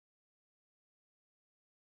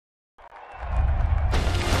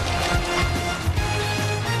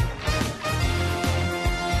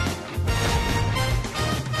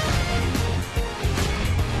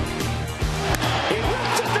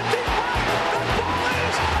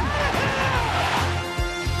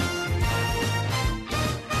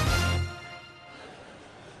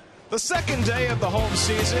The second day of the home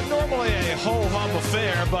season, normally a ho-hum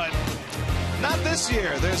affair, but not this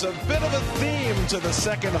year. There's a bit of a theme to the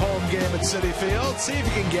second home game at Citi Field. See if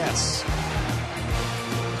you can guess.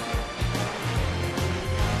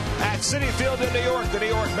 At Citi Field in New York, the New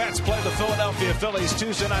York Mets play the Philadelphia Phillies.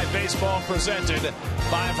 Tuesday Night Baseball presented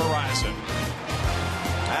by Verizon.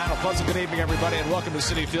 And a pleasant good evening, everybody, and welcome to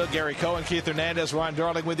Citi Field. Gary Cohen, Keith Hernandez, Ron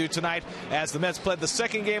Darling with you tonight as the Mets played the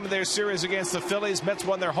second game of their series against the Phillies. Mets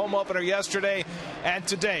won their home opener yesterday, and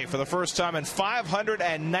today, for the first time in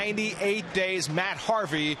 598 days, Matt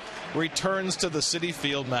Harvey returns to the Citi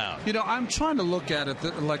Field mound. You know, I'm trying to look at it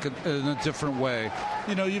in a different way.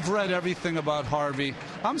 You know, you've read everything about Harvey.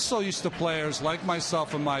 I'm so used to players like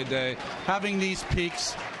myself in my day having these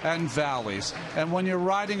peaks and valleys. And when you're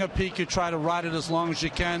riding a peak, you try to ride it as long as you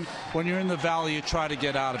can. When you're in the valley, you try to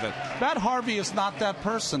get out of it. Matt Harvey is not that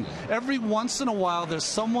person. Every once in a while, there's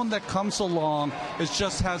someone that comes along that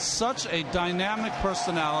just has such a dynamic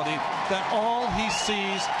personality that all he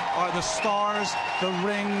sees are the stars, the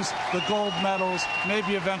rings, the gold medals,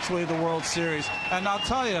 maybe eventually the World Series. And I'll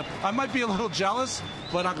tell you, I might be a little jealous,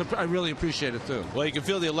 but I really appreciate it too. Well, you can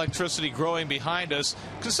feel the electricity growing behind us.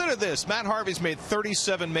 Consider this. Matt Harvey's made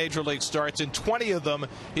 37 major league starts. In 20 of them,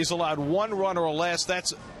 he's allowed one run or less.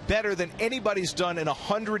 That's better than anybody's done in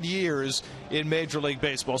 100 years in Major League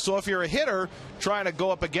Baseball. So if you're a hitter trying to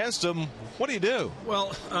go up against him, what do you do?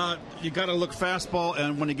 Well, you got to look fastball,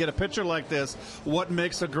 and when you get a pitcher like this, what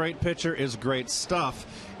makes a great pitcher is great stuff,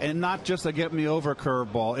 and not just a get-me-over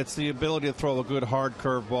curveball. It's the ability to throw a good hard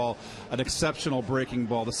curveball, an exceptional breaking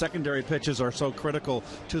ball. The secondary pitches are so critical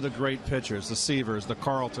to the great pitchers, the Seavers, the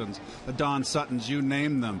Carltons, the Don Suttons, you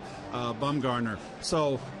name them, Bumgarner.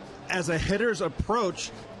 So as a hitter's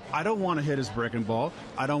approach, I don't want to hit his breaking ball.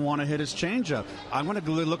 I don't want to hit his changeup. I'm going to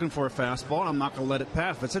go looking for a fastball. I'm not going to let it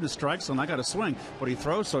pass. If it's in the strike zone, I got to swing. But he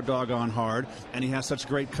throws so doggone hard, and he has such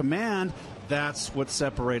great command. That's what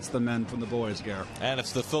separates the men from the boys, Garrett. And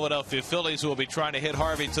it's the Philadelphia Phillies who will be trying to hit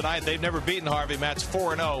Harvey tonight. They've never beaten Harvey. Mets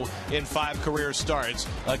 4-0 in 5 career starts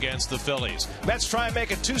against the Phillies. Mets try and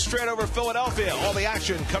make it 2 straight over Philadelphia. All the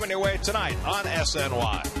action coming your way tonight on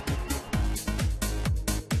SNY.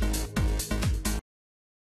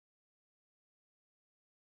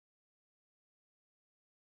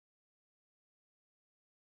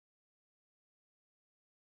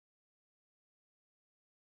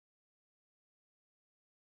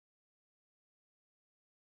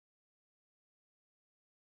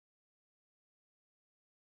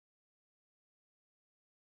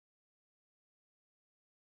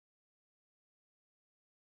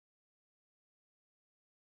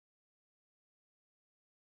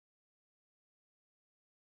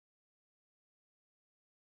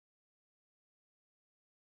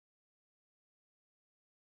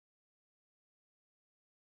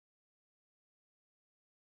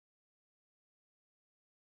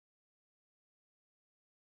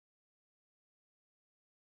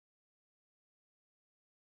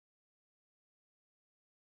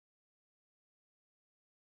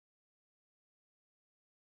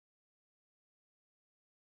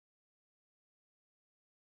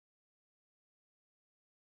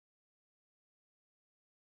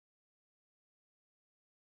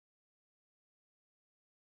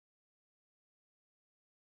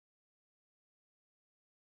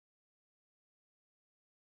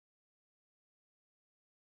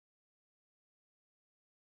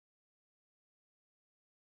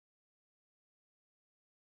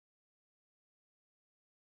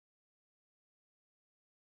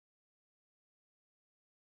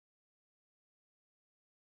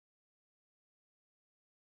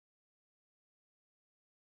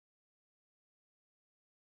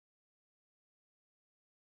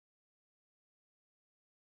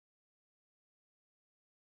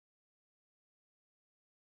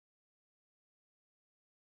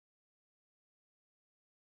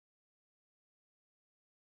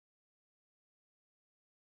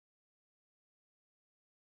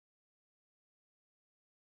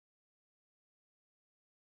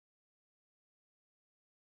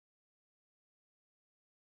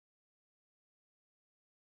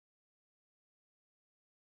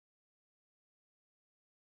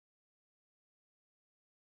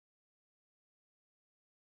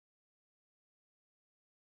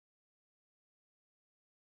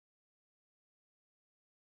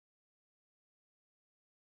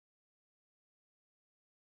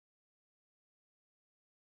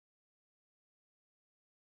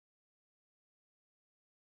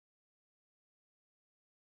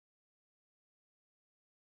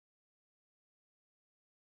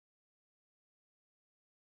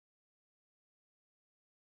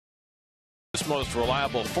 York's most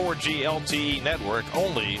reliable 4G LTE network,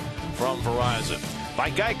 only from Verizon.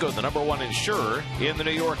 By Geico, the #1 insurer in the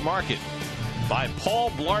New York market. By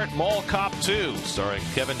Paul Blart Mall Cop 2, starring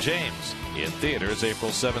Kevin James, in theaters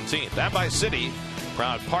April 17th. And by Citi,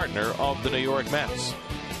 proud partner of the New York Mets.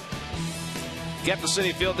 Get to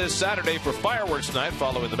Citi Field this Saturday for fireworks night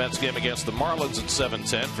following the Mets game against the Marlins at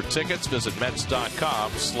 7:10. For tickets, visit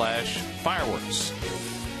Mets.com/fireworks.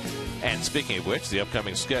 And speaking of which, the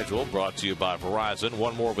upcoming schedule brought to you by Verizon.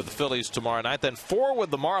 One more with the Phillies tomorrow night, then 4 with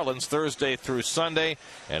the Marlins Thursday through Sunday.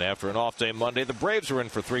 And after an off day Monday, the Braves are in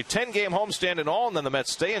for 3. 10-game homestand in all, and then the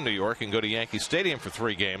Mets stay in New York and go to Yankee Stadium for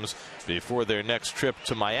 3 games before their next trip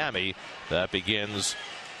to Miami. That begins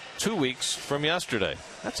 2 weeks from yesterday.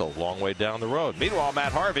 That's a long way down the road. Meanwhile,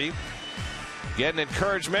 Matt Harvey getting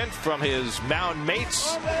encouragement from his mound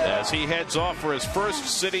mates as he heads off for his first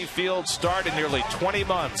Citi Field start in nearly 20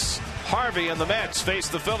 months. Harvey and the Mets face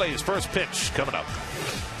the Phillies. First pitch coming up.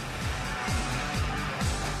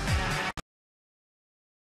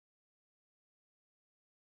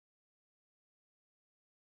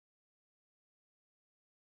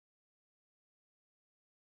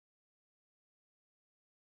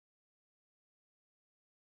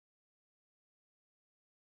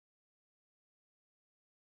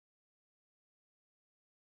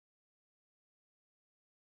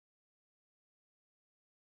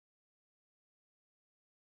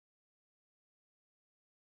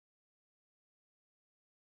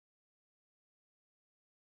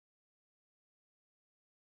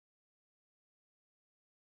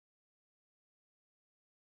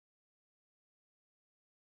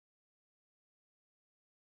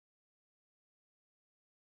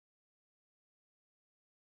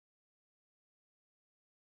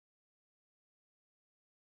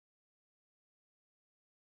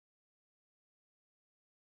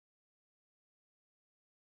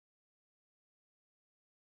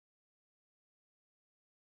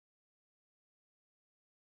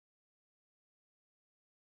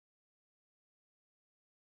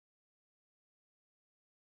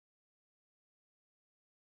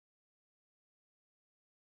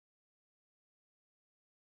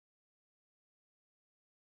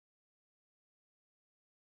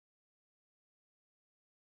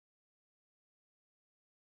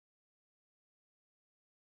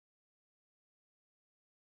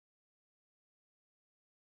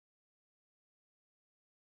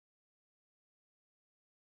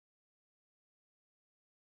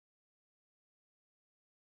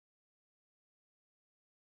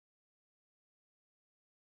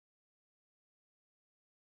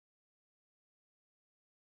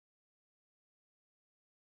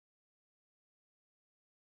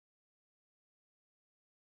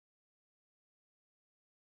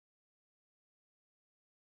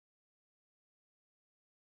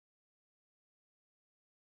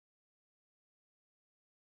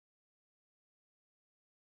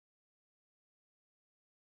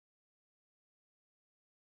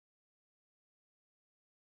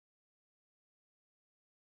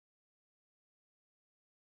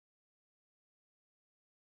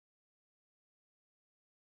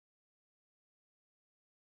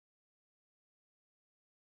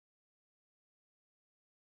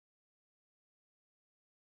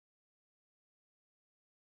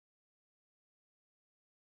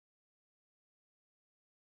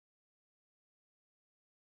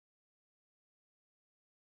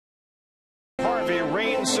 Harvey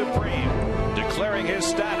reigns supreme, declaring his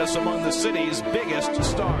status among the city's biggest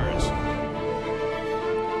stars.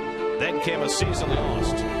 Then came a season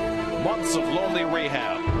lost, months of lonely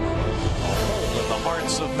rehab, a hole in the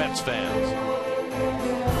hearts of Mets fans.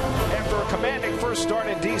 After a commanding first start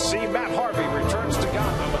in D.C., Matt Harvey returns to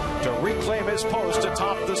Gotham to reclaim his post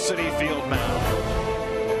atop the Citi Field mound.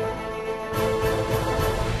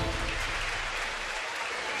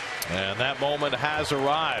 And that moment has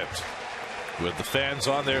arrived. With the fans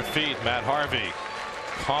on their feet, Matt Harvey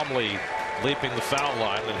calmly leaping the foul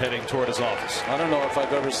line and heading toward his office. I don't know if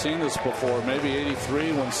I've ever seen this before. Maybe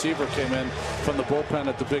 '83 when Seaver came in from the bullpen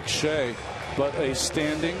at the Big Shea. But a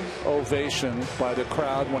standing ovation by the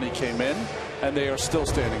crowd when he came in, and they are still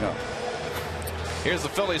standing up. Here's the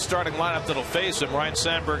Phillies starting lineup that'll face him. Ryan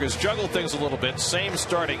Sandberg has juggled things a little bit. Same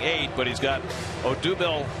starting 8, but he's got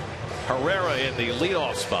Odubel Herrera in the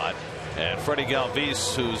leadoff spot. And Freddie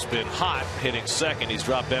Galvis, who's been hot, hitting second. He's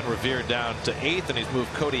dropped Ben Revere down to 8th, and he's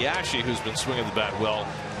moved Cody Ashe, who's been swinging the bat well,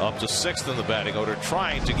 up to 6th in the batting order,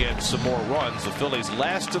 trying to get some more runs. The Phillies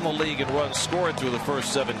last in the league in runs scored through the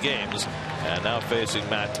first 7 games, and now facing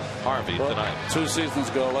Matt Harvey tonight. 2 seasons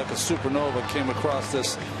ago, like a supernova, came across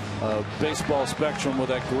this baseball spectrum with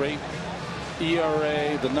that great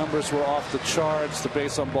ERA, the numbers were off the charts. The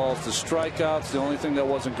base on balls, the strikeouts. The only thing that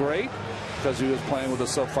wasn't great, because he was playing with a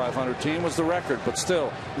sub-500 team, was the record. But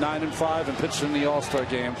still, 9-5 and pitched in the All-Star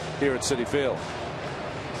game here at Citi Field.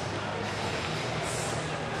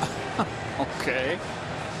 Okay.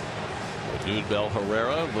 Nudbel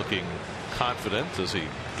Herrera looking confident as he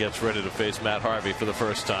gets ready to face Matt Harvey for the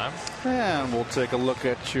first time. And we'll take a look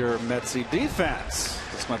at your Metsy defense.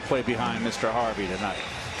 That's my play behind Mr. Harvey tonight.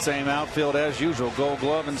 Same outfield as usual. Gold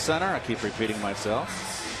Glove in center. I keep repeating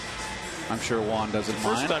myself. I'm sure Juan doesn't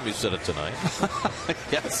mind. First time you said it tonight.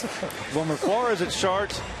 Yes. Wilmer Flores at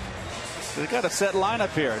short. They've got a set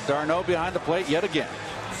lineup here. Darno behind the plate yet again.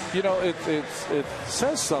 You know, it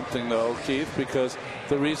says something, though, Keith, because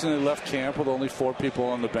the reason they left camp with only 4 people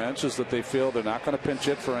on the bench is that they feel they're not going to pinch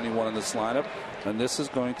hit for anyone in this lineup, and this is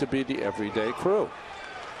going to be the everyday crew.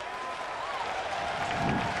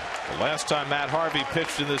 The last time Matt Harvey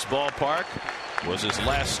pitched in this ballpark was his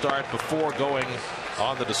last start before going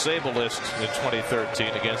on the disabled list in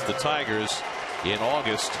 2013 against the Tigers in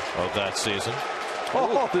August of that season.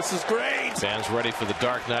 Oh, this is great. Fans ready for the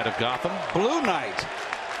dark night of Gotham. Blue night.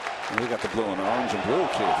 We got the blue and orange and blue,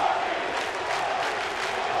 Keith.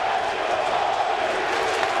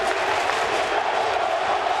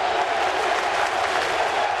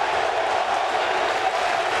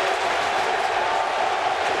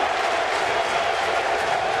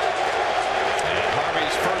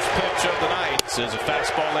 Is a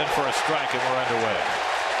fastball in for a strike, and we're underway.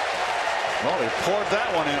 Well, he poured that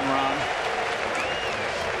one in, Ron.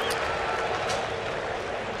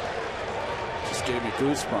 Just gave me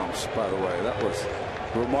goosebumps, by the way. That was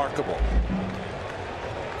remarkable.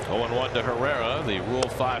 0-1 to Herrera, the Rule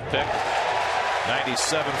 5 pick.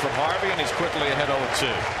 97 from Harvey, and he's quickly ahead 0-2.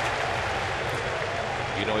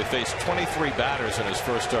 You know, he faced 23 batters in his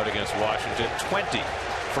first start against Washington. 20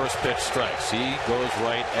 first pitch strikes. He goes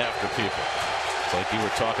right after people. Like you were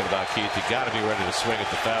talking about, Keith, you got to be ready to swing at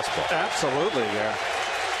the fastball. Absolutely, yeah.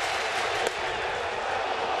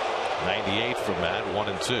 98 from Matt,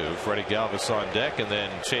 1-2. Freddie Galvis on deck, and then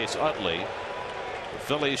Chase Utley. The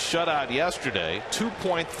Phillies shut out yesterday,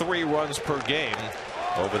 2.3 runs per game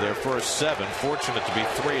over their first 7. Fortunate to be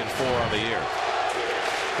 3-4 on the year.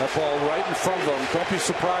 That ball right in front of him. Don't be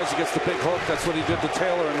surprised he gets the big hook. That's what he did to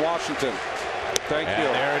Taylor in Washington. Thank you.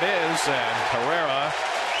 There it is, and Herrera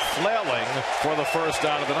flailing for the first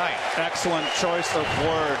out of the night. Excellent choice of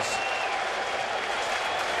words.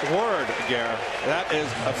 Word, Gare. That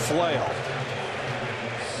is a flail.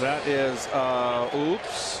 That is,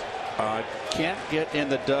 oops. Can't get in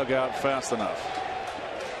the dugout fast enough.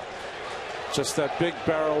 Just that big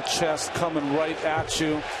barrel chest coming right at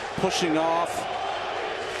you, pushing off.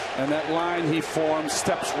 And that line he forms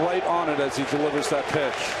steps right on it as he delivers that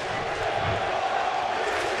pitch.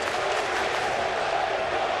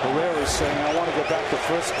 Herrera is saying, I want to go back to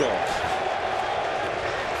Frisco.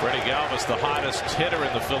 Freddie Galvis, the hottest hitter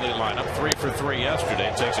in the Philly lineup, 3 for 3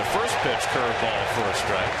 yesterday. Takes a first pitch curveball for a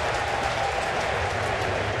strike.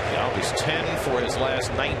 Galvis 10 for his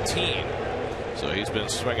last 19. So he's been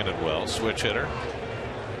swinging it well. Switch hitter.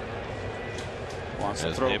 Wants to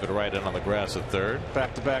As throw David Wright in on the grass at third.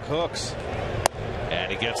 Back-to-back hooks.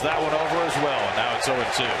 And he gets that one over as well. And now it's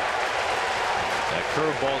 0-2. That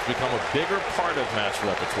curveball's become a bigger part of Matt's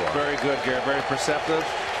repertoire. Very good, Gary. Very perceptive.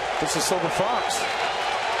 This is Silver Fox.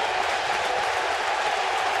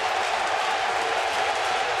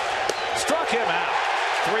 Struck him out.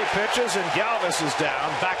 3 pitches, and Galvis is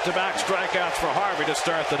down. Back-to-back strikeouts for Harvey to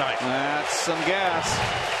start the night. That's some gas.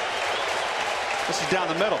 This is down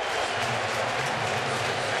the middle.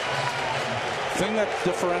 Thing that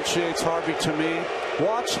differentiates Harvey to me,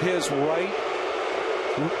 watch his right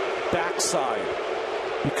backside.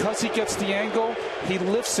 Because he gets the angle, he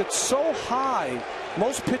lifts it so high.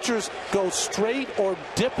 Most pitchers go straight or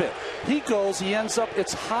dip it. He ends up,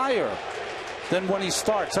 it's higher than when he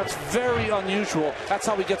starts. That's very unusual. That's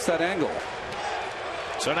how he gets that angle.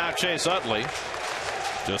 So now Chase Utley,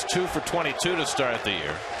 just 2 for 22 to start the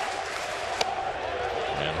year.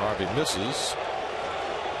 And Harvey misses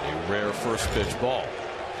a rare first pitch ball.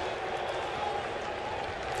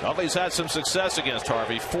 Utley's had some success against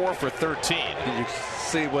Harvey, 4 for 13. You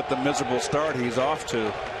see what the miserable start he's off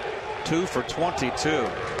to. 2 for 22.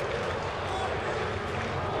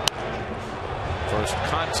 First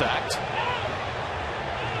contact.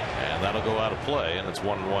 And that'll go out of play, and it's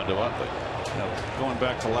 1-1 to Utley. Going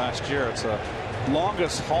back to last year, it's a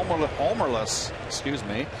longest homerless, excuse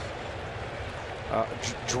me,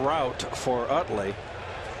 drought for Utley.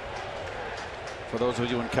 For those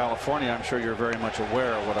of you in California, I'm sure you're very much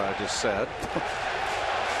aware of what I just said.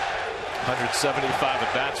 175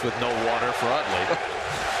 at bats with no water for Utley.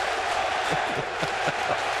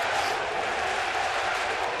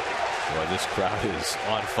 Boy, this crowd is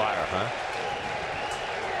on fire, huh?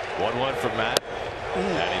 1-1 from Matt.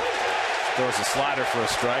 And he throws a slider for a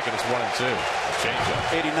strike, and it's 1-2. A changeup.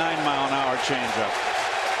 89-mile-an-hour changeup.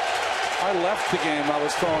 I left the game. I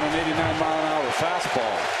was throwing an 89-mile-an-hour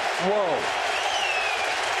fastball. Whoa.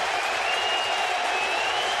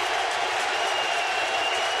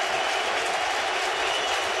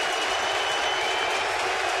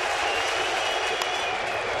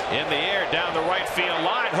 In the air down the right field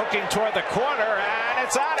line, hooking toward the corner, and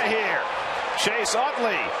it's out of here. Chase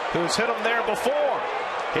Utley, who's hit him there before,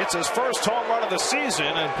 hits his first home run of the season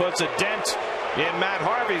and puts a dent in Matt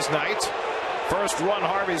Harvey's night. First run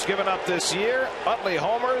Harvey's given up this year. Utley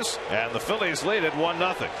homers, and the Phillies lead it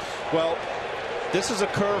 1-0. Well, this is a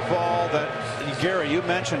curveball that, Gary, you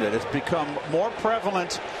mentioned it. It's become more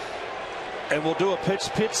prevalent, and we'll do a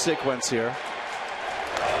pitch sequence here.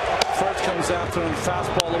 First comes after him,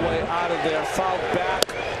 fastball away, out of there, fouled back.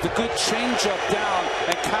 The good changeup down,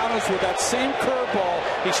 and counters with that same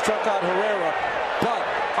curveball. He struck out Herrera, but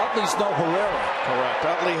Utley's no Herrera. Correct.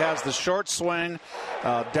 Utley has the short swing,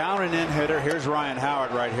 down and in hitter. Here's Ryan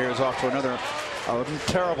Howard right here. Is off to another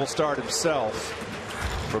terrible start himself.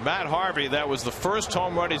 For Matt Harvey, that was the first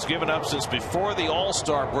home run he's given up since before the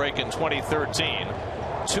All-Star break in 2013.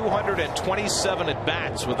 227 at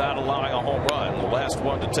bats without allowing a home run. The last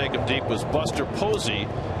one to take him deep was Buster Posey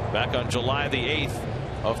back on July the 8th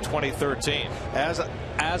of 2013.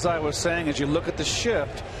 As I was saying, as you look at the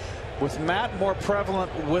shift, with Matt more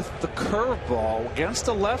prevalent with the curveball against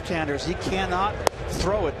the left-handers, he cannot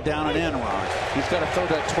throw it down and in, Ron. He's got to throw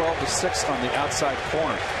that 12-6 on the outside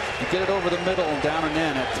corner. You get it over the middle and down and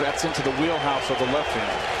in, that's into the wheelhouse of the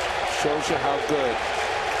left-hander. Shows you how good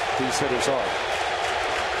these hitters are.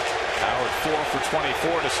 Howard 4 for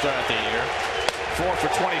 24 to start the year. 4 for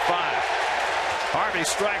 25. Harvey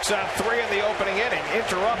strikes out 3 in the opening inning,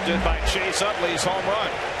 interrupted by Chase Utley's home run.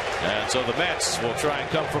 And so the Mets will try and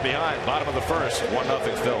come from behind. Bottom of the first,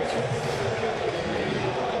 1-0 Phillies.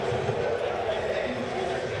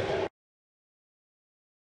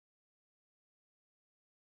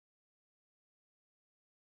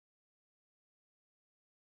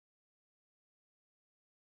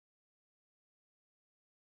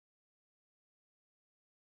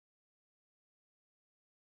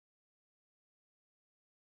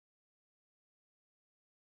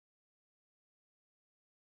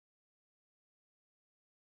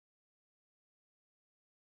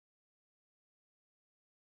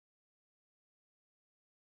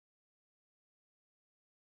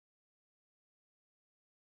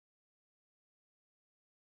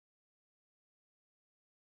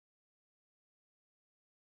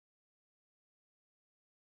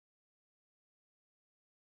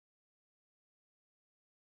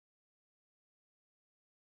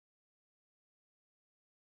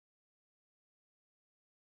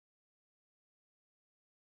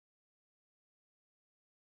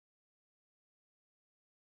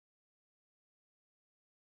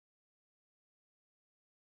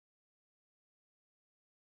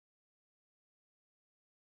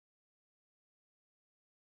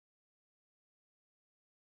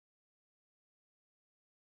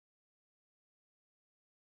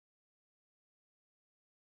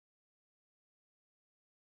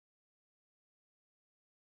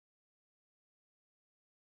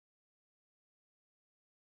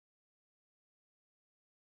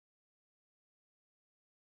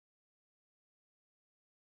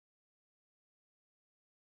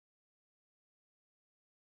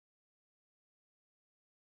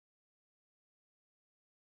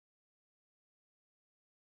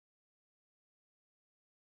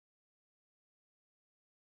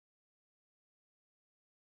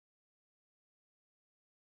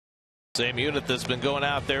 Same unit that's been going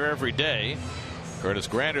out there every day. Curtis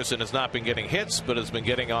Granderson has not been getting hits, but has been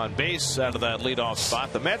getting on base out of that leadoff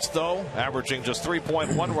spot. The Mets, though, averaging just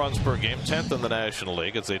 3.1 runs per game, 10th in the National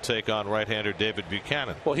League as they take on right-hander David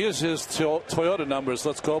Buchanan. Well, here's his Toyota numbers.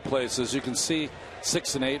 Let's go places. You can see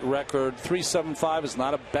 6-8 record. 3.75 is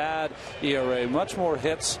not a bad ERA. Much more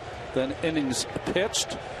hits than innings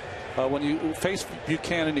pitched. When you face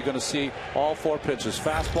Buchanan, you're going to see all 4 pitches: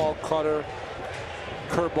 fastball, cutter,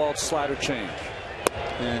 curveball, slider, change.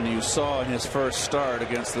 And you saw in his first start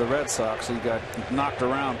against the Red Sox, he got knocked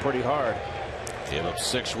around pretty hard. Gave up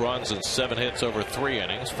 6 runs and 7 hits over 3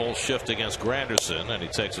 innings. Full shift against Granderson, and he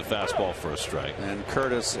takes a fastball for a strike. And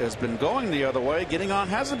Curtis has been going the other way, getting on,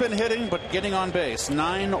 hasn't been hitting, but getting on base.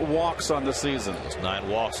 9 walks on the season. Those 9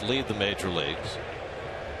 walks lead the major leagues.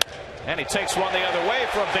 And he takes one the other way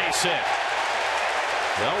for a base hit.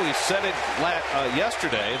 Well, we said it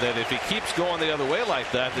yesterday that if he keeps going the other way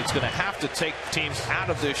like that, it's going to have to take teams out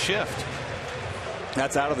of this shift.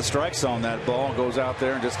 That's out of the strike zone. That ball goes out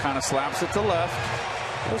there and just kind of slaps it to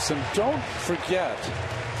left. Listen, don't forget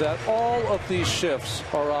that all of these shifts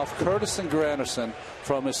are off Curtis and Granderson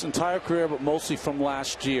from his entire career, but mostly from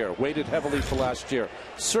last year. Weighted heavily for last year.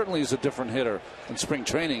 Certainly is a different hitter in spring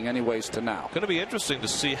training anyways to now. Going to be interesting to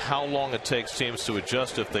see how long it takes teams to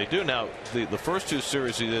adjust if they do. Now, the first two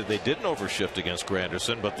series they didn't overshift against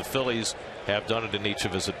Granderson, but the Phillies have done it in each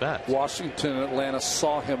of his at-bats. Washington and Atlanta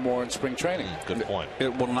saw him more in spring training. Good point.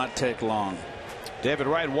 It will not take long. David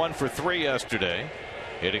Wright 1 for 3 yesterday,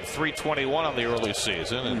 hitting .321 on the early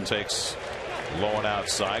season, and takes low and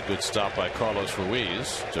outside. Good stop by Carlos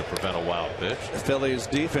Ruiz to prevent a wild pitch. The Phillies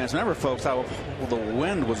defense. Remember, folks, how the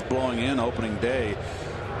wind was blowing in opening day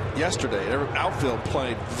yesterday. Their outfield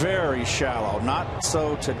played very shallow. Not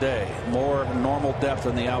so today. More normal depth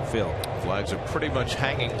in the outfield. Flags are pretty much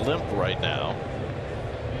hanging limp right now.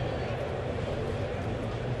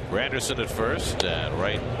 Granderson at first, and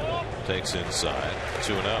Wright takes inside.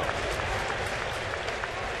 2-0.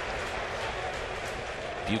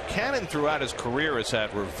 Buchanan throughout his career has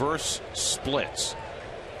had reverse splits,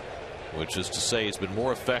 which is to say he's been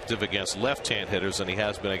more effective against left-hand hitters than he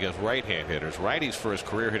has been against right-hand hitters. Righties for his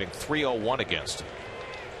career hitting .301 against him.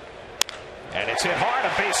 And it's hit hard,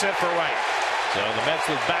 a base hit for Wright. So the Mets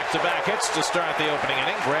with back-to-back hits to start the opening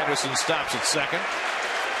inning. Granderson stops at second.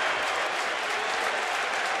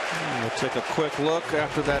 We'll take a quick look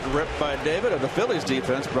after that rip by David of the Phillies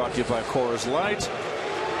defense, brought to you by Coors Light.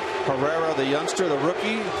 Herrera, the youngster, the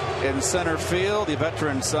rookie, in center field. The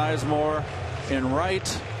veteran Sizemore in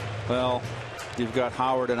right. Well, you've got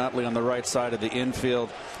Howard and Utley on the right side of the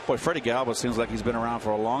infield. Boy, Freddie Galvis seems like he's been around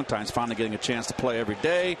for a long time. He's finally getting a chance to play every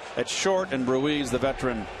day at short, and Ruiz, the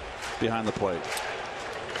veteran, behind the plate.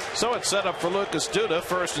 So it's set up for Lucas Duda,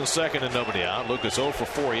 first and second and nobody out. Lucas 0 for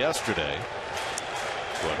 4 yesterday.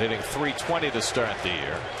 Well, hitting .320 to start the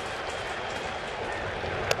year.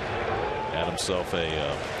 Had himself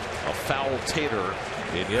a foul tater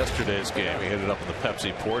in yesterday's game. He hit it up in the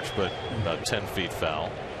Pepsi porch, but about 10 feet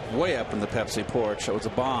foul. Way up in the Pepsi porch. It was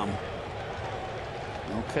a bomb.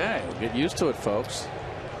 Okay, we'll get used to it, folks.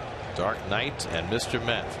 Dark Knight and Mr.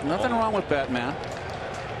 Met. Nothing wrong with Batman.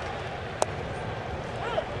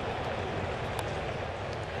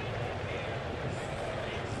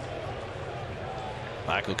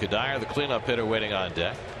 Michael Kadire, the cleanup hitter, waiting on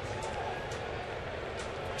deck.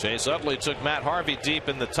 Chase Utley took Matt Harvey deep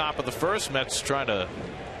in the top of the first. Mets trying to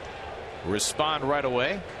respond right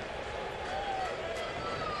away.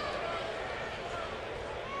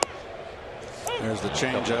 There's the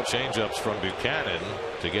changeup. Changeups from Buchanan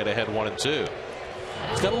to get ahead 1-2.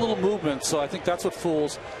 He's got a little movement, so I think that's what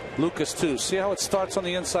fools Lucas too. See how it starts on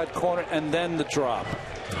the inside corner and then the drop.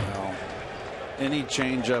 Well, any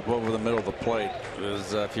changeup over the middle of the plate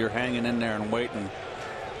is if you're hanging in there and waiting,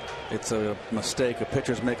 it's a mistake. A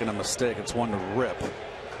pitcher's making a mistake. It's one to rip.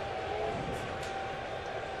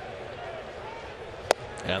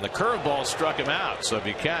 And the curveball struck him out. So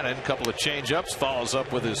Buchanan, a couple of change-ups, follows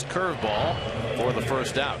up with his curveball for the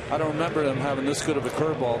first out. I don't remember him having this good of a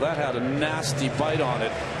curveball. That had a nasty bite on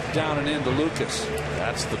it, down and into Lucas.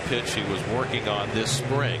 That's the pitch he was working on this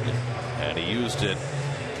spring, and he used it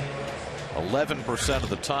 11% of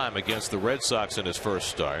the time against the Red Sox in his first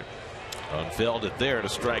start. Unveiled it there to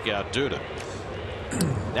strike out Duda.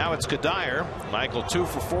 Now it's Kadire. Michael 2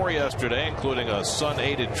 for 4 yesterday, including a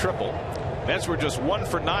Sun-aided triple. Mets were just 1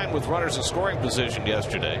 for 9 with runners in scoring position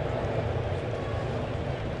yesterday.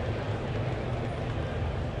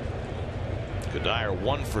 Kadire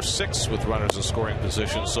 1 for 6 with runners in scoring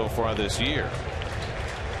position so far this year.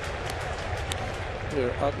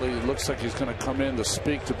 Here, Utley looks like he's going to come in to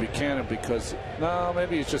speak to Buchanan because no,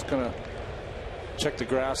 maybe he's just going to check the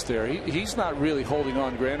grass there. He's not really holding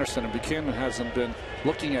on Granderson, and Buchanan hasn't been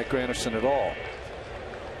looking at Granderson at all.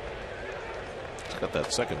 He's got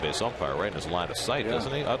that second base umpire right in his line of sight,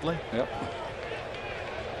 doesn't he, Utley? Yep.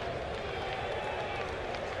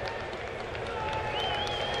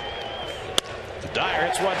 Dyer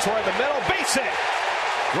hits one toward the middle, base hit.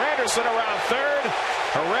 Granderson around third.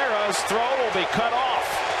 Herrera's throw will be cut off,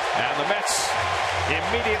 and the Mets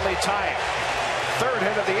immediately tie it. Third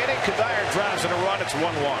hit of the inning. Kadire drives in a run. It's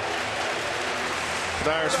 1-1.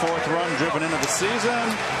 Kadire's 4th run driven into the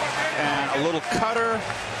season, and a little cutter.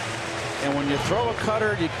 And when you throw a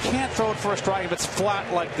cutter, you can't throw it for a strike if it's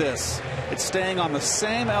flat like this. It's staying on the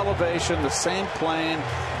same elevation, the same plane,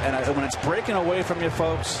 and when it's breaking away from you,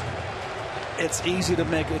 folks, it's easy to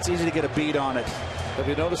get a beat on it. Have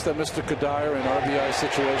you noticed that Mr. Kadire in RBI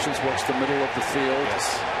situations works the middle of the field?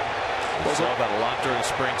 Yes. We saw that a lot during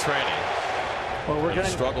spring training. Well, we're getting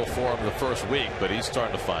struggle for him the first week, but he's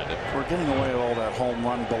starting to find it. We're getting away with all that home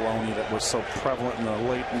run baloney that was so prevalent in the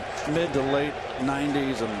mid to late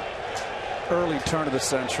 90s and early turn of the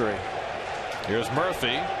century. Here's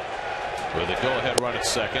Murphy with a go-ahead run at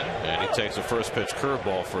second, and he takes a first pitch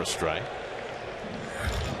curveball for a strike.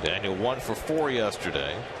 Daniel 1 for 4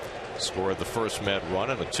 yesterday. Scored the first Met run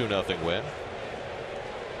in a 2-0 win.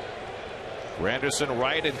 Granderson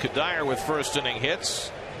right and Kadire with first inning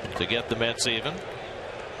hits to get the Mets even.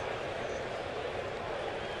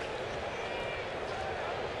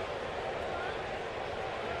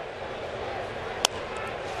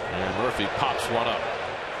 And Murphy pops one up.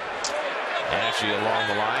 Ashy along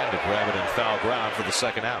the line to grab it in foul ground for the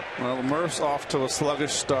second out. Well, Murph's off to a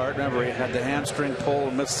sluggish start. Remember, he had the hamstring pull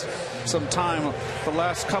and missed some time the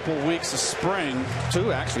last couple weeks of spring,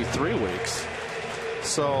 actually 3 weeks.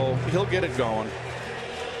 So he'll get it going.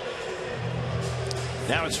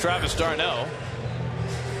 Now it's Travis d'Arnaud.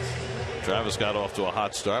 Travis got off to a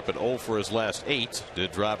hot start, but 0 for his last 8.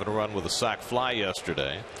 Did drive and run with a sac fly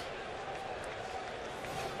yesterday.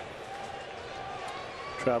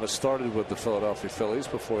 Travis started with the Philadelphia Phillies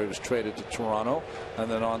before he was traded to Toronto and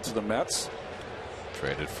then on to the Mets.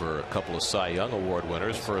 Traded for a couple of Cy Young Award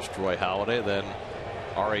winners. First Roy Halladay, then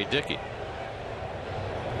R.A. Dickey.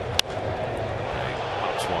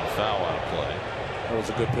 Pops one foul out of play. That was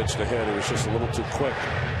a good pitch to hit. It was just a little too quick.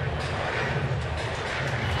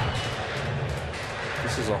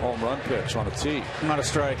 This is a home run pitch on a tee. Not a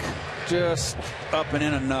strike. Just up and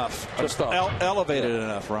in enough. Just up. Elevated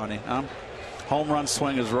enough, Ronnie. Home run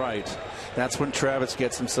swing is right. That's when Travis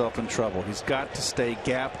gets himself in trouble. He's got to stay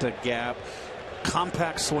gap to gap.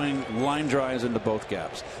 Compact swing, line drives into both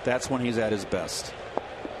gaps. That's when he's at his best.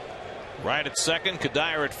 Right at second,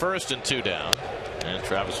 Kadire at first and 2 down. And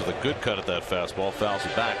Travis with a good cut at that fastball, fouls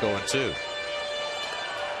it back 0-2.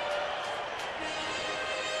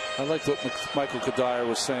 I liked what Michael Kadire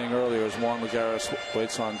was saying earlier as Juan Lagares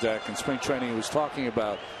waits on deck. In spring training, he was talking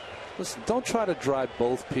about, listen, don't try to drive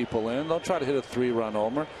both people in. Don't try to hit a 3-run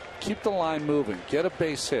homer. Keep the line moving. Get a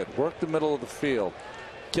base hit. Work the middle of the field.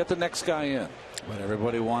 Get the next guy in. But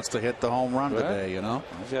everybody wants to hit the home run today, you know.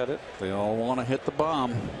 I get it. They all want to hit the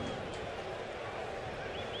bomb.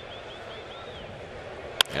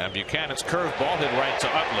 And Buchanan's curveball hit right to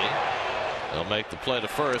Utley. They'll make the play to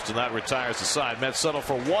first, and that retires the side. Mets settle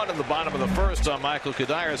for 1 in the bottom of the first on Michael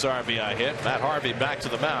Kadire's RBI hit. Matt Harvey back to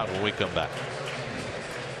the mound when we come back.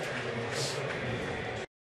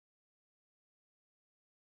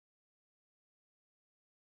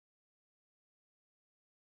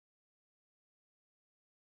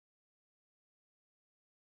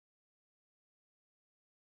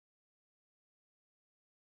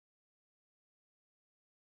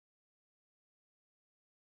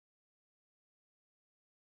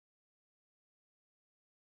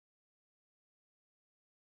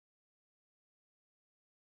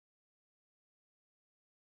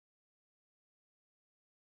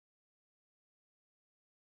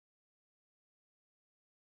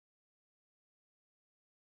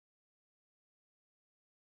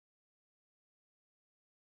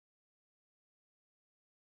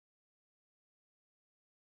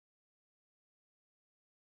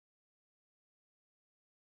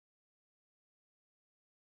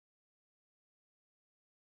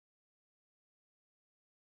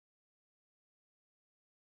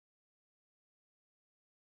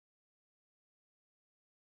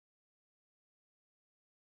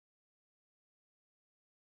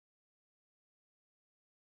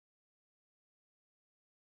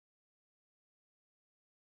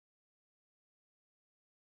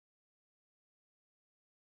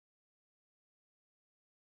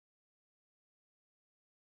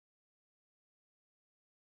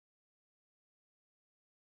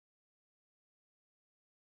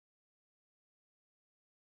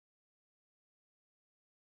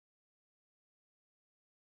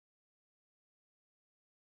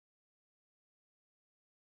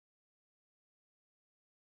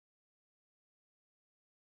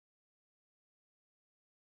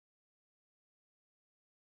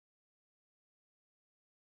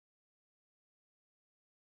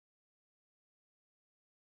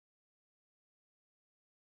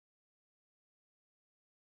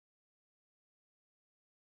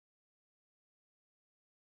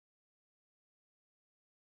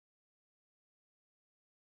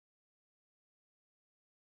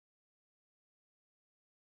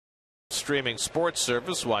 Streaming sports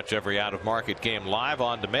service. Watch every out-of-market game live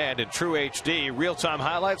on demand in true HD, real-time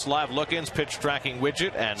highlights, live look-ins, pitch tracking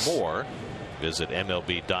widget, and more. Visit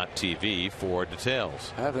MLB.tv for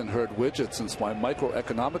details. I haven't heard widget since my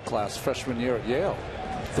microeconomic class freshman year at Yale.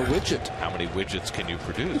 The widget. How many widgets can you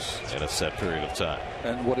produce in a set period of time?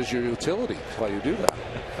 And what is your utility while you do that?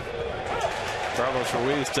 Carlos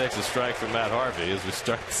Ruiz takes a strike from Matt Harvey as we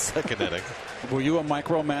start the second inning. Were you a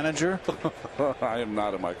micromanager? I am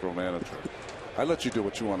not a micromanager. I let you do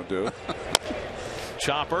what you want to do.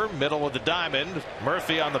 Chopper, middle of the diamond.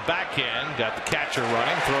 Murphy on the backhand. Got the catcher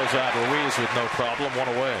running. Throws out Ruiz with no problem. One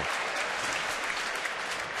away.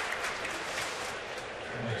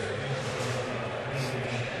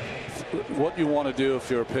 What you want to do if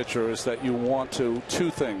you're a pitcher is that you want to two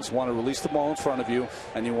things. Want to release the ball in front of you,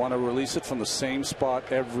 and you want to release it from the same spot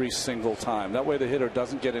every single time. That way the hitter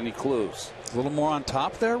doesn't get any clues. A little more on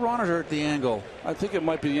top there, Ron, or at the angle? I think it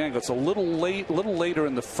might be the angle. It's a little later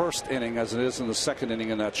in the first inning as it is in the second inning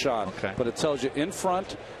in that shot. Okay. But it tells you in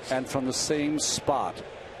front and from the same spot.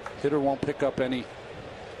 Hitter won't pick up any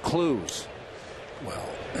clues. Well,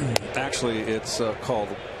 actually, it's called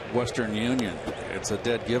Western Union. It's a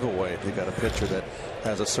dead giveaway if you got a pitcher that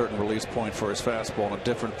has a certain release point for his fastball and a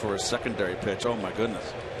different for his secondary pitch. Oh my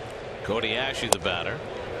goodness. Cody Ashe, the batter.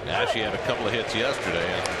 Ashe had a couple of hits yesterday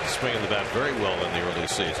and swinging the bat very well in the early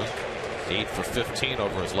season. 8 for 15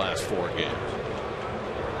 over his last 4 games.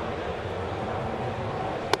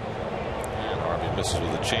 And Harvey misses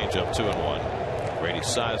with a changeup, 2-1. Grady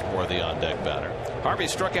Sizemore, the on-deck batter. Harvey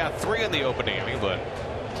struck out 3 in the opening inning, but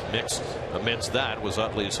mixed amidst that was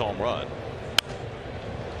Utley's home run.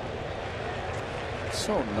 It's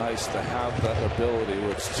so nice to have that ability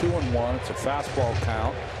where it's 2-1. It's a fastball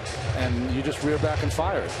count, and you just rear back and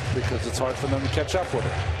fire it because it's hard for them to catch up with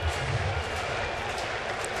it.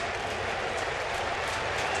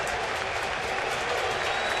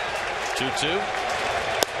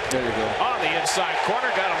 There you go. On the inside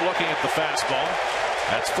corner, got him looking at the fastball.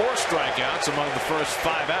 That's 4 strikeouts among the first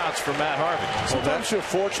 5 outs for Matt Harvey. Sometimes you're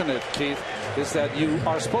fortunate, Keith, is that you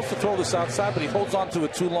are supposed to throw this outside, but he holds on to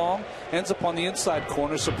it too long, ends up on the inside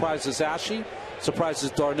corner, surprises Ashe,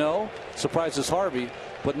 surprises Darno, surprises Harvey,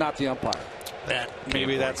 but not the umpire.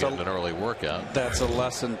 Maybe that's an early workout. That's a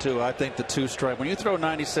lesson too. I think the 2 strike, when you throw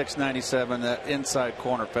 96, 97, that inside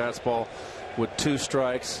corner fastball with 2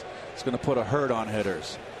 strikes, it's going to put a hurt on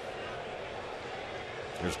hitters.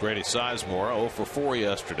 Here's Grady Sizemore, 0 for 4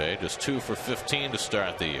 yesterday, just 2 for 15 to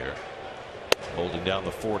start the year. Holding down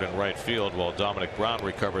the fort in right field while Dominic Brown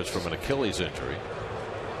recovers from an Achilles injury.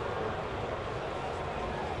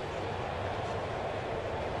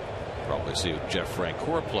 Probably see Jeff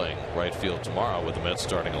Francoeur playing right field tomorrow with the Mets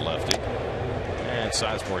starting a lefty. And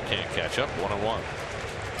Sizemore can't catch up, 1-1.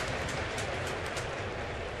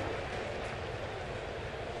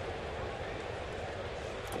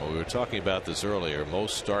 Well, we were talking about this earlier.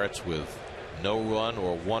 Most starts with no run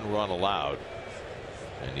or 1 run allowed.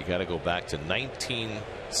 And you got to go back to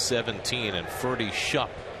 1917 and Ferdy Shupp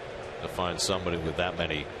to find somebody with that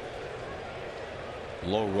many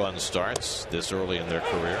low run starts this early in their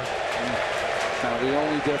career. Now the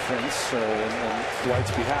only difference in Dwight's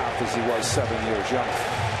behalf is he was 7 years younger.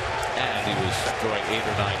 And he was throwing 8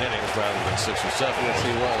 or 9 innings rather than 6 or 7. Yes,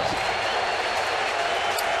 he was.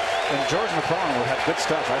 And George McClellan had good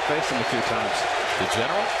stuff. I faced him a few times. The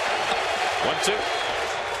general. 1-2.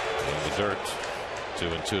 In the dirt.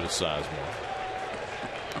 2-2 to Sizemore.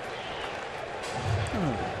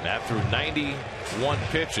 Matt threw 91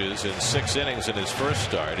 pitches in 6 innings in his first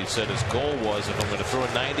start. He said his goal was, if I'm going to throw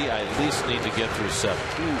a 90, I at least need to get through 7.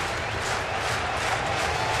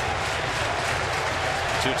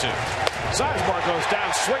 2-2. Sizemore goes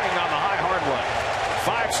down swinging on the high hard one.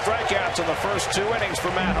 5 strikeouts in the first 2 innings for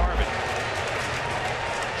Matt Harvey.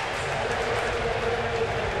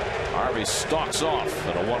 Harvey stalks off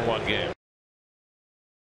in a 1-1 game.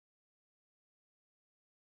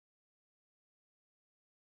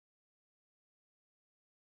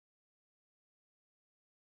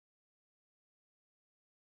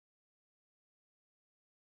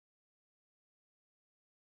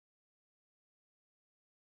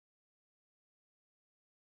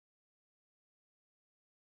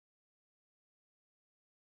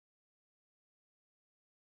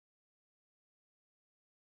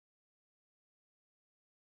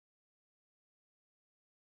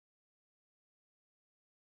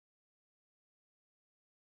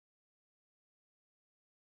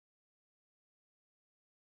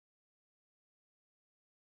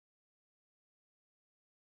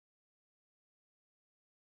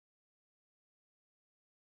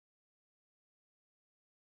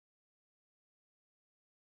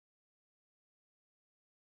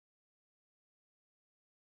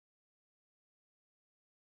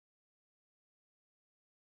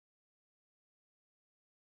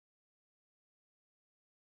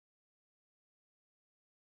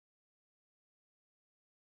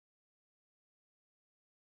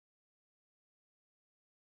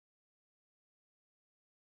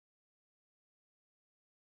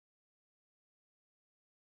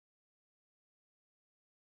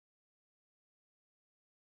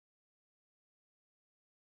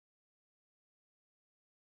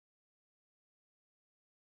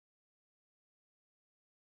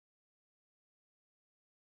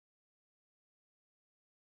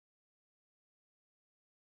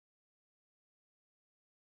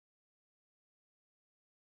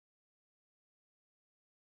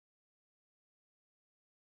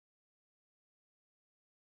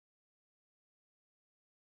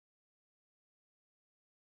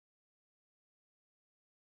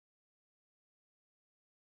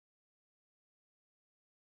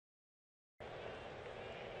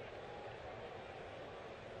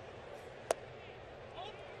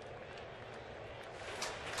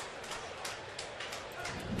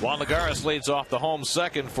 Juan Lagares leads off the home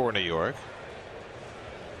second for New York.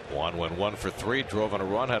 Juan went 1 for 3, drove on a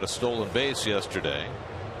run, had a stolen base yesterday.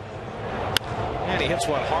 And he hits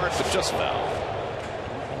one hard, but just foul.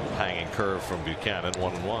 Hanging curve from Buchanan,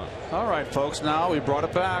 1-1. All right, folks, now we brought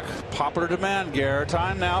it back. Popular demand, Gary.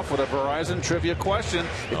 Time now for the Verizon trivia question.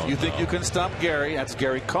 If you think you can stump Gary, that's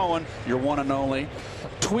Gary Cohen, your one and only.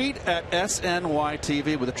 Tweet at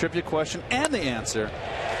SNYTV with a trivia question and the answer.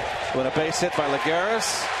 With a base hit by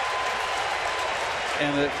Lagares.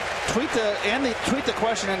 And tweet the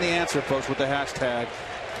question and the answer, folks, with the hashtag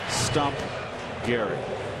Stump Gary.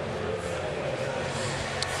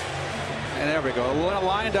 And there we go.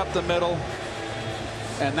 Lined up the middle.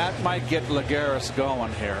 And that might get Lagares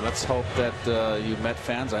going here. Let's hope that you Met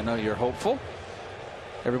fans, I know you're hopeful.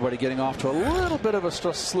 Everybody getting off to a little bit of a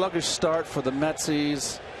sluggish start for the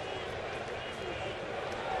Metsies.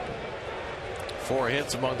 4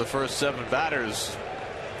 hits among the first 7 batters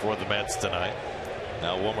for the Mets tonight.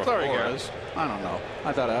 Now Wilmer Flores. I don't know.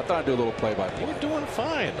 I thought I'd do a little play-by-play. You're doing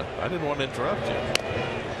fine. I didn't want to interrupt you.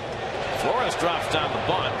 Flores drops down the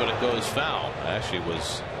bunt, but it goes foul. Actually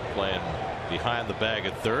was playing behind the bag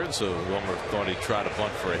at third, so Wilmer thought he'd try to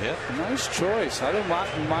bunt for a hit. Nice choice. I didn't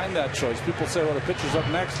mind that choice. People say, well, the pitcher's up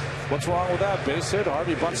next. What's wrong with that? Base hit.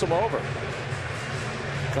 Harvey bunts him over.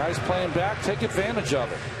 Guys playing back, take advantage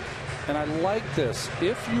of it. And I like this.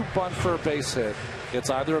 If you bunt for a base hit, it's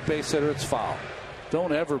either a base hit or it's foul.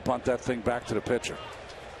 Don't ever bunt that thing back to the pitcher.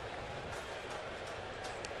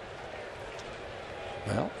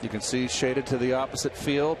 Well, you can see shaded to the opposite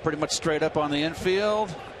field, pretty much straight up on the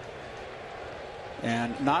infield.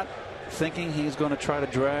 And not thinking he's going to try to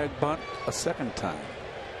drag bunt a second time.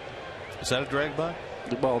 Is that a drag bunt?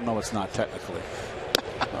 Well, no, it's not technically.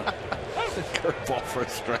 Curveball for a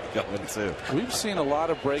strike going too. We've seen a lot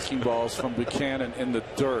of breaking balls from Buchanan in the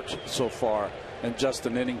dirt so far, and just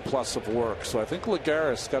an inning plus of work. So I think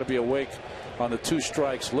Lagares got to be awake on the 2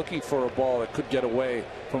 strikes, looking for a ball that could get away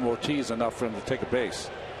from Ortiz enough for him to take a base.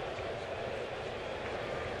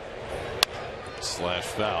 Slash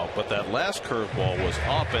foul, but that last curveball was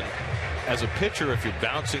up, and as a pitcher, if you're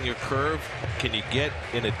bouncing your curve, can you get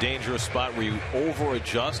in a dangerous spot where you over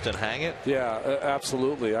adjust and hang it? Yeah,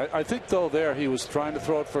 absolutely. I think though there he was trying to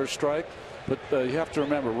throw it for a strike, but you have to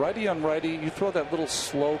remember, righty on righty, you throw that little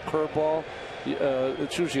slow curveball,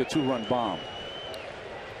 it's usually a 2-run bomb.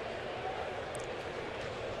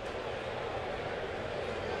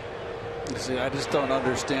 See, I just don't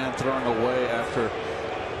understand throwing away after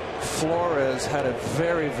Flores had a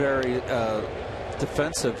very, very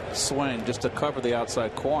defensive swing just to cover the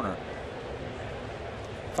outside corner.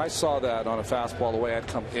 If I saw that on a fastball the way, I'd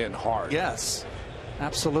come in hard. Yes,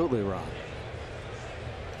 absolutely, Ron.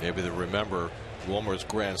 Maybe they remember Wilmer's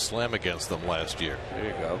grand slam against them last year. There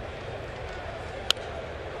you go.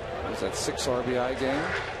 Was that 6 RBI game?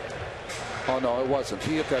 Oh no, it wasn't.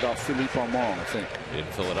 He hit that off Philippe Armand, I think, in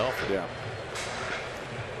Philadelphia. Yeah.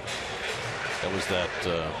 That was that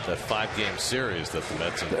 5-game series that the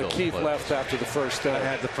Mets and Phillies Keith played. left after the first. I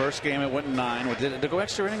had the first game. It went 9. Did it go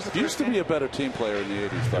extra innings? He used to be a better team player in the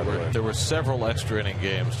 80s. By the way, there were several extra inning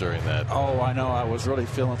games during that. Oh, I know. I was really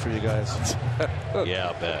feeling for you guys.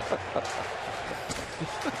 Yeah, I bet.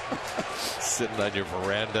 Sitting on your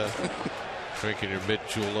veranda, drinking your mid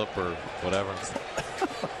julep or whatever.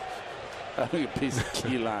 I think a piece of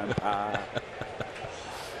key lime pie.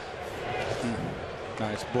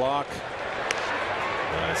 Nice block.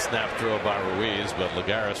 Snap throw by Ruiz, but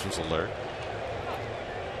Lagares was alert.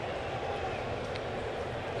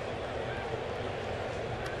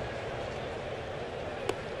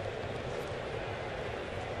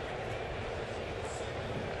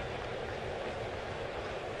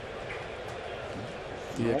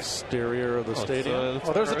 The exterior of the stadium.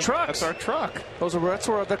 Oh, there's a truck. That's our truck. That's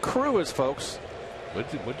where the crew is, folks.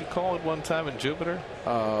 What'd you call it one time in Jupiter?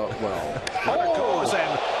 Well. Oh, goes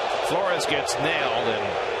and Flores gets nailed, and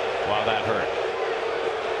wow, that hurt.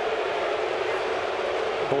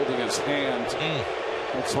 Holding his hand.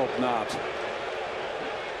 Let's hope not.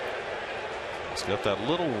 He's got that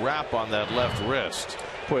little wrap on that left wrist.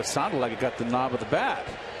 Boy, it sounded like it got the knob of the bat.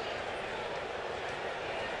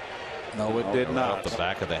 No, it did not. Got the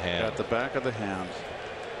back of the hand. Got the back of the hand.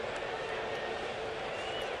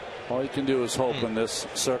 All you can do is hope in this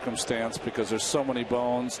circumstance, because there's so many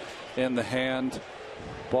bones in the hand.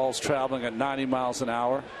 Ball's traveling at 90 miles an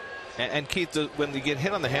hour. And Keith, when you get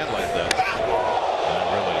hit on the hand like that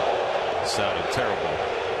really sounded terrible.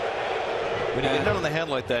 When you get hit on the hand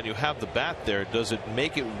like that, you have the bat there. Does it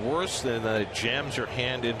make it worse than that it jams your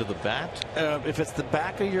hand into the bat? If it's the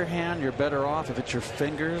back of your hand, you're better off. If it's your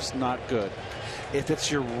fingers, not good. If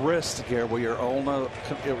it's your wrist here, where your ulna,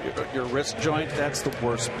 your wrist joint, that's the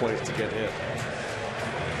worst place to get hit.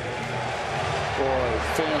 Boy,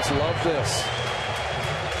 fans love this.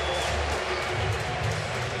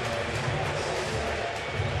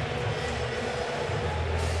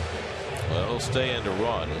 Well, he'll stay in to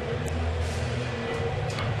run.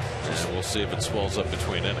 And we'll see if it swells up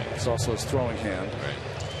between innings. It's also his throwing hand. Right.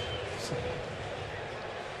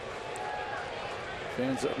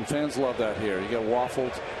 Fans love that here. You get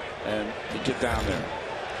waffled and you get down there.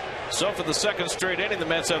 So for the second straight inning, the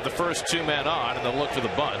Mets have the first 2 men on, and they'll look for the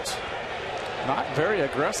bunt. Not very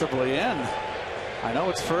aggressively in. I know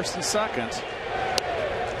it's first and second.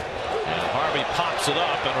 And Harvey pops it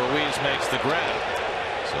up, and Ruiz makes the grab.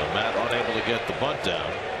 So Matt unable to get the bunt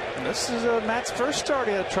down. And this is Matt's first start.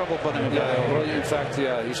 He had trouble bunting a guy over. Well, in fact,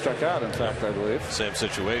 yeah, he struck out. In fact, I believe. Same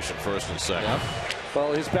situation, first and second. Yep.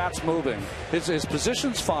 Well, his bat's moving. His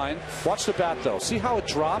position's fine. Watch the bat, though. See how it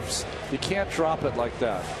drops? You can't drop it like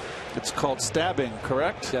that. It's called stabbing,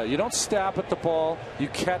 correct? Yeah, you don't stab at the ball. You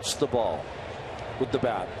catch the ball with the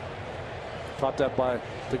bat. Taught that by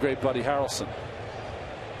the great Buddy Harrelson.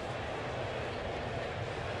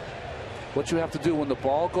 What you have to do when the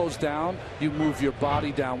ball goes down, you move your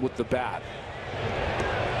body down with the bat.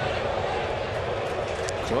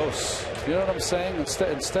 Close. You know what I'm saying?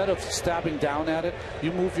 Instead of stabbing down at it,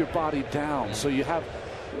 you move your body down. So you have,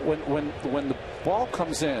 when the ball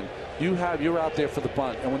comes in, you're out there for the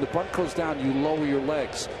bunt, and when the bunt goes down, you lower your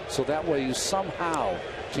legs, so that way you somehow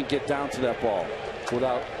can get down to that ball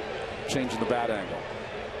without changing the bat angle.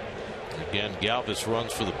 Again, Galvis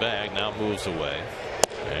runs for the bag, now moves away.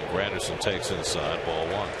 And Granderson takes inside, ball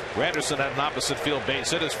 1. Granderson had an opposite field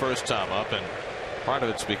base hit his first time up, and part of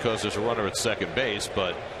it's because there's a runner at second base,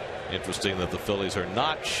 but interesting that the Phillies are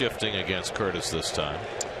not shifting against Curtis this time.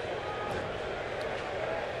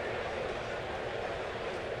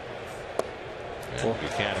 And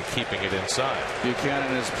Buchanan keeping it inside.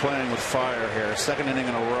 Buchanan is playing with fire here. Second inning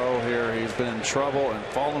in a row here. He's been in trouble and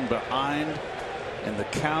fallen behind in the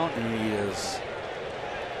count, and he is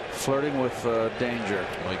flirting with danger.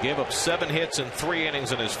 Well, he gave up 7 hits in 3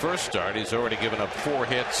 innings in his first start. He's already given up 4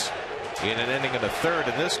 hits in an inning and a third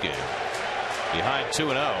in this game. Behind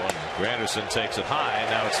 2-0, and Granderson takes it high, and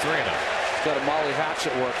now it's 3-0. He's got a Molly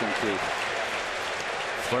Hatchet working, Keith.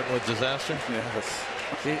 Flirting with disaster? Yes.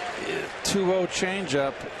 2-0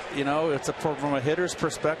 changeup. You know, it's from a hitter's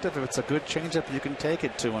perspective. If it's a good changeup, you can take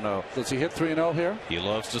it 2-0. Does he hit 3-0 here? He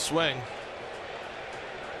loves to swing.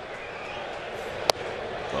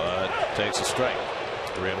 But takes a strike.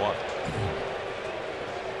 3-1.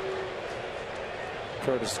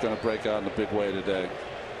 Curtis is going to break out in a big way today.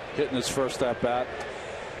 Hitting his first at bat.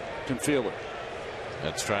 Can feel it.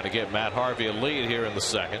 That's trying to get Matt Harvey a lead here in the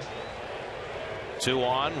second. 2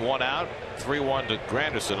 on, 1 out. 3-1 to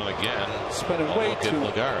Granderson, and again spending way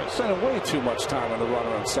too much time on the runner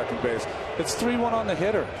on second base. It's 3-1 on the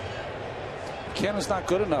hitter. Buchanan's not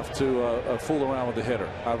good enough to fool around with the hitter,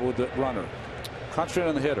 with the runner. Concentrate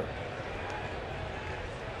on the hitter.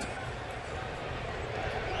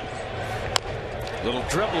 Little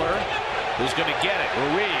dribbler. Who's going to get it?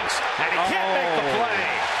 Ruiz. And he can't make the play.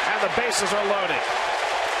 And the bases are loaded.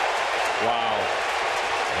 Wow.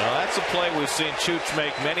 Well, that's a play we've seen Chooch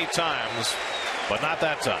make many times, but not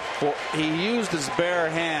that time. Well, he used his bare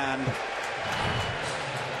hand,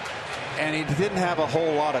 and he didn't have a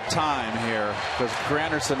whole lot of time here because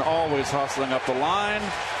Granderson always hustling up the line.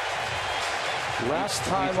 Last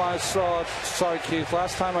time I saw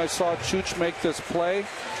Chooch make this play,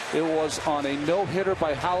 it was on a no-hitter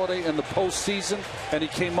by Halladay in the postseason, and he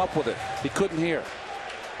came up with it. He couldn't hear.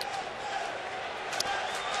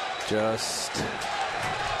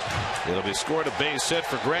 It'll be scored a base hit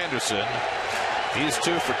for Granderson. He's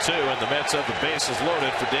 2 for 2, and the Mets have the bases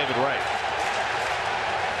loaded for David Wright.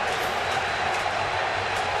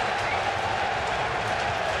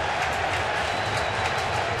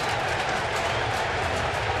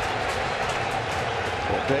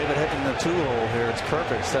 Well, David hitting the 2-hole here. It's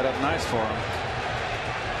perfect. Set up nice for him.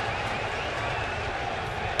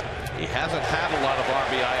 He hasn't had a lot of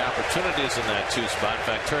RBI opportunities in that 2 spot. In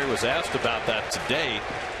fact, Terry was asked about that today.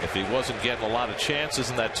 If he wasn't getting a lot of chances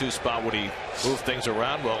in that 2 spot, would he move things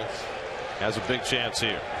around? Well, has a big chance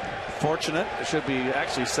here. Fortunate. It should be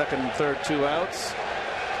actually second and third, 2 outs.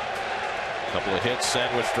 A couple of hits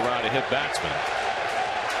sandwiched around a hit batsman.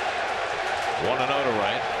 1-0 to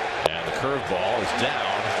Wright. And the curveball is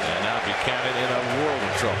down. And now Buchanan in a world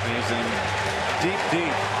of trouble. He's in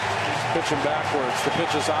deep. Pitching backwards. The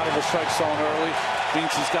pitch is out of the strike zone early.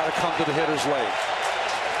 Means he's got to come to the hitters late.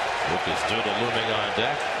 Lucas Duda looming on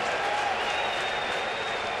deck.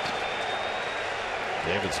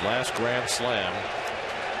 David's last grand slam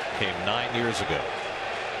came 9 years ago.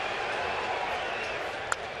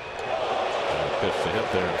 Pitch to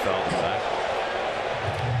hit there and fouled it back.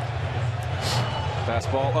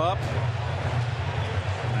 Fastball up.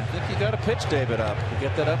 I think you got to pitch David up. You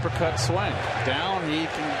get that uppercut swing. Down,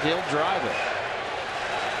 he'll drive it.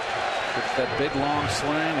 It's that big long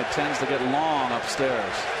swing. It tends to get long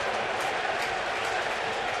upstairs.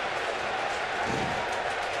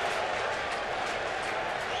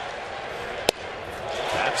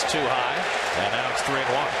 That's too high. And now it's 3-1.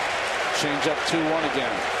 Change up 2-1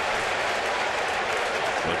 again.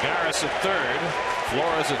 Lagares at third.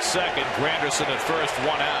 Flores at second. Granderson at first. 1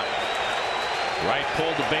 out. Wright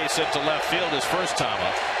pulled the base hit to left field his first time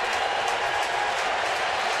up.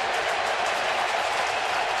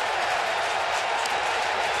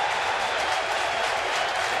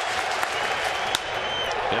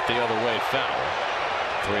 Hit the other way, foul.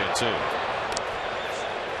 3-2.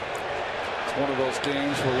 It's one of those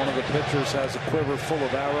games where one of the pitchers has a quiver full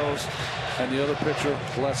of arrows and the other pitcher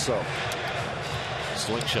less so.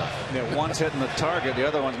 Slingshot. Yeah, one's hitting the target, the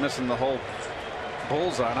other one's missing the whole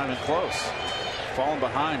bullseye, not even close. Falling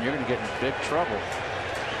behind, you're going to get in big trouble.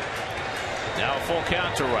 Now a full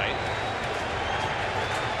count to Wright.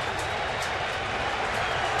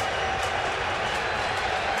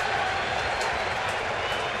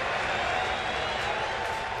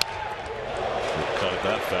 Cut at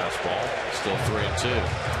that fastball. Still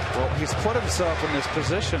 3-2. Well, he's put himself in this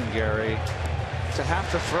position, Gary, to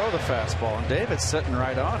have to throw the fastball, and David's sitting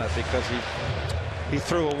right on it because he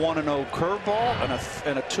threw a 1-0 curveball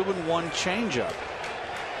and a 2-1 changeup.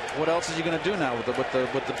 What else is he going to do now with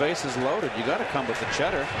the bases loaded? You got to come with the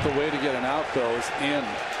cheddar. The way to get an out though is in,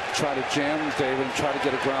 try to jam David and try to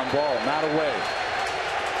get a ground ball, not away.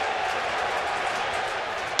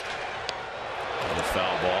 Another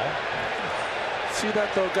foul ball. See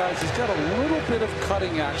that though, guys? He's got a little bit of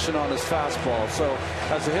cutting action on his fastball. So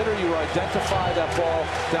as a hitter, you identify that ball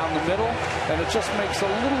down the middle, and it just makes a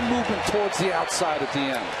little movement towards the outside at the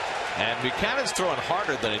end. And Buchanan's throwing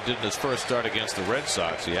harder than he did in his first start against the Red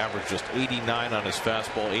Sox. He averaged just 89 on his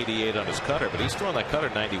fastball, 88 on his cutter, but he's throwing that cutter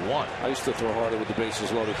 91. I used to throw harder with the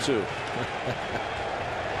bases loaded too.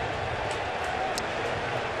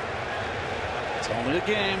 It's only a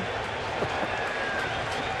game.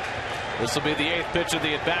 This will be the 8th pitch of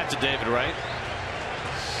the at-bat to David Wright.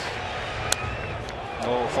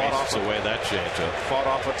 Oh, fought off away that changeup. Fought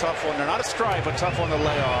off a tough one. They're not a strike, but tough one to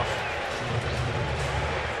lay off.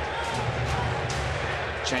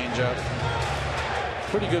 Changeup.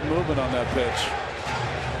 Pretty good movement on that pitch.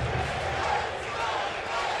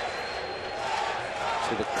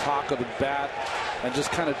 So the cock of the bat and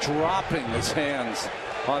just kind of dropping his hands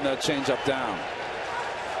on that changeup down.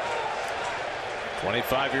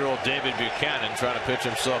 25-year-old David Buchanan trying to pitch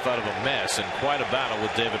himself out of a mess, and quite a battle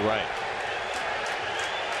with David Wright.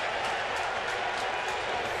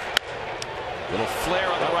 Little flare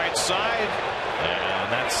on the right side,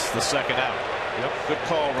 and that's the second out. Yep, good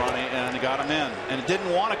call, Ronnie, and he got him in, and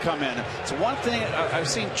didn't want to come in. It's one thing I've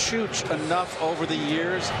seen Chooch enough over the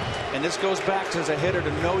years, and this goes back to as a hitter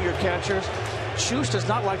to know your catchers. Chooch does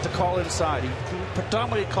not like to call inside. He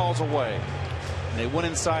predominantly calls away. And they went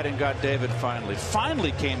inside and got David finally.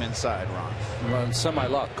 Finally came inside, Ron. Well,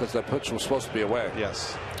 semi-luck because that pitch was supposed to be away.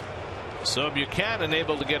 Yes. So Buchanan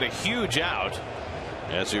able to get a huge out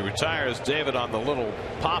as he retires David on the little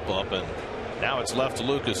pop-up, and now it's left to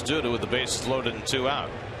Lucas Duda with the bases loaded and 2 out.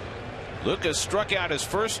 Lucas struck out his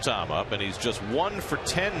first time up, and he's just 1 for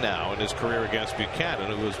 10 now in his career against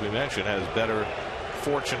Buchanan, who, as we mentioned, has better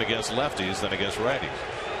fortune against lefties than against righties.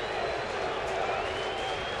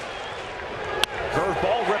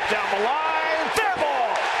 Curveball ripped down the line. Fair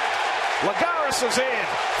ball. Lagares is in.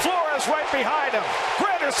 Flores right behind him.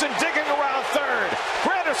 Granderson digging around third.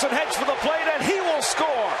 Granderson heads for the plate, and he will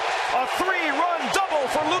score. A 3-run double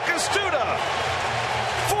for Lucas Duda.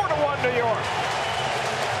 4-1 New York.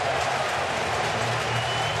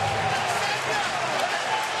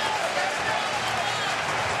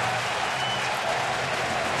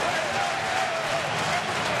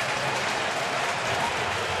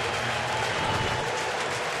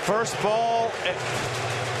 First ball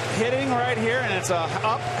hitting right here, and it's a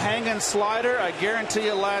up hanging slider. I guarantee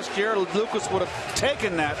you last year Lucas would have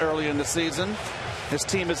taken that early in the season. His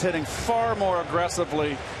team is hitting far more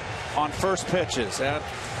aggressively on first pitches. That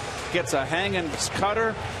gets a hanging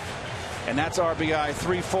cutter, and that's RBI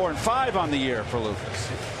 3, 4, and 5 on the year for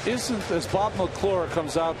Lucas. Isn't, as Bob McClure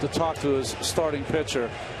comes out to talk to his starting pitcher,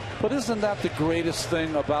 but isn't that the greatest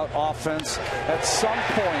thing about offense? At some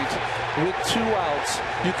point, with 2 outs,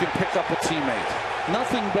 you can pick up a teammate.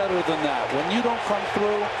 Nothing better than that. When you don't come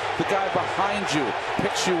through, the guy behind you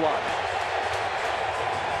picks you up.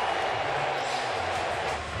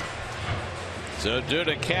 So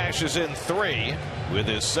Duda cashes in 3 with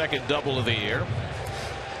his second double of the year.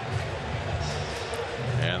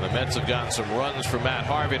 And the Mets have gotten some runs for Matt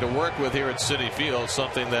Harvey to work with here at Citi Field,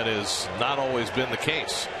 something that has not always been the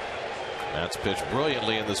case. Matt's pitched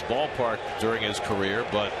brilliantly in this ballpark during his career,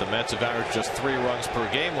 but the Mets have averaged just 3 runs per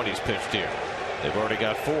game when he's pitched here. They've already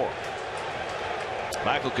got 4.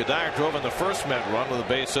 Michael Kadire drove in the first Met run with a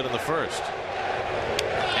base hit in the first.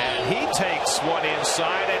 And he takes one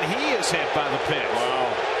inside, and he is hit by the pitch.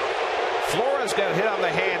 Wow. Flores got hit on the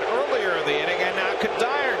hand earlier in the inning, and now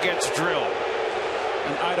Kadire gets drilled.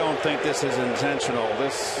 And I don't think this is intentional.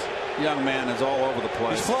 This young man is all over the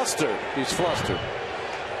place. He's flustered. He's flustered.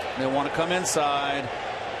 They want to come inside.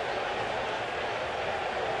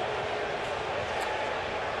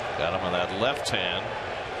 Got him on that left hand.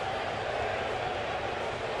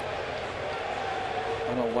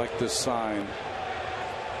 I don't like this sign.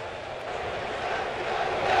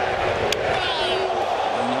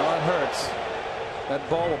 I know it hurts. That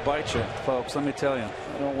ball will bite you, folks. Let me tell you.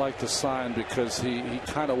 I don't like the sign because he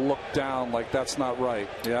kind of looked down like that's not right.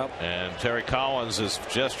 Yep. And Terry Collins is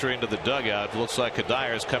gesturing to the dugout. Looks like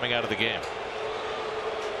Kadire is coming out of the game.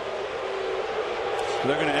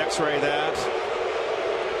 They're going to X-ray that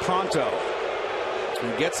pronto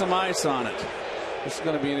and get some ice on it. This is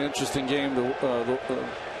going to be an interesting game.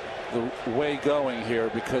 The way going here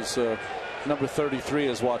because number 33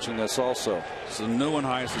 is watching this also. So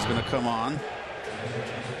Neuenhuis is going to come on.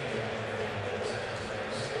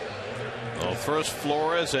 Well, first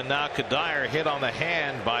Flores and now Kadire hit on the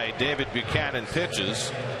hand by David Buchanan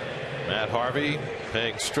pitches. Matt Harvey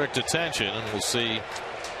paying strict attention, and we'll see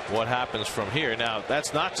what happens from here. Now,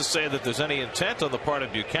 that's not to say that there's any intent on the part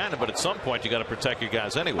of Buchanan, but at some point you got to protect your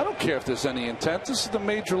guys anyway. I don't care if there's any intent. This is the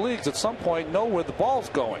major leagues. At some point, know where the ball's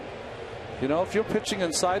going. You know, if you're pitching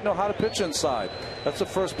inside, know how to pitch inside. That's the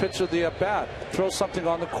first pitch of the at bat. Throw something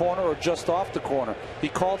on the corner or just off the corner. He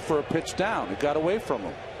called for a pitch down. He got away from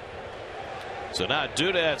him. So now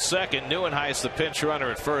Duda at second, Neuenhuis the pinch runner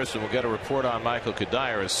at first, and we'll get a report on Michael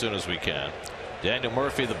Kadire as soon as we can. Daniel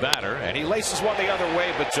Murphy the batter, and he laces one the other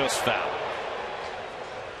way, but just foul.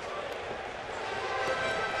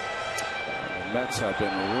 The Mets have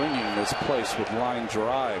been ringing this place with line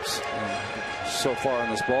drives so far in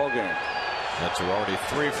this ball game. Mets are already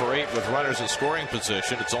 3 for 8 with runners in scoring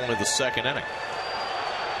position. It's only the second inning.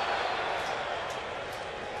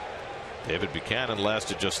 David Buchanan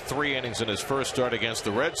lasted just 3 innings in his first start against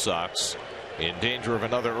the Red Sox, in danger of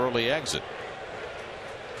another early exit.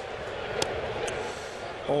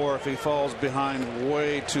 Or if he falls behind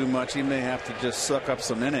way too much, he may have to just suck up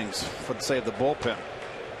some innings for the save the bullpen.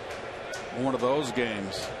 One of those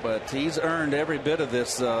games, but he's earned every bit of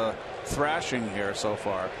this thrashing here so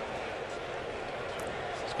far.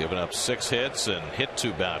 He's given up 6 hits and hit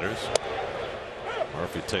 2 batters.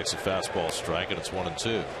 Murphy takes a fastball strike, and it's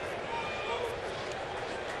 1-2.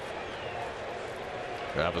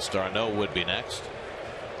 Travis d'Arnaud would be next.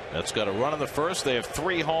 That's got a run in the first. They have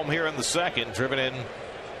 3 home here in the second, driven in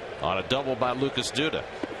on a double by Lucas Duda.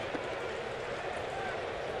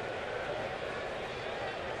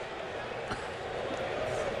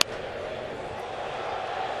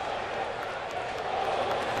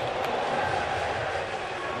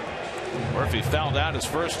 Murphy fouled out his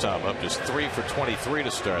first time up, just 3 for 23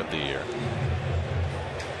 to start the year.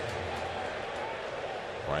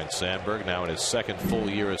 Ryan Sandberg now in his second full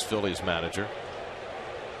year as Phillies manager.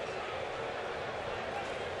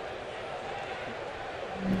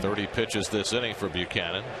 .30 pitches this inning for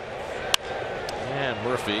Buchanan. And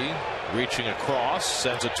Murphy reaching across,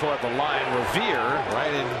 sends it toward the line. Revere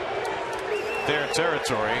right in their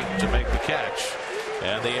territory to make the catch.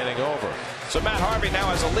 And the inning over. So Matt Harvey now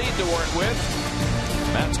has a lead to work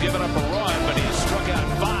with. Matt's given up a run, but he's struck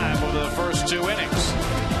out 5 over the first 2 innings.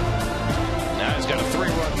 Now he's got a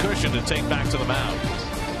 3-run cushion to take back to the mound.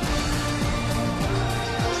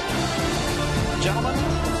 Gentlemen,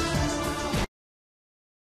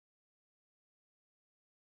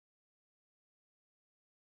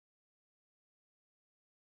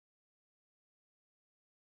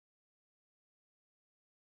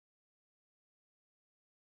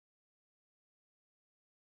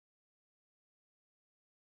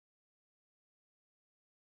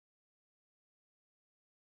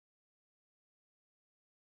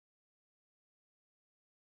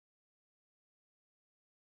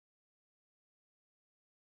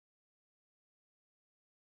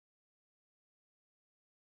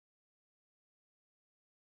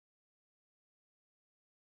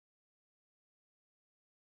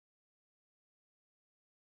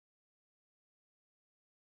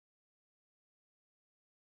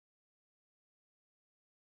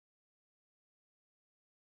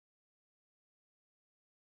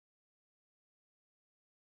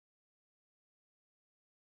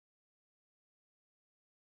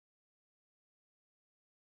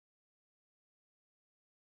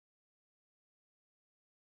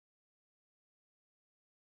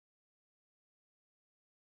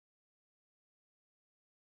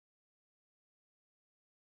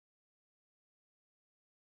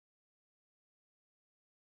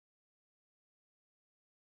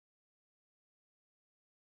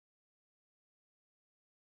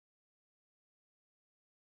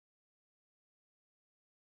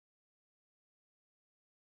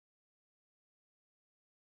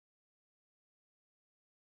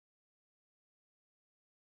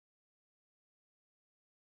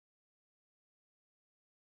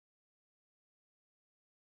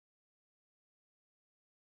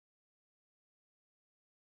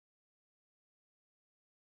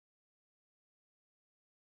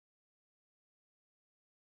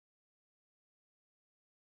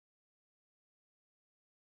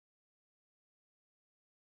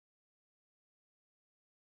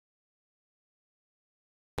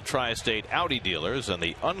 tri-state Audi dealers and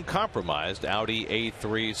the uncompromised Audi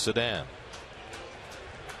A3 sedan.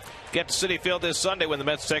 Get to Citi Field this Sunday when the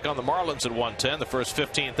Mets take on the Marlins at 1:10. The first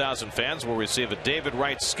 15,000 fans will receive a David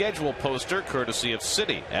Wright schedule poster courtesy of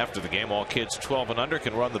Citi. After the game, all kids 12 and under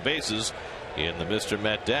can run the bases in the Mr.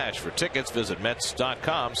 Met Dash. For tickets, visit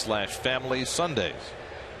Mets.com/Family Sundays.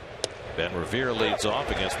 Ben Revere leads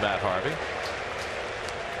off against Matt Harvey.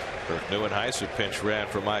 Kirk Neuenhuis, who pinch ran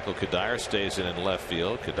for Michael Kadire, stays in left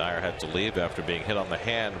field. Kadire had to leave after being hit on the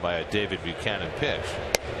hand by a David Buchanan pitch.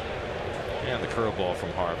 And the curveball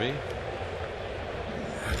from Harvey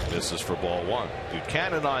misses for ball 1.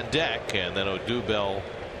 Buchanan on deck, and then Odubel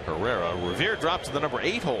Herrera. Revere dropped to the number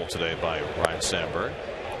 8 hole today by Ryan Sandberg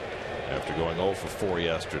after going 0 for 4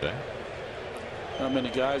 yesterday. Not many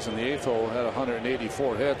guys in the 8th hole had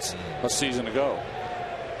 184 hits a season ago.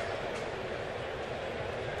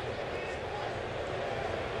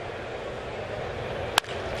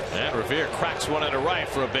 And Revere cracks one into right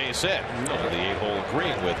for a base hit. And the 8-hole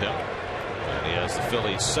agreeing with him. And he has the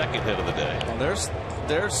Phillies' second hit of the day. Well,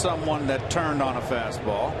 there's someone that turned on a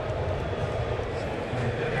fastball.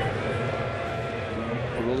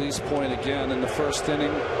 A release point again in the first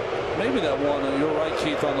inning. Maybe that one, you're right,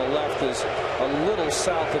 Keith, on the left is a little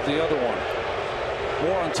south of the other one.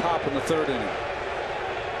 More on top in the 3rd inning.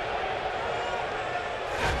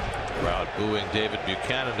 Crowd booing David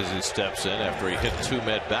Buchanan as he steps in after he hit 2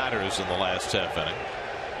 Met batters in the last half inning.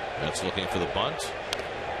 That's looking for the bunt.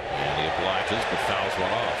 And he obliges, but fouls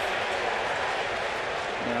one off.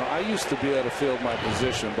 Now, I used to be able to field my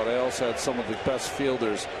position, but I also had some of the best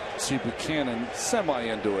fielders see Buchanan semi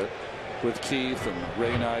into it with Keith and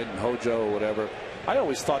Ray Knight and Hojo or whatever. I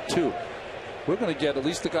always thought, too, we're going to get at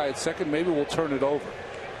least the guy at second. Maybe we'll turn it over.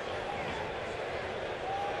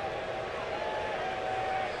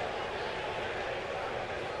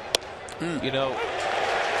 You know,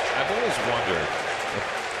 I've always wondered, if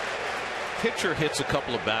a pitcher hits a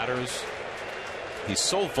couple of batters, he's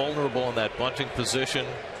so vulnerable in that bunting position.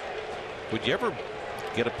 Would you ever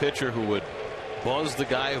get a pitcher who would buzz the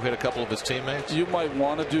guy who hit a couple of his teammates? You might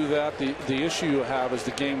want to do that. The issue you have is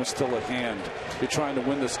the game is still at hand. You're trying to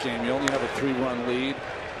win this game. You only have a 3-run lead.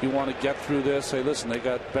 You want to get through this. Hey, listen, they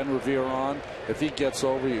got Ben Revere on. If he gets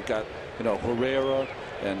over, you got, Herrera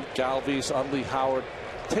and Galvis, Utley, Howard.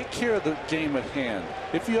 Take care of the game at hand.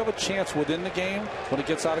 If you have a chance within the game, when it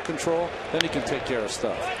gets out of control, then you can take care of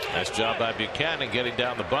stuff. Nice job by Buchanan getting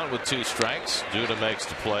down the bunt with 2 strikes. Duda makes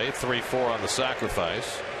the play. 3-4 on the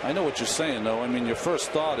sacrifice. I know what you're saying, though. I mean, your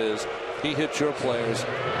first thought is he hits your players,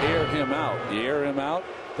 air him out. You air him out,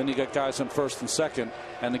 then you got guys in first and second,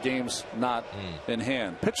 and the game's not in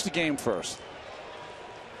hand. Pitch the game first.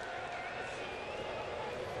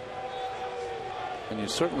 And you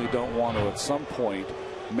certainly don't want to, at some point,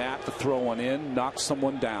 Matt to throw one in, knock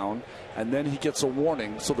someone down, and then he gets a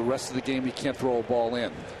warning, so the rest of the game he can't throw a ball in,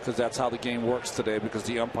 because that's how the game works today, because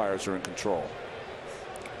the umpires are in control.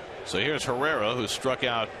 So here's Herrera, who struck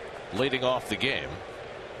out leading off the game.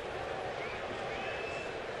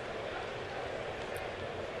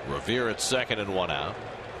 Revere at second and 1 out.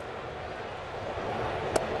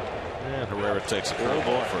 And Herrera takes a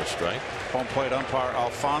curveball for a strike. Home plate umpire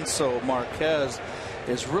Alfonso Marquez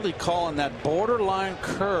is really calling that borderline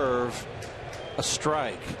curve a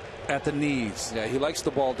strike at the knees. Yeah, he likes the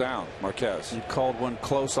ball down, Marquez. He called one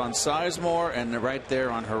close on Sizemore and right there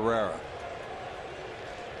on Herrera.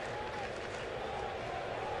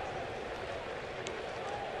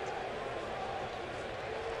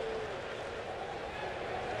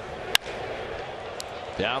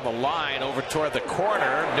 Down the line over toward the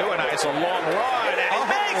corner. Neuenhuis a long run, and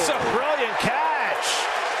he makes a brilliant catch.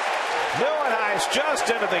 Neuenhuis just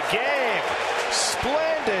into the game.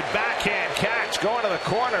 Splendid backhand catch going to the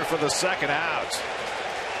corner for the second out.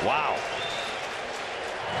 Wow.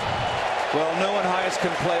 Well, Neuenhuis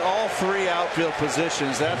can play all 3 outfield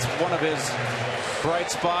positions. That's one of his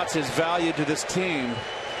bright spots, his value to this team.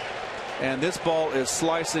 And this ball is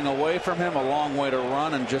slicing away from him, a long way to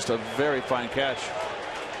run, and just a very fine catch.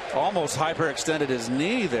 Almost hyperextended his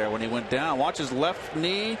knee there when he went down. Watch his left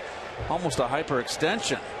knee, almost a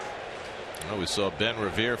hyperextension. Well, we saw Ben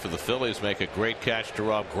Revere for the Phillies make a great catch to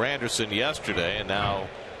Rob Granderson yesterday, and now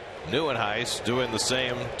Neuenhuis doing the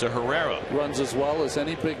same to Herrera. Runs as well as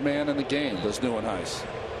any big man in the game, does Neuenhuis.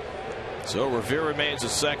 So Revere remains at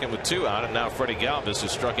second with 2 out, and now Freddie Galvis, who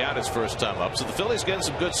struck out his first time up. So the Phillies getting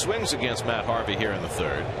some good swings against Matt Harvey here in the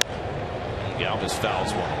 3rd. Galvis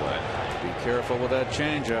fouls one away. Be careful with that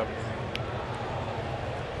changeup.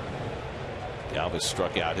 Galvis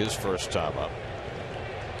struck out his first time up.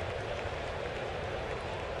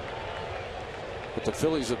 What the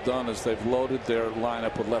Phillies have done is they've loaded their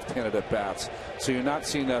lineup with left-handed at-bats. So you're not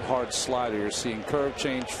seeing that hard slider. You're seeing curve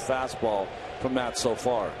change, fastball from Matt so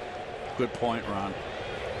far. Good point, Ron.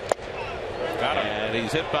 Got him. And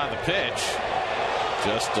he's hit by the pitch.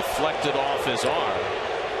 Just deflected off his arm.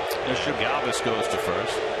 Galvis goes to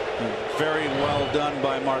first. Very well done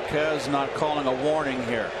by Marquez, not calling a warning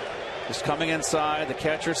here. Just coming inside. The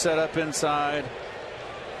catcher set up inside.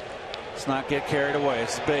 Let's not get carried away.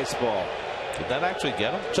 It's baseball. Did that actually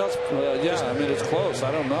get him? Just yeah, I mean, it's close.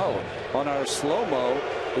 I don't know. On our slow-mo,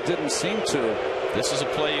 it didn't seem to. This is a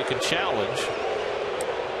play you can challenge.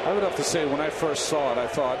 I would have to say, when I first saw it, I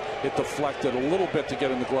thought it deflected a little bit to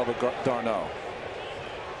get in the glove of Darno.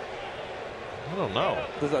 I don't know.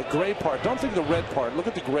 There's a gray part. Don't think the red part. Look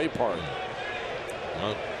at the gray part.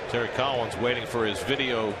 Well, Terry Collins waiting for his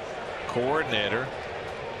video coordinator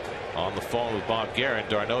on the phone with Bob Guerin.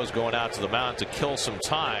 Darno is going out to the mound to kill some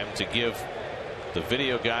time to give the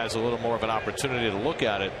video guys a little more of an opportunity to look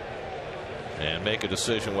at it and make a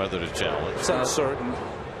decision whether to challenge. It's uncertain.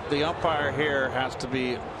 The umpire here has to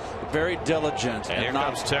be very diligent. And here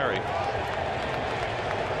comes Terry.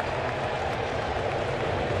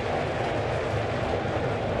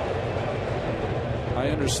 I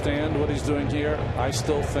understand what he's doing here. I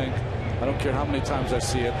still think, I don't care how many times I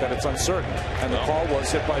see it, that it's uncertain. And the call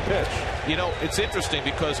was hit by pitch. You know, it's interesting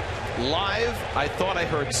because live, I thought I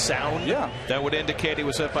heard sound that would indicate he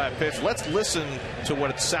was hit by a pitch. Let's listen to what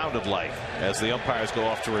it sounded like as the umpires go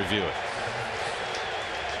off to review it.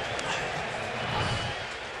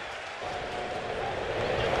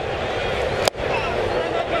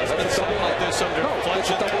 Something like this under it's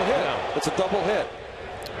a double hit. Yeah. It's a double hit.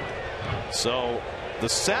 So the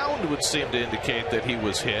sound would seem to indicate that he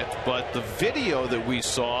was hit, but the video that we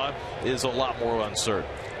saw is a lot more uncertain.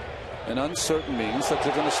 And uncertain means that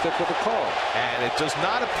they're going to stick with the call. And it does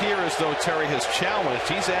not appear as though Terry has challenged.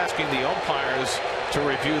 He's asking the umpires to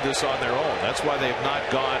review this on their own. That's why they've not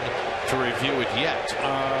gone to review it yet. So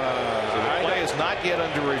the play is not yet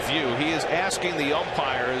under review. He is asking the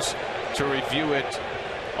umpires to review it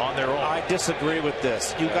on their own. I disagree with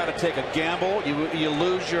this. You got to take a gamble. You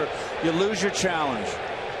lose your challenge.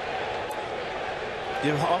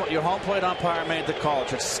 Your home plate umpire made the call.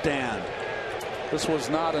 Just stand. This was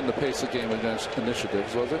not in the pace of game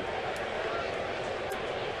initiatives, was it?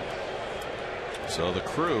 So the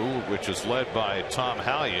crew, which is led by Tom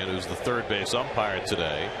Hallion, who's the third base umpire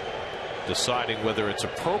today, deciding whether it's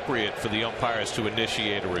appropriate for the umpires to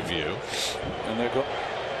initiate a review. And they go.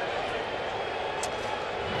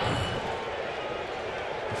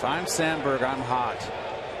 If I'm Sandberg, I'm hot.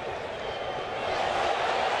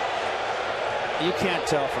 You can't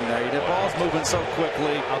tell from there. The ball's moving so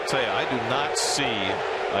quickly. I'll tell you, I do not see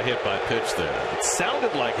a hit by pitch there. It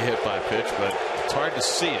sounded like a hit by pitch, but it's hard to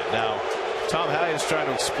see it. Now, Tom Hallion's trying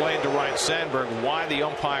to explain to Ryne Sandberg why the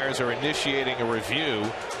umpires are initiating a review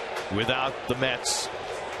without the Mets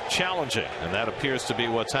challenging, and that appears to be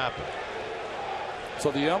what's happened. So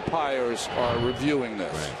the umpires are reviewing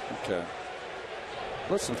this. Right. Okay.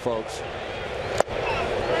 Listen, folks.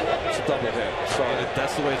 It's a double hit. Sorry.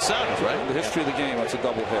 That's the way it sounded, right? In the history of the game, it's a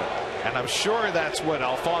double hit. And I'm sure that's what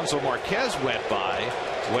Alfonso Marquez went by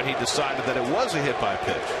when he decided that it was a hit by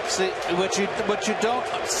pitch. See, what you don't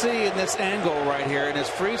see in this angle right here in this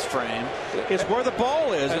freeze frame is where the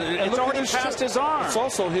ball is. And it's already past his arm. It's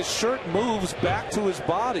also his shirt moves back to his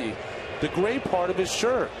body, the gray part of his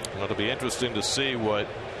shirt. Well, it'll be interesting to see what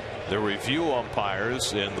the review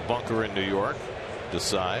umpires in the bunker in New York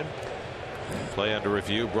decide. Play under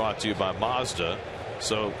review brought to you by Mazda.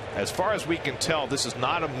 So as far as we can tell, this is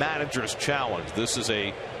not a manager's challenge. This is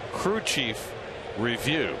a crew chief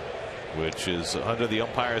review, which is under the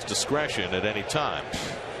umpire's discretion at any time.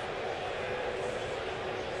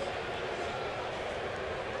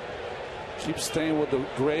 Keep staying with the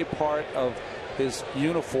gray part of his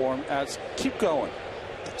uniform. Keep going.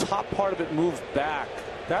 The top part of it moves back.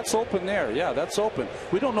 That's open there. Yeah, that's open.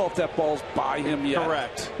 We don't know if that ball's by him yet.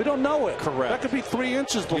 Correct. We don't know it. Correct. That could be 3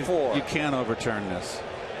 inches before. You can't overturn this.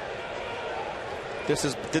 This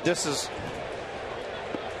is.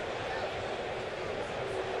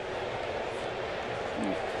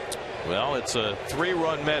 Well, it's a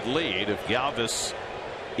 3-run Met lead. If Galvis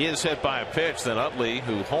is hit by a pitch, then Utley,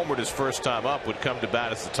 who homered his first time up, would come to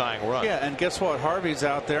bat as the tying run. Yeah, and guess what? Harvey's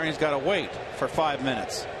out there and he's got to wait for 5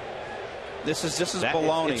 minutes. This is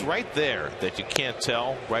baloney. It's right there that you can't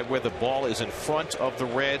tell, right where the ball is in front of the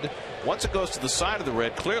red. Once it goes to the side of the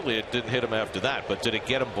red, clearly it didn't hit him after that. But did it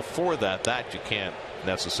get him before that? That you can't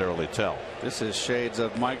necessarily tell. This is shades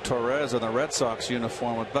of Mike Torres in the Red Sox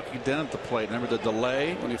uniform with Bucky Dent at the plate. Remember the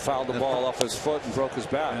delay when he fouled the ball off his foot and broke his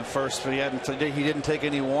back. And first, he didn't take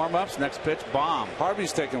any warm-ups. Next pitch, bomb.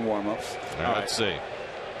 Harvey's taking warm-ups. All right, let's see.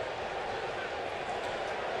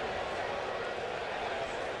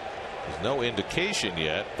 There's no indication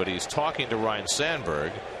yet, but he's talking to Ryan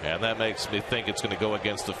Sandberg, and that makes me think it's going to go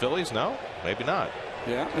against the Phillies. No, maybe not.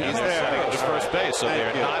 Yeah, and they're setting up to first base, so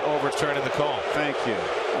they're not overturning the call. Thank you.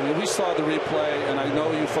 I mean, we saw the replay, and I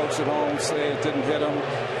know you folks at home say it didn't hit him.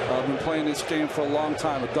 I've been playing this game for a long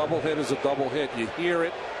time. A double hit is a double hit. You hear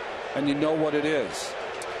it, and you know what it is.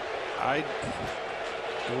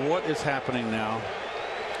 What is happening now?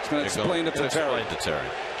 It's going to explain it to Terry.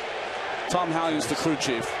 Tom Hallion's the crew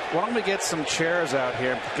chief. Why don't we get some chairs out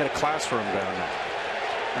here and get a classroom down there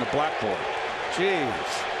and a blackboard?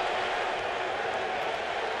 Jeez.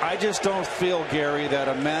 I just don't feel, Gary, that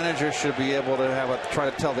a manager should be able to try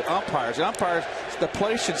to tell the umpires. The umpires, the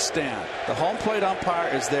play should stand. The home plate umpire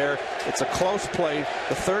is there. It's a close play.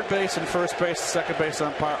 The third base and first base, second base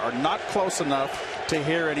umpire are not close enough to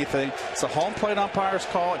hear anything. It's a home plate umpire's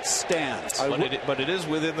call. It stands. But it is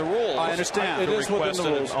within the rules. I understand. It is within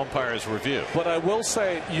the rules. Umpire's review. But I will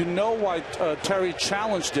say, you know why Terry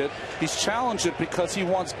challenged it. He's challenged it because he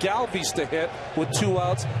wants Galvis to hit with 2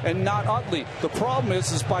 outs and not Utley. The problem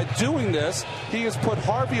is by doing this, he has put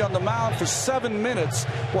Harvey on the mound for 7 minutes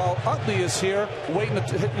while Utley is here waiting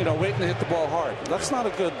to hit the ball hard. That's not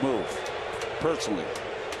a good move, personally.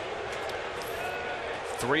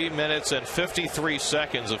 3 minutes and 53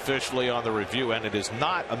 seconds officially on the review, and it is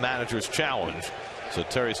not a manager's challenge. So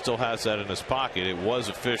Terry still has that in his pocket. It was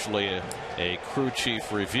officially a crew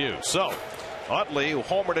chief review. So Utley, who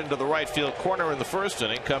homered into the right field corner in the first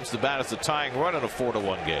inning, comes to bat as the tying run in a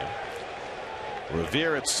 4-1 game.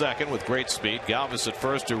 Revere at second with great speed. Galvis at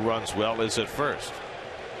first, who runs well, is at first.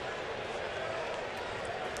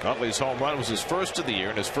 Utley's home run was his first of the year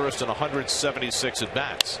and his first in 176 at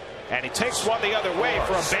bats. And he takes one the other way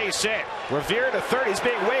for a base hit. Revere to third. He's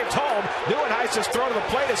being waved home. Neuenhuis's throw to the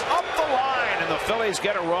plate is up the line, and the Phillies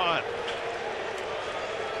get a run.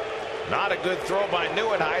 Not a good throw by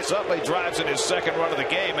Neuenhuis. Utley drives in his second run of the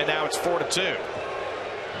game, and now it's 4-2.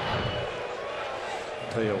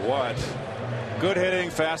 Tell you what, good hitting,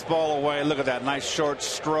 fastball away. Look at that nice short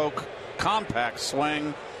stroke, compact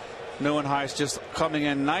swing. Neuenhuis just coming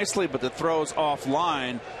in nicely, but the throw's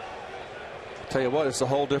offline. Tell you what, it's a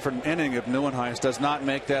whole different inning if Neuenhuis does not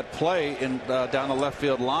make that play down the left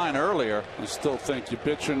field line earlier. I still think you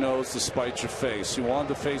bit your nose to spite your face. You wanted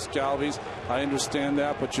to face Galvis. I understand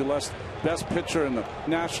that, but you let best pitcher in the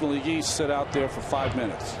National League East sit out there for 5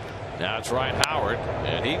 minutes. Now it's Ryan Howard,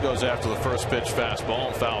 and he goes after the first pitch fastball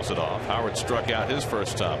and fouls it off. Howard struck out his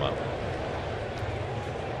first time up.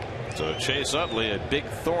 So Chase Utley, a big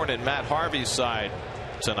thorn in Matt Harvey's side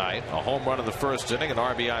tonight. A home run in the first inning, an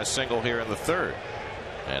RBI single here in the third.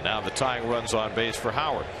 And now the tying runs on base for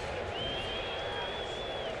Howard.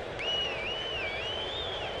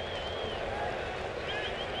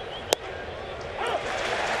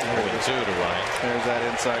 Two to Ryan. There's that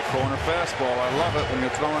inside corner fastball. I love it when you're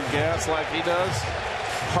throwing gas like he does.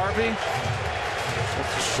 Harvey.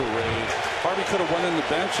 That's a charade. Harvey could have went in the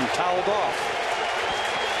bench and toweled off.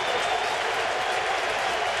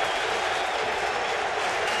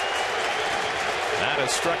 That has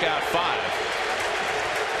struck out 5.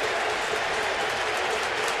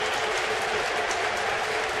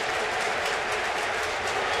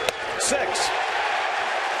 Six.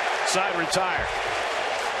 Side retired.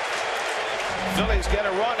 Phillies get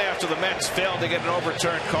a run after the Mets failed to get an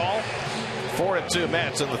overturned call. 4-2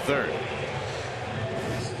 Mets in the third.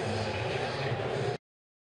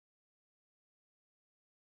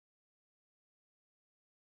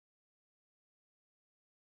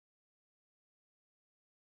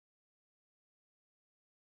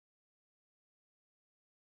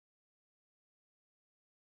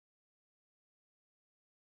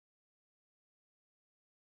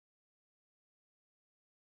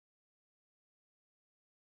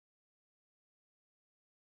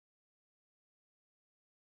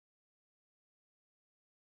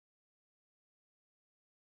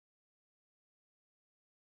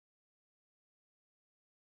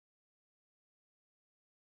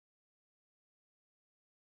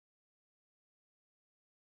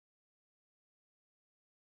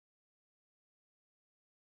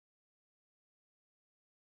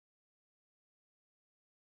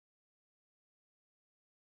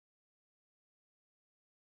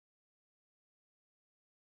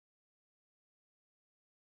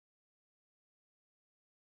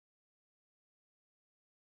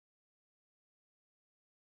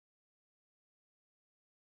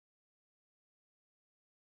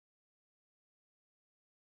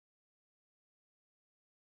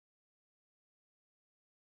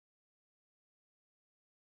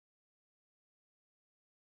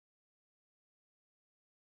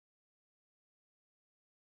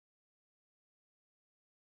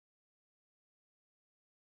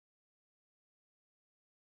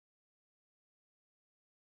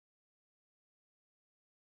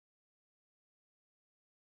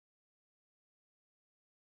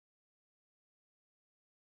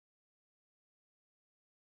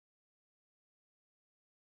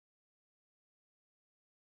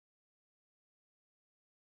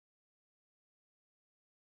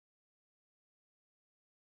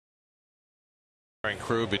 umpiring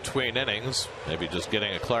crew between innings, maybe just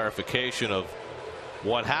getting a clarification of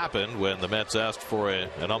what happened when the Mets asked for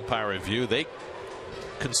an umpire review. They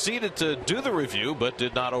conceded to do the review but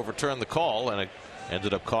did not overturn the call, and it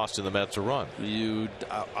ended up costing the Mets a run.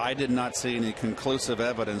 I did not see any conclusive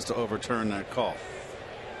evidence to overturn that call.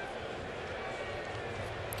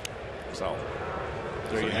 So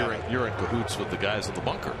you're in cahoots with the guys in the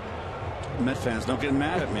bunker. Met fans, don't get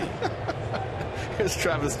mad at me. Here's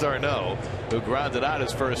Travis d'Arnaud, who grounded out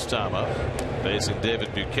his first time up, facing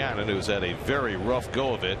David Buchanan, who's had a very rough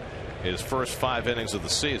go of it his first 5 innings of the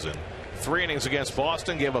season. 3 innings against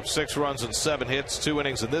Boston, gave up 6 runs and 7 hits. 2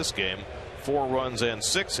 innings in this game, 4 runs and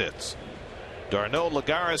 6 hits. d'Arnaud,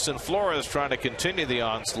 Lagares, and Flores trying to continue the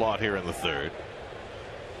onslaught here in the third.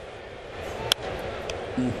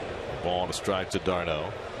 Ball and a strike to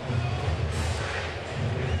d'Arnaud.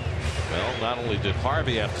 Well, not only did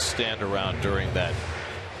Harvey have to stand around during that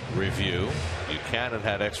review, Buchanan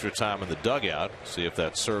had extra time in the dugout. See if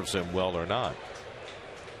that serves him well or not.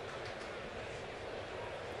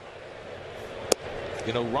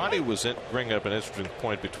 You know, Ronnie was bringing up an interesting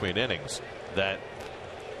point between innings, that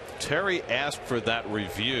Terry asked for that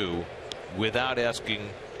review without asking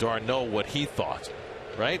d'Arnaud what he thought.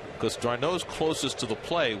 Right? Because d'Arnaud's closest to the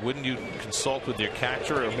play. Wouldn't you consult with your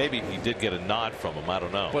catcher? Or maybe he did get a nod from him. I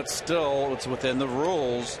don't know. But still, it's within the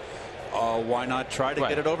rules. Why not try to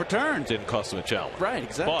get it overturned? Didn't cost him a challenge. Right,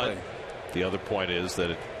 exactly. But the other point is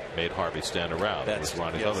that it made Harvey stand around. That's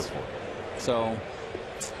Ronnie's other point. So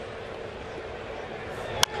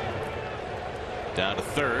down to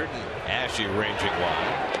third. Ashe ranging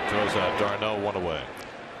wide. Throws out d'Arnaud, 1 away.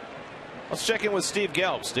 Let's check in with Steve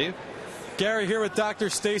Gelb. Steve? Gary here with Dr.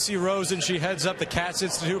 Stacy Rosen. She heads up the Katz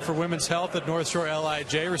Institute for Women's Health at North Shore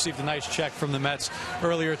LIJ. Received a nice check from the Mets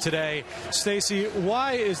earlier today. Stacy,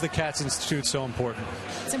 why is the Katz Institute so important?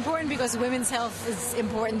 It's important because women's health is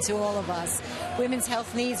important to all of us. Women's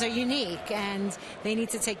health needs are unique, and they need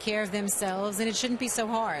to take care of themselves, and it shouldn't be so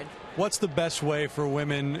hard. What's the best way for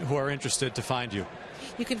women who are interested to find you?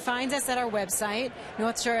 You can find us at our website,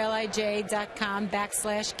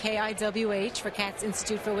 northshorelij.com/KIWH for Katz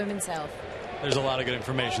Institute for Women's Health. There's a lot of good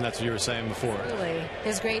information. That's what you were saying before. Absolutely.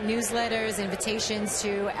 There's great newsletters, invitations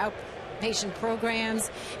to outpatient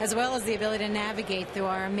programs, as well as the ability to navigate through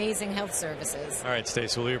our amazing health services. All right,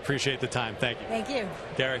 Stacey, well, we appreciate the time. Thank you. Thank you.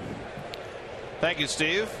 Gary. Thank you,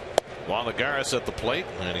 Steve. Juan Lagares at the plate,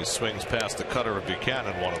 and he swings past the cutter of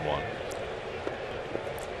Buchanan, 1-1.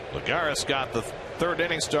 Lagares got the third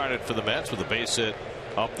inning started for the Mets with a base hit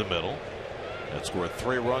up the middle. That scored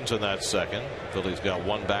 3 runs in that second. Phillies got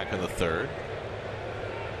 1 back in the third.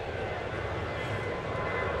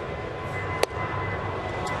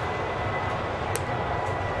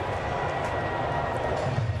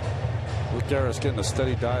 Lagares getting a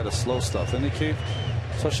steady diet of slow stuff, isn't he, Keith?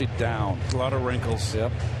 Especially down. a lot of wrinkles.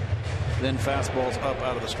 Yep. Then fastballs up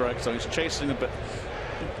out of the strike zone. He's chasing a bit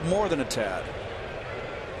more than a tad.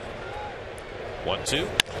 1-2.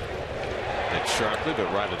 Hit sharply,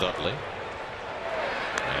 but right at Utley.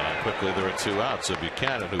 And quickly there are 2 outs. So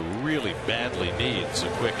Buchanan, who really badly needs a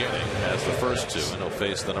quick inning, has the first 2, and he'll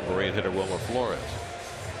face the number 8 hitter Wilmer Flores.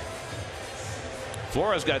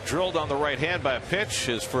 Flores got drilled on the right hand by a pitch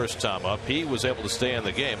his first time up. He was able to stay in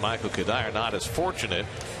the game. Michael Kadire not as fortunate.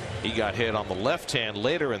 He got hit on the left hand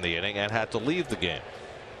later in the inning and had to leave the game.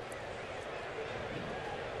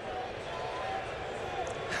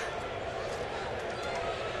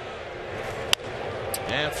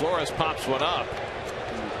 And Flores pops one up.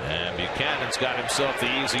 And Buchanan's got himself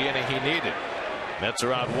the easy inning he needed. Mets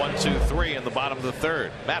are out 1-2-3 in the bottom of the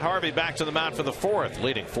third. Matt Harvey back to the mound for the fourth,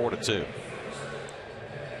 leading 4-2.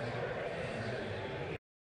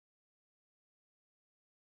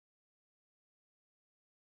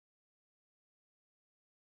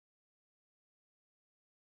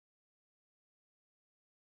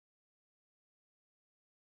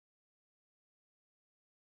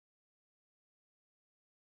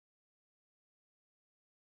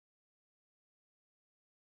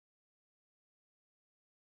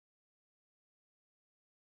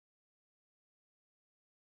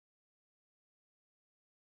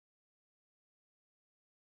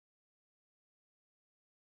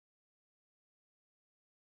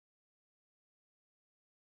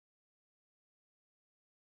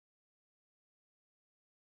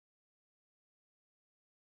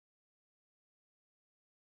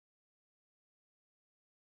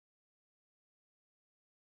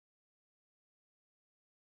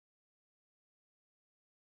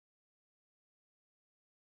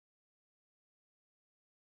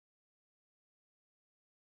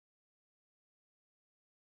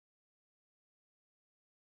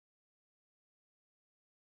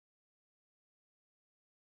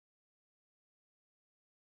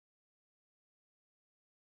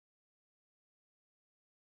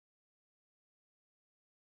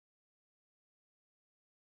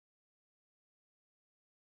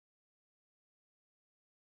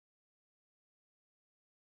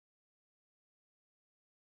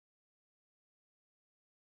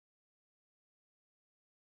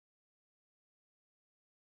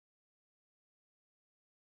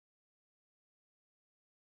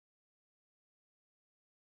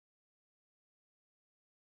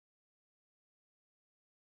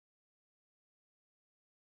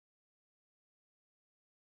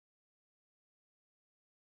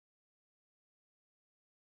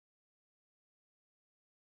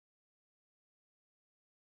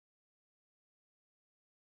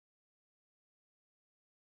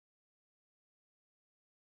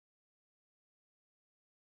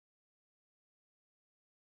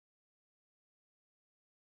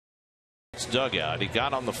 dugout. He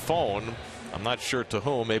got on the phone. I'm not sure to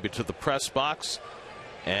whom, maybe to the press box.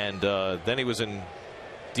 And then he was in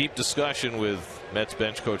deep discussion with Mets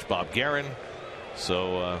bench coach Bob Guerin.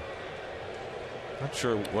 So not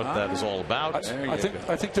sure what that is all about. I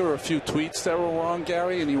think there were a few tweets that were wrong,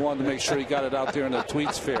 Gary, and he wanted to make sure he got it out there in the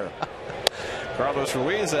tweet sphere. Carlos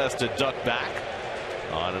Ruiz has to duck back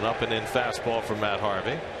on an up and in fastball from Matt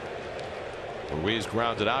Harvey. Ruiz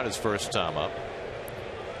grounded out his first time up.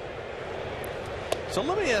 So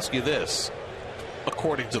let me ask you this.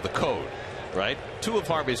 According to the code, right? 2 of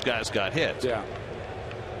Harvey's guys got hit. Yeah.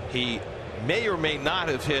 He may or may not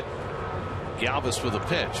have hit Galvis with a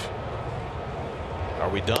pitch. Are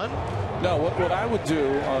we done? No, what I would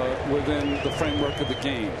do within the framework of the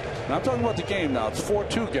game, and I'm talking about the game now, it's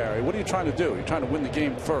 4-2, Gary. What are you trying to do? You're trying to win the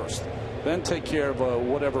game first, then take care of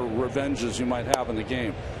whatever revenges you might have in the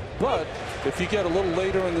game. But if you get a little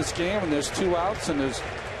later in this game and there's 2 outs and there's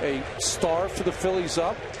a star for the Phillies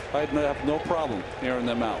up, I'd have no problem airing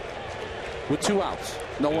them out. With 2 outs,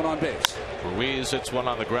 no one on base. Ruiz hits one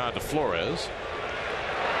on the ground to Flores.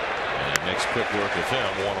 And makes quick work of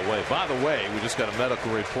him, 1 away. By the way, we just got a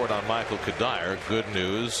medical report on Michael Kadire. Good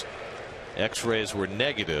news. X-rays were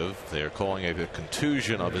negative. They're calling it a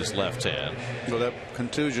contusion of his left hand. So that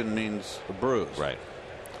contusion means a bruise. Right.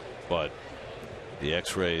 But the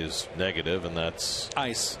X-ray is negative, and that's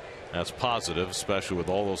ice. That's positive, especially with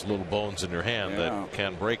all those little bones in your hand that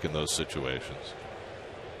can break in those situations.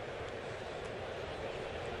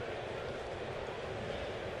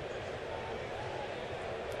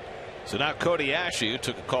 So now Cody Ashe, who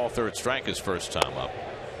took a call third strike his first time up.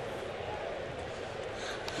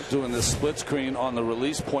 Doing this split screen on the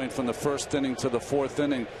release point from the first inning to the 4th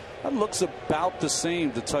inning. That looks about the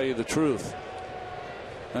same, to tell you the truth.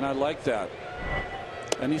 And I like that.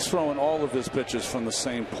 And he's throwing all of his pitches from the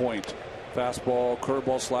same point. Fastball,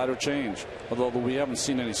 curveball, slider, change. Although we haven't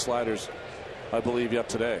seen any sliders, I believe, yet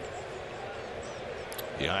today.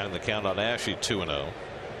 Behind in the count on Ashe, 2-0.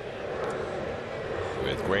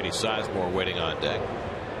 With Grady Sizemore waiting on deck.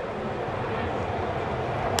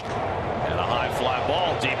 And a high fly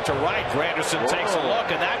ball deep to right. Granderson takes a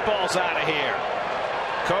look, and that ball's out of here.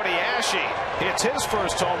 Cody Ashe hits his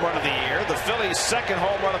first home run of the year, the Phillies' second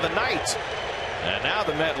home run of the night. And now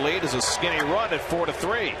the Met lead is a skinny run at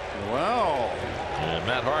 4-3. Wow. And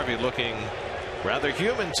Matt Harvey looking rather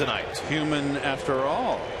human tonight. Human after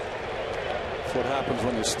all. That's what happens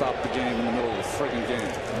when you stop the game in the middle of the friggin'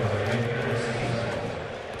 game.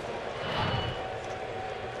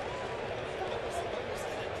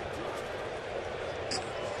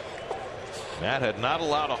 Matt had not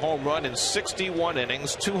allowed a home run in 61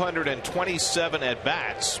 innings, 227 at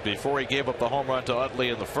bats before he gave up the home run to Utley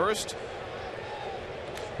in the first.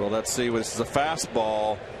 Well, let's see. This is a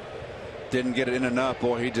fastball. Didn't get it in enough.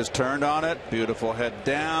 Boy, he just turned on it. Beautiful head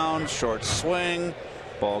down, short swing.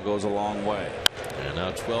 Ball goes a long way. And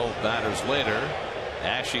now 12 batters later,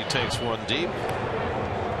 Ashe takes one deep.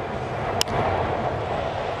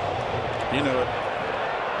 You knew it.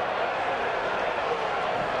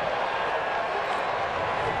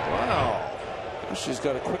 Wow. She's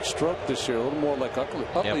got a quick stroke this year, a little more like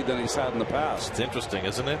Utley than he's had in the past. It's interesting,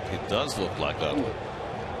 isn't it? He does look like Utley.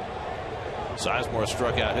 Sizemore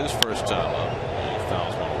struck out his first time up. And he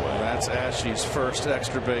fouls one away. That's Ashe's first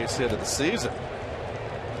extra base hit of the season.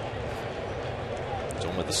 It's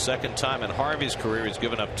only the second time in Harvey's career he's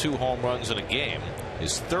given up 2 home runs in a game.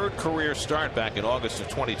 His 3rd career start back in August of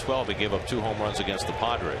 2012, he gave up 2 home runs against the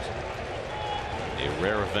Padres. A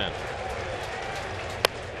rare event.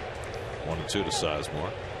 1-2 to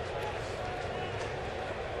Sizemore.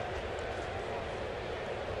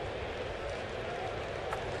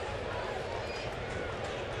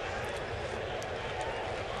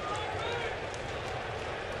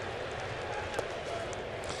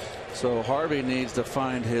 So Harvey needs to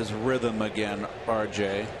find his rhythm again,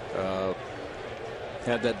 RJ.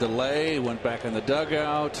 Had that delay, went back in the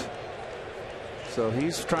dugout. So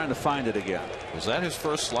he's trying to find it again. Was that his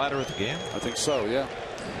first slider at the game? I think so, yeah.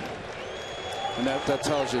 And that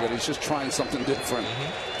tells you that he's just trying something different.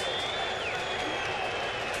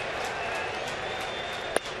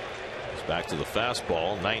 He's back to the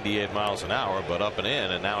fastball, 98 miles an hour, but up and in,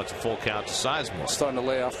 and now it's a full count to Sizemore. Starting to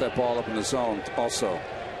lay off that ball up in the zone also.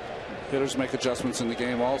 Hitters make adjustments in the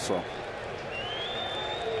game also.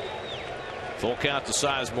 Full count to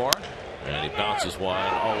Sizemore, and he bounces one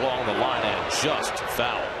along the line and just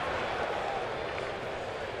foul.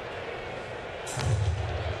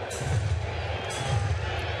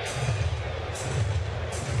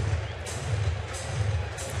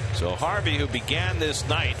 So Harvey, who began this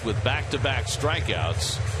night with back-to-back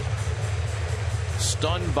strikeouts,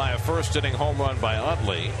 stunned by a first inning home run by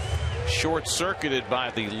Utley. Short circuited by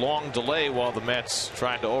the long delay while the Mets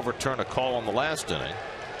tried to overturn a call in the last inning.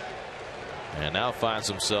 And now finds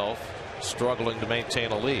himself struggling to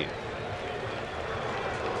maintain a lead.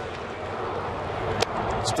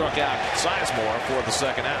 Struck out Sizemore for the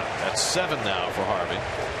second out. That's 7 now for Harvey.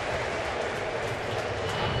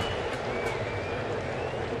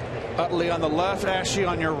 Utley on the left, Ashe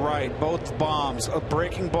on your right. Both bombs. A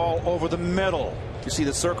breaking ball over the middle. You see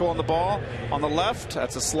the circle on the ball? On the left,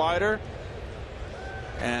 that's a slider.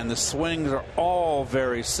 And the swings are all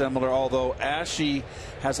very similar, although Ashe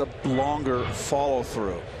has a longer follow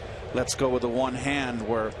through. Let's go with the one hand,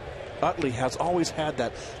 where Utley has always had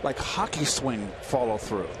that like hockey swing follow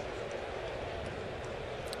through.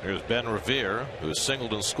 Here's Ben Revere, who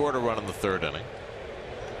singled and scored a run in the third inning.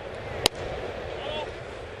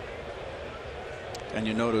 And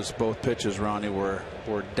you notice both pitches, Ronnie, were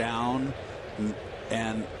down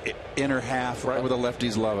and inner half, right where the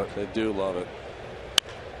lefties love it. They do love it.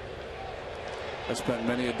 I spent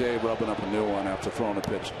many a day rubbing up a new one after throwing a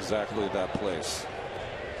pitch exactly that place.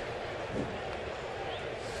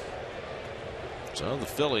 So the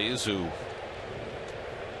Phillies, who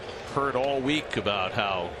heard all week about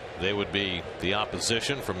how they would be the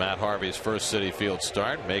opposition for Matt Harvey's first Citi Field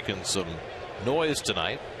start, making some noise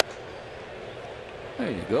tonight.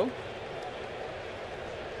 There you go.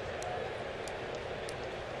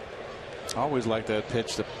 Always like that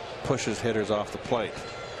pitch that pushes hitters off the plate.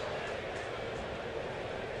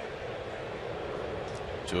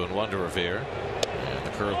 2-1 to Revere. And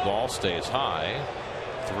the curveball stays high.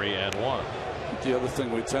 3-1. The other thing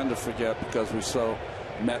we tend to forget, because we're so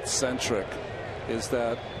Met-centric, is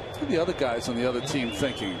that the other guys on the other team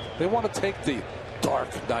thinking they want to take the dark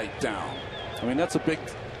night down. I mean, that's a big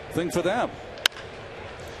thing for them.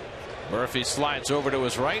 Murphy slides over to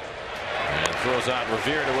his right and throws out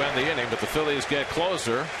Revere to end the inning, but the Phillies get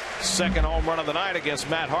closer. Second home run of the night against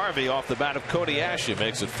Matt Harvey off the bat of Cody Ashe.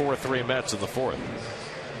 Makes it 4-3 Mets in the fourth.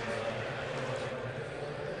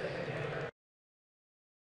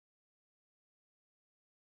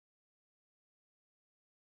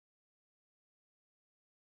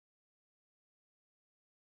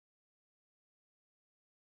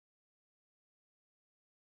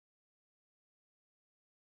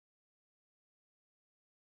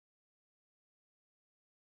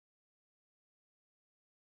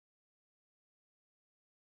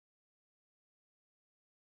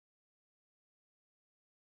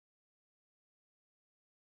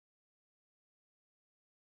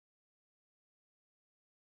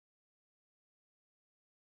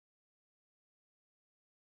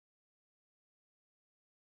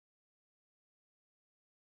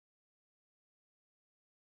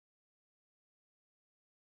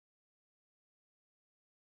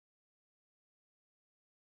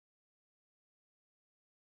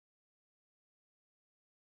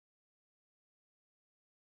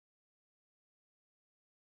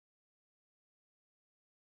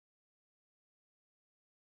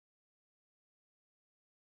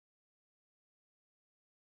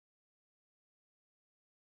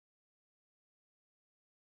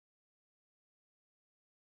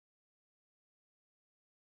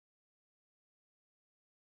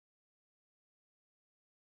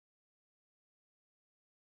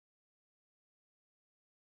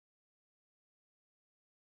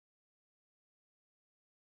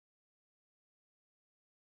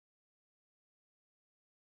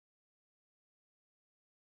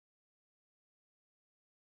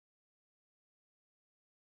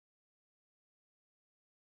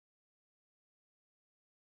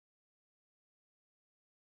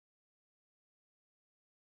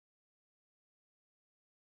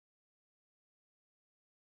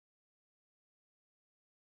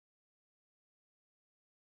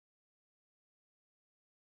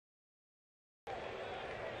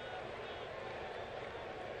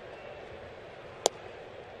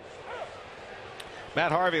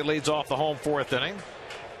 Matt Harvey leads off the home fourth inning.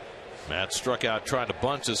 Matt struck out trying to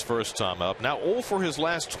bunch his first time up. Now 0 for his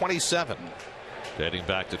last 27. Dating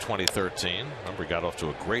back to 2013. Remember, he got off to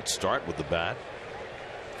a great start with the bat.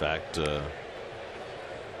 In fact,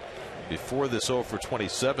 before this 0 for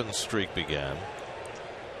 27 streak began,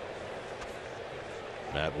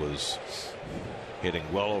 Matt was hitting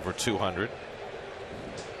well over 200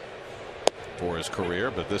 for his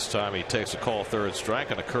career, but this time he takes a call third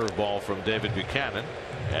strike and a curveball from David Buchanan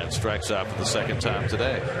and strikes out for the second time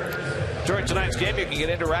today. During tonight's game, you can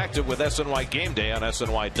get interactive with SNY Game Day on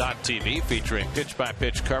SNY.TV, featuring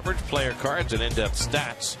pitch-by-pitch coverage, player cards, and in-depth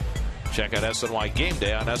stats. Check out SNY Game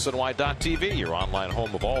Day on SNY.TV, your online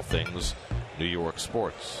home of all things New York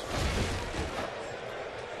sports.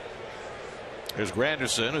 Here's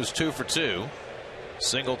Granderson, who's 2 for 2.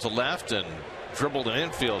 Single to left and dribbled an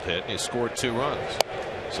infield hit, and he scored 2 runs.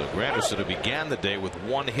 So Granderson, who began the day with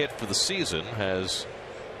 1 hit for the season, has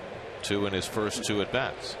 2 in his first 2 at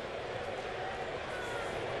bats.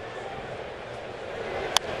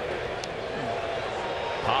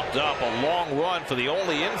 Popped up a long run for the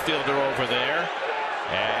only infielder over there,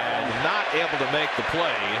 and not able to make the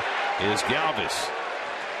play is Galvis.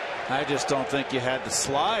 I just don't think you had to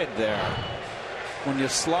slide there. When you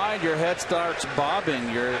slide, your head starts bobbing.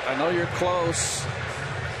 I know you're close.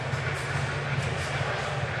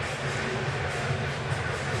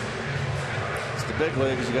 It's the big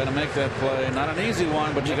leagues. You got to make that play. Not an easy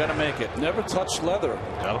one, but you got to make it. Never touch leather.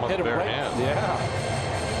 Got him on the bare hand. Yeah.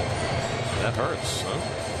 That hurts.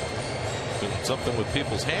 Huh? Been something with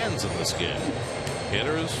people's hands in this game.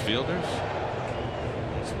 Hitters, fielders.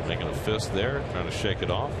 He's making a fist there, trying to shake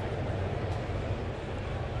it off.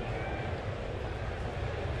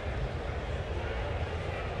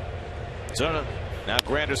 So now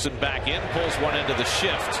Granderson back in, pulls one into the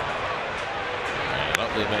shift. And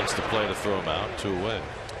Utley makes the play to throw him out, 2 away.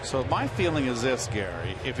 So my feeling is this,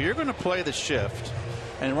 Gary. If you're going to play the shift,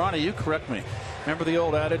 and Ronnie, you correct me. Remember the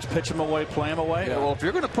old adage, pitch him away, play him away? Yeah. Well, if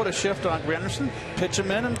you're going to put a shift on Granderson, pitch him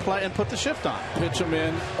in and put the shift on. Pitch him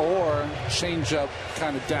in or change up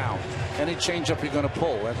kind of down. Any change up you're going to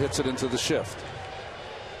pull, that hits it into the shift.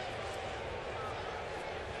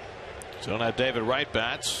 So now David Wright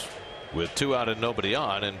bats with 2 out and nobody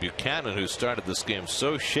on, and Buchanan, who started this game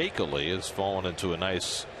so shakily, has fallen into a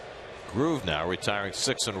nice groove now, retiring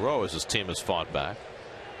 6 in a row as his team has fought back.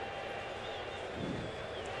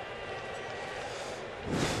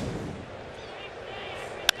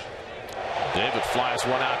 David flies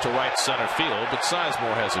one out to right center field, but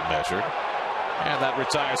Sizemore has it measured, and that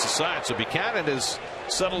retires the side. So Buchanan is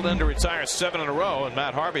settled in to retire 7 in a row, and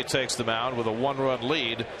Matt Harvey takes the mound with a 1-run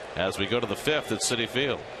lead as we go to the 5th at Citi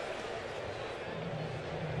Field.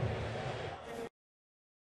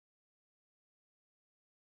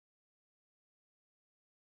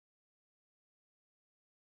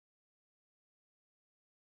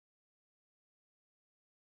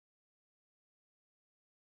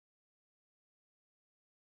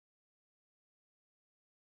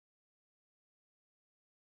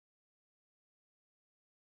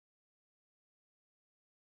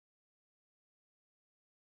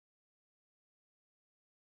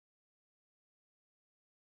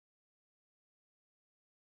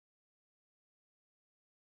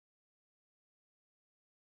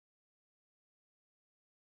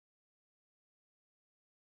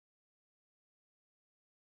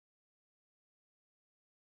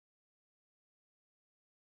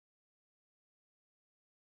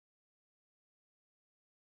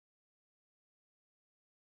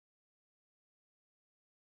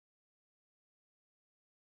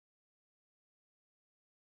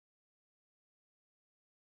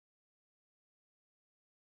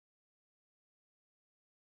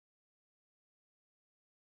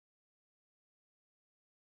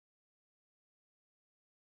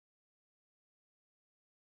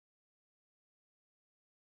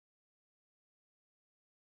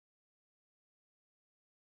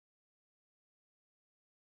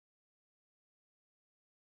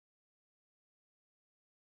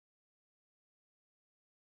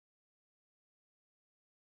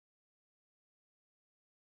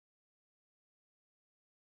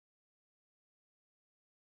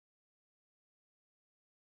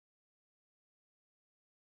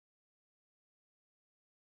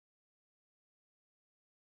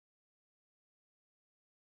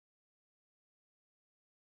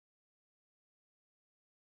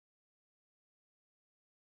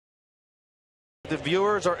 The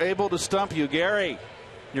viewers are able to stump you. Gary,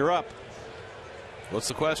 you're up. What's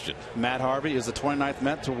the question? Matt Harvey is the 29th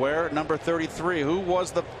Met to wear number 33. Who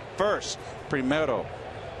was the first? Primero.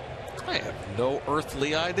 I have no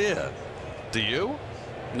earthly idea. Do you?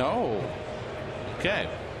 No. Okay.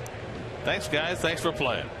 Thanks, guys. Thanks for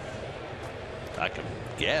playing. I can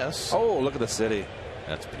guess. Oh, look at the city.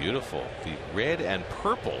 That's beautiful. The red and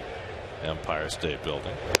purple Empire State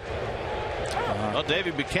Building. Well,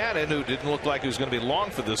 Davey Buchanan, who didn't look like he was going to be long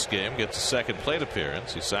for this game, gets a second plate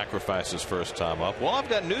appearance. He sacrificed his first time up. Well, I've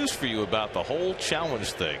got news for you about the whole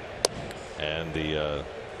challenge thing and the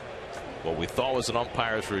what we thought was an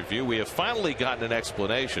umpire's review. We have finally gotten an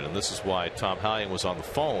explanation, and this is why Tom Hallion was on the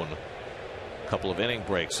phone a couple of inning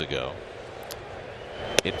breaks ago.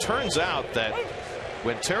 It turns out that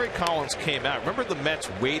when Terry Collins came out, remember the Mets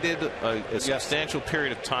waited a substantial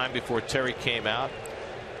period of time before Terry came out?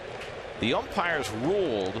 The umpires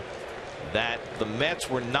ruled that the Mets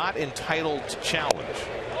were not entitled to challenge.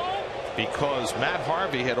 because Matt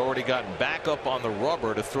Harvey had already gotten back up on the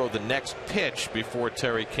rubber to throw the next pitch before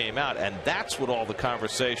Terry came out, and that's what all the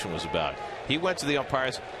conversation was about. He went to the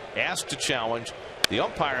umpires, asked to challenge. The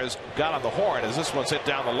umpires got on the horn as this one's hit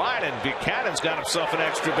down the line, and Buchanan's got himself an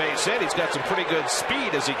extra base hit. He's got some pretty good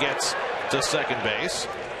speed as he gets to second base.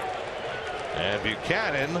 And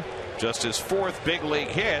Buchanan, just his 4th big league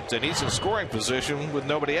hit, and he's in scoring position with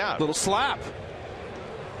nobody out. Little slap.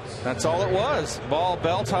 That's all it was. Ball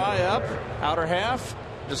belt high up, outer half,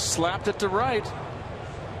 just slapped it to right.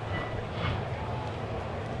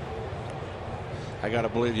 I got to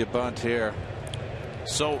believe you bunt here.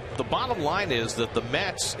 So the bottom line is that the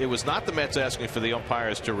Mets, it was not the Mets asking for the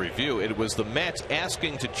umpires to review. It was the Mets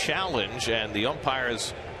asking to challenge, and the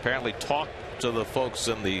umpires apparently talked to the folks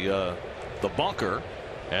in the bunker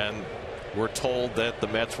and were told that the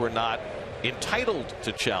Mets were not entitled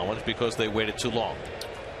to challenge because they waited too long.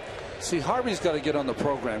 See, Harvey's got to get on the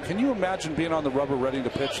program. Can you imagine being on the rubber ready to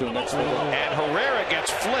pitch to the next one? And Herrera gets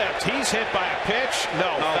flipped. He's hit by a pitch.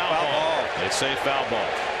 No, foul ball. They say foul ball.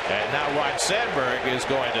 And now Ryan Sandberg is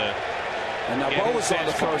going to get his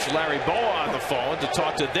head coach Larry Boa on the phone to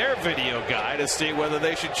talk to their video guy to see whether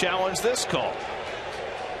they should challenge this call.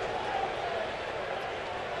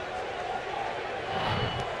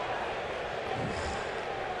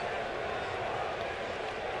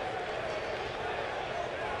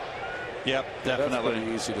 Yep, definitely. That's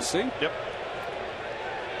pretty easy to see. Yep.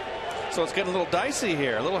 So it's getting a little dicey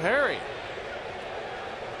here, a little hairy.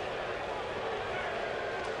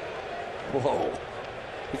 Whoa.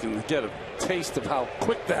 You can get a taste of how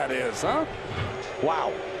quick that is, huh?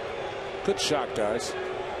 Wow. Good shot, guys.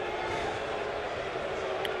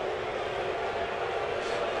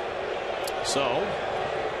 So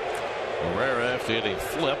Herrera, after getting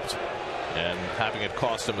flipped and having it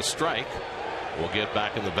cost him a strike, will get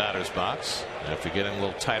back in the batter's box after getting a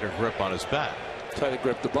little tighter grip on his bat. Tighter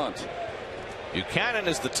grip the bunt. Buchanan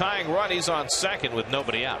is the tying run. He's on second with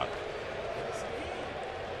nobody out.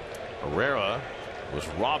 Herrera was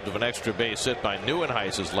robbed of an extra base hit by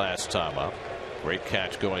Neuenhuis last time up. Great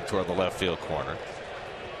catch going toward the left field corner.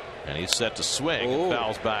 And he's set to swing. And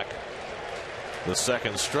fouls back the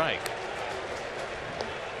second strike.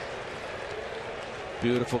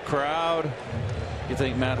 Beautiful crowd. You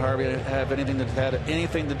think Matt Harvey had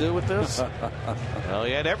anything to do with this? Well,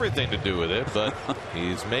 he had everything to do with it, but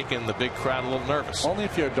he's making the big crowd a little nervous. Only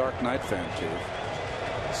if you're a Dark Knight fan,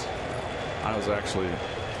 Chief. I was actually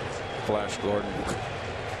Flash Gordon.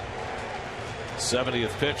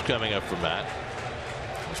 70th pitch coming up for Matt.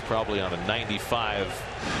 He's probably on a 95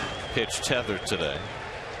 pitch tether today.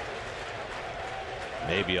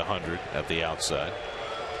 Maybe 100 at the outside.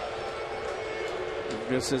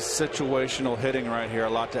 This is situational hitting right here. A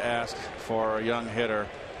lot to ask for a young hitter.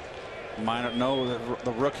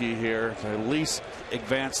 The rookie here to at least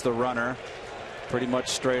advance the runner. Pretty much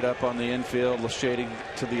straight up on the infield, shading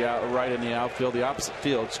to the right in the outfield, the opposite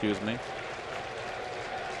field, excuse me.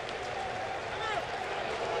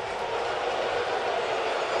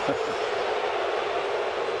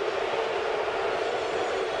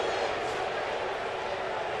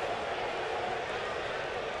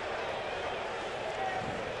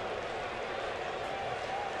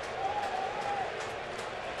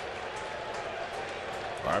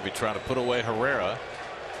 Harvey trying to put away Herrera.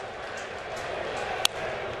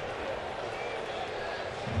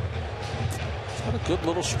 What a good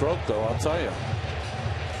little stroke, though, I'll tell you.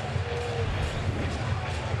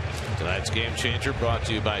 Tonight's game changer brought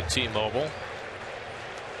to you by T-Mobile.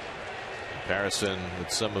 Comparison with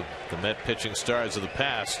some of the Met pitching stars of the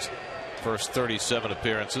past. First 37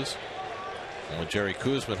 appearances. Only Jerry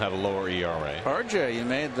Koosman had a lower ERA. RJ, you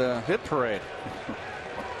made the hit parade.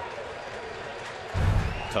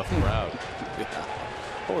 Tough crowd. Yeah.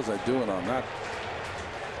 What was I doing on that?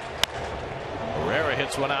 Herrera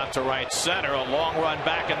hits one out to right center. A long run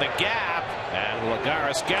back in the gap. And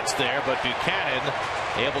Lagares gets there, but Buchanan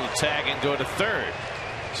able to tag and go to third.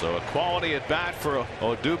 So a quality at bat for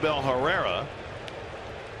Odubel Herrera.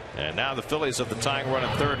 And now the Phillies have the tying run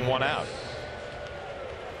at third and one out.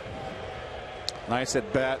 Nice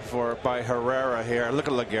at bat by Herrera here. Look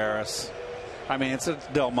at Lagares. I mean, it's a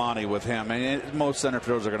Del Monte with him. I mean, most center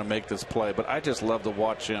fielders are going to make this play, but I just love to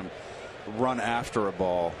watch him run after a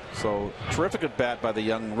ball. So terrific at bat by the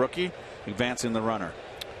young rookie, advancing the runner.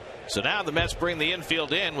 So now the Mets bring the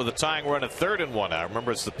infield in with a tying run at third and one out.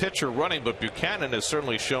 Remember, it's the pitcher running, but Buchanan has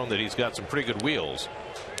certainly shown that he's got some pretty good wheels.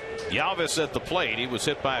 Yalvis at the plate. He was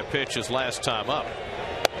hit by a pitch his last time up.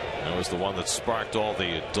 That was the one that sparked all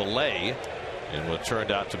the delay in what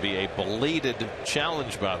turned out to be a belated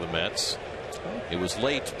challenge by the Mets. It was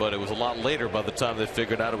late, but it was a lot later by the time they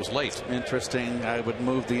figured out it was late. Interesting. I would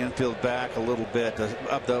move the infield back a little bit,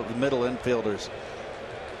 up the middle infielders.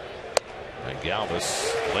 And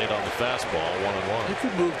Galvis late on the fastball, 1-1. You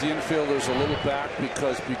could move the infielders a little back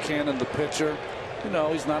because Buchanan, the pitcher,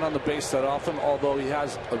 he's not on the base that often, although he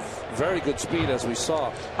has a very good speed, as we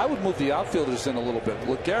saw. I would move the outfielders in a little bit.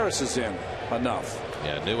 Lagares is in enough.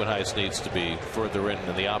 Yeah, Neuenhuis needs to be further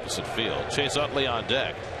in the opposite field. Chase Utley on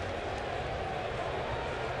deck.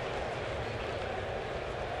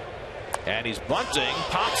 And he's bunting,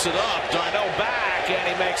 pops it up, Darno back, and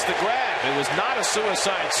he makes the grab. It was not a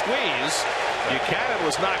suicide squeeze. Buchanan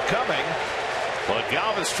was not coming, but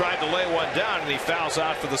Galvis tried to lay one down, and he fouls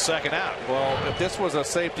out for the second out. Well, if this was a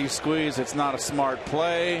safety squeeze, it's not a smart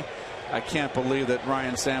play. I can't believe that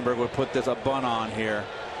Ryan Sandberg would put a bunt on here.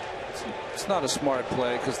 It's not a smart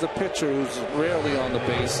play because the pitcher, who's rarely on the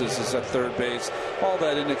bases, is at third base. All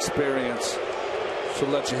that inexperience should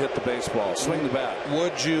let you hit the baseball. Swing the bat.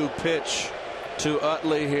 Would you pitch to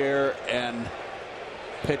Utley here and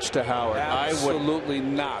pitch to Howard? Absolutely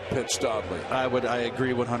not pitch to Utley. I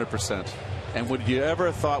agree 100%. And would you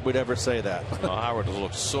ever thought we'd ever say that? Well, Howard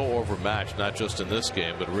looked so overmatched, not just in this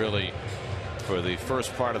game, but really for the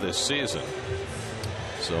first part of this season.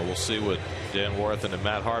 So we'll see what Dan Worthen and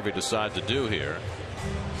Matt Harvey decide to do here.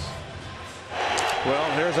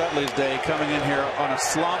 Well, here's Utley's day, coming in here on a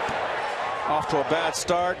slump, off to a bad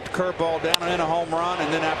start, curveball down and in, a home run,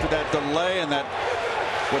 and then after that delay and that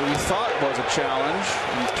what we thought was a challenge,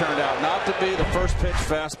 and it turned out not to be. The first pitch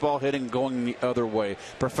fastball hitting going the other way.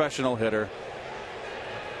 Professional hitter.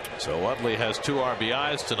 So Utley has 2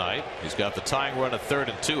 RBIs tonight. He's got the tying run at 3rd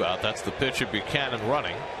and 2 out. That's the pitcher Buchanan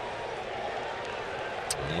running.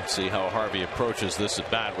 And let's see how Harvey approaches this at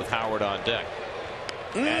bat with Howard on deck.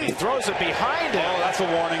 And he throws it behind him. Oh, that's a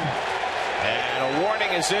warning. And a warning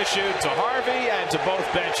is issued to Harvey and to both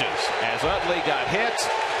benches as Utley got hit.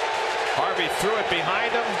 Harvey threw it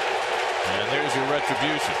behind him, and there's your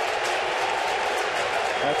retribution.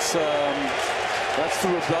 That's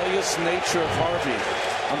the rebellious nature of Harvey.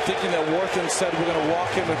 I'm thinking that Worthen said we're going to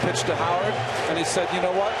walk him and pitch to Howard, and he said, you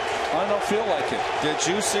know what? I don't feel like it. Did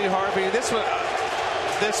you see Harvey? This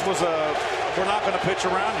was a. We're not going to pitch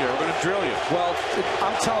around you. We're going to drill you. Well,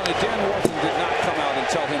 I'm telling you, Dan Worthen did not come out and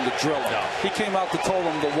tell him to drill him. No. He came out to told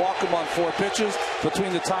him to walk him on 4 pitches.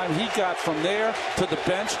 Between the time he got from there to the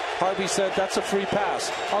bench, Harvey said, that's a free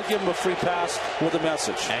pass. I'll give him a free pass with a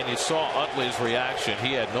message. And you saw Utley's reaction.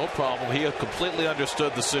 He had no problem. He had completely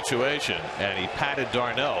understood the situation, and he patted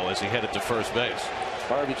Darno as he headed to first base.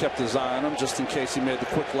 Harvey kept his eye on him just in case he made the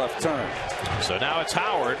quick left turn. So now it's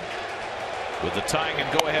Howard with the tying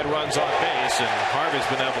and go-ahead runs on base, and Harvey's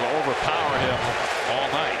been able to overpower him all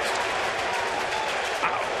night.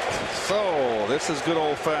 So this is good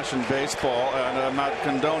old-fashioned baseball, and I'm not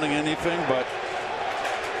condoning anything, but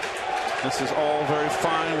this is all very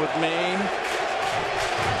fine with me.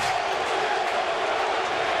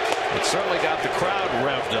 It certainly got the crowd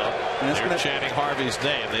revved up. They're chanting Harvey's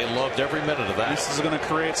name. They loved every minute of that. This is going to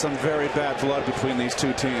create some very bad blood between these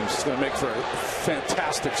two teams. It's going to make for a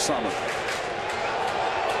fantastic summer.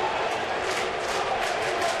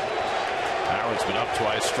 Howard's been up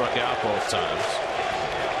twice, struck out both times.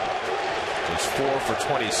 He's 4 for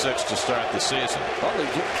 26 to start the season.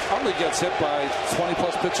 Utley gets hit by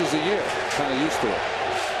 20-plus pitches a year. Kind of used to it.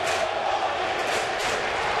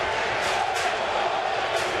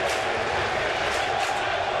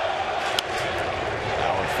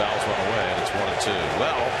 Howard fouls one away, and it's 1-2.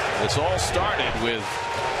 Well, it's all started with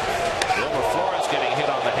Wilmer Flores getting hit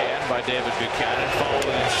on the hand by David Buchanan, followed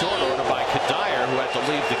in short order by Kadire, who had to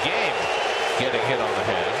leave the game, getting hit on the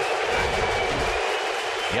head.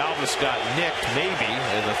 Galvis got nicked maybe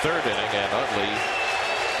in the 3rd inning, and Utley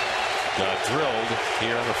got drilled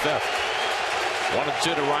here in the 5th.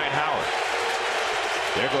 1-2 to Ryan Howard.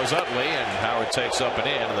 There goes Utley, and Howard takes up and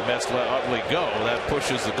in, and the Mets let Utley go. That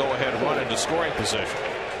pushes the go-ahead run into scoring position.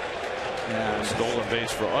 And stolen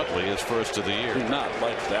base for Utley is first of the year. I do not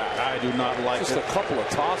like that. I do not like Just it. a couple of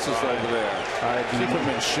tosses over there. Keep him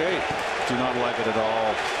in shape. Do not like it at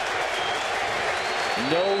all.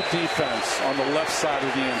 No defense on the left side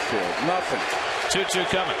of the infield. Nothing. 2-2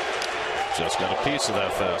 coming. Just got a piece of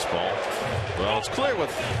that fastball. Well, it's clear with.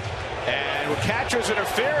 And with catcher's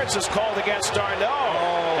interference is called against Darno.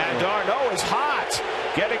 And Darno is hot.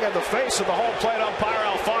 Getting in the face of the home plate umpire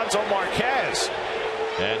Alfonso Marquez.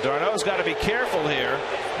 And Darno's got to be careful here.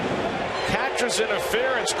 Catcher's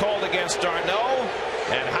interference called against Darno.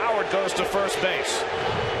 And Howard goes to first base.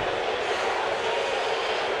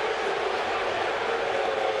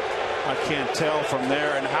 I can't tell from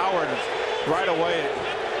there. And Howard right away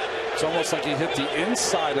It's almost like he hit the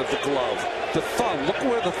inside of the glove. The thumb. Look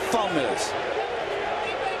where the thumb is.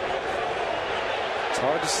 It's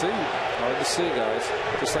hard to see. Hard to see, guys.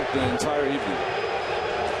 Just like the entire evening.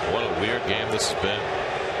 What a weird game this has been.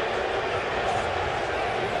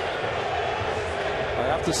 I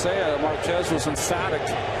have to say, Marquez was emphatic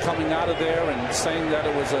coming out of there and saying that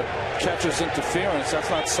it was a catcher's interference. That's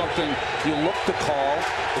not something you look to call.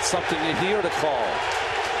 It's something you hear to call.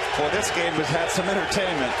 Well, this game has had some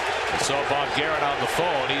entertainment. I saw Bob Garrett on the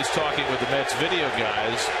phone. He's talking with the Mets video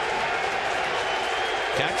guys.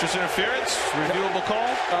 Catcher's interference? Reviewable call?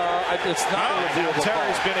 It's not a reviewable call.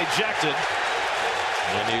 Terry's been ejected.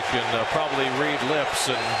 And you can probably read lips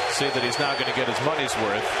and see that he's not going to get his money's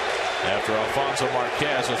worth after Alfonso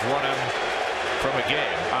Marquez has run him from a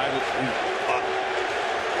game.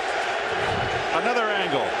 Another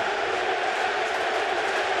angle.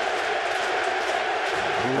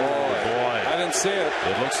 Boy. I didn't see it.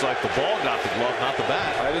 It looks like the ball got the glove, not the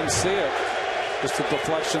bat. I didn't see it. Just a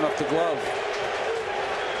deflection of the glove.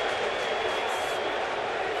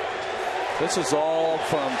 This is all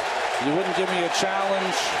from, you wouldn't give me a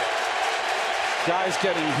challenge. Guys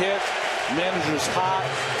getting hit. Manager's hot.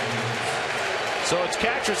 So it's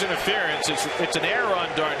catcher's interference. It's an error on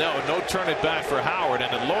Darno. No turn it back for Howard,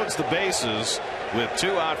 and it loads the bases with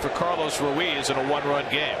 2 out for Carlos Ruiz in a 1-run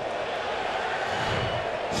game.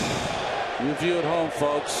 You view at home,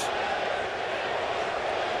 folks.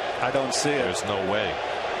 I don't see it. There's no way.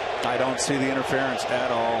 I don't see the interference at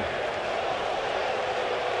all.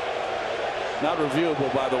 Not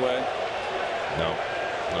reviewable, by the way. No.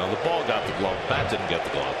 No, the ball got the glove. Bat didn't get the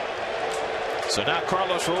glove. So now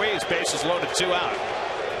Carlos Ruiz, bases loaded, 2 out.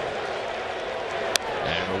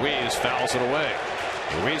 And Ruiz fouls it away.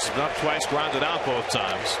 Ruiz has been up twice, grounded out both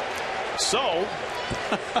times. So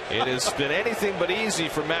it has been anything but easy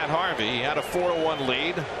for Matt Harvey. He had a 4-1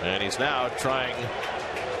 lead, and he's now trying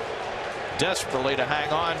desperately to hang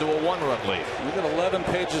on to a 1-run lead. We've got 11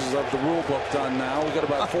 pages of the rule book done now. We've got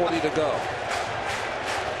about 40 to go.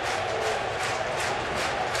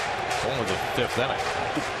 Only the 5th inning.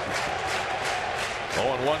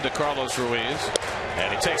 0-1 to Carlos Ruiz,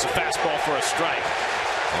 and he takes a fastball for a strike.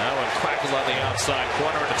 That one crackled on the outside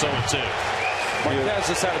corner, and it's 0-2. Marquez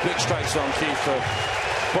just had a big strike zone, Keith, for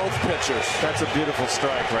both pitchers. That's a beautiful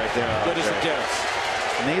strike right there. Good as it gets.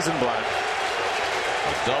 Knees in black.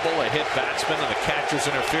 A double, a hit batsman, and a catcher's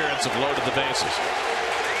interference have loaded the bases.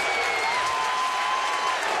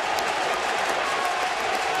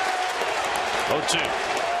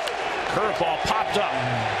 Curveball popped up.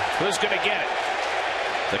 Who's going to get it?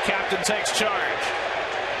 The captain takes charge.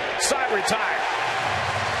 Side retired.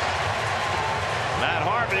 Matt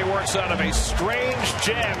Harvey works out of a strange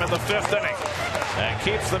jam in the 5th inning and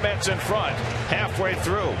keeps the Mets in front halfway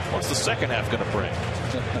through. What's the second half going to bring?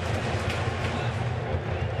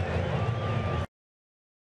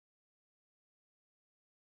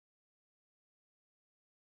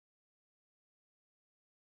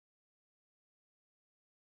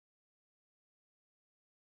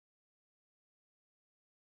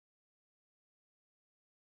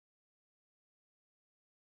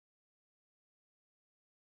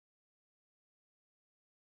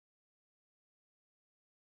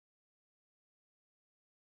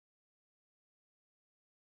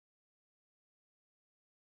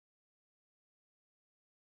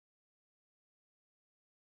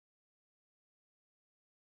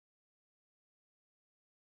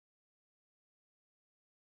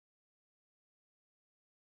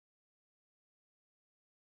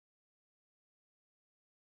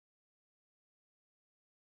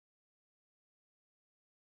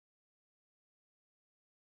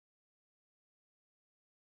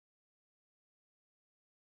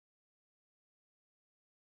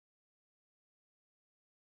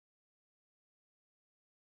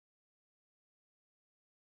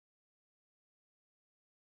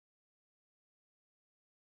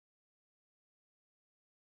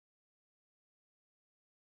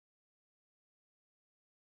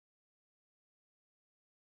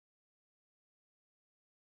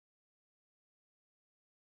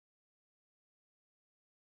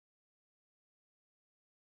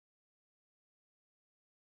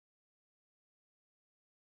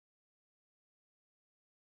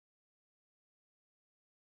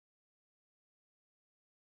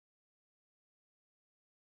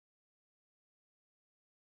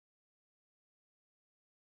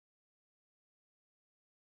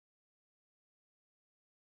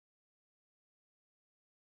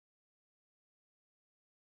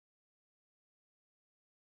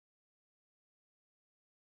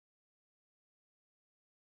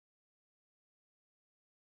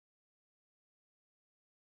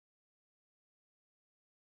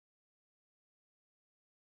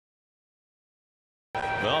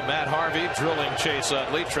 Well, Matt Harvey drilling Chase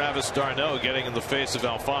Utley. Travis d'Arnaud getting in the face of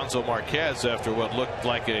Alfonso Marquez after what looked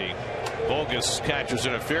like a bogus catcher's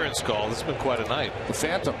interference call. This has been quite a night. The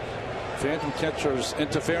phantom catcher's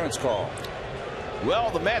interference call.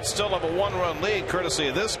 Well, the Mets still have a 1-run lead courtesy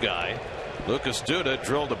of this guy. Lucas Duda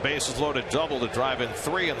drilled a bases-loaded double to drive in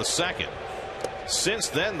 3 in the second. Since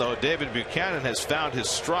then, though, David Buchanan has found his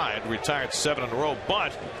stride, retired 7 in a row,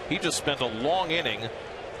 but he just spent a long inning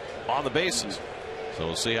on the bases. So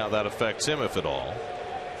we'll see how that affects him, if at all.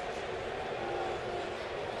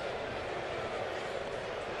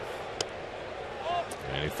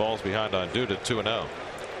 And he falls behind on Duda, 2-0.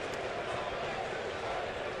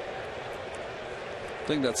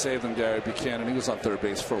 Thing that saved him, Gary Buchanan. He was on third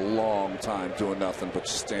base for a long time doing nothing but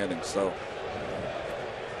standing. So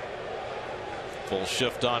full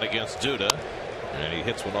shift on against Duda, and he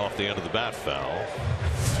hits one off the end of the bat foul.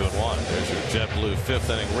 2-1. There's your JetBlue 5th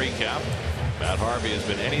inning recap. Matt Harvey has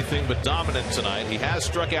been anything but dominant tonight. He has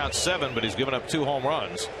struck out 7, but he's given up 2 home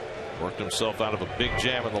runs. Worked himself out of a big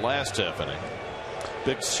jam in the last half inning.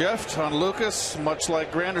 Big shift on Lucas, much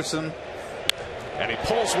like Granderson. And he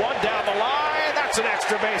pulls one down the line. That's an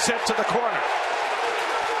extra base hit to the corner.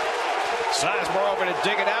 Sizemore over to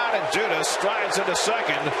dig it out, and Duda strides into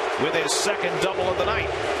second with his second double of the night.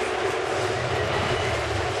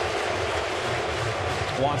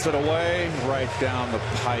 Wants it away, right down the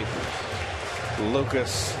pipe.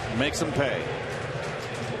 Lucas makes him pay.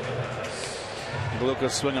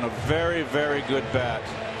 Lucas swinging a very, very good bat.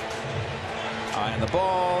 Eye on the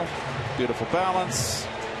ball, beautiful balance.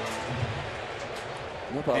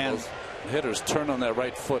 What about those hitters turn on that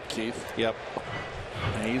right foot, Keith? Yep.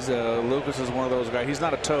 And he's Lucas is one of those guys. He's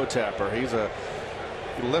not a toe tapper. He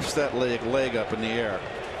lifts that leg up in the air.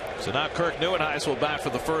 So now Kirk Neuenhuis will bat for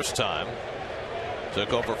the first time.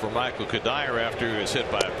 Took over for Michael Kadire after he was hit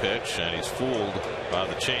by a pitch, and he's fooled by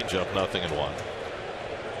the changeup. 0-1.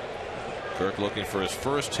 Kirk looking for his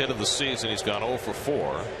first hit of the season. He's gone 0 for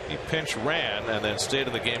 4. He pinch ran and then stayed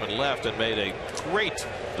in the game and left and made a great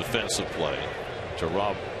defensive play to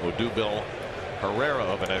rob Odubel Herrera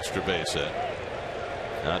of an extra base hit.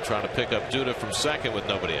 Now trying to pick up Duda from second with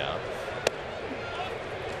nobody out.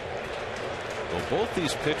 Well, both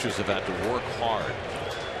these pitchers have had to work hard.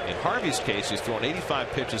 In Harvey's case, he's thrown 85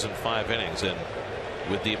 pitches in 5 innings, and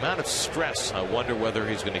with the amount of stress, I wonder whether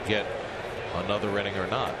he's going to get another inning or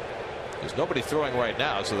not. There's nobody throwing right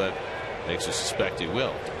now, so that makes you suspect he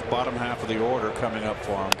will. Bottom half of the order coming up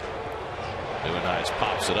for him. Neuenhuis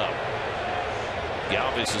pops it up.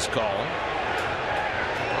 Galvis is calling,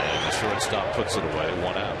 and the shortstop puts it away.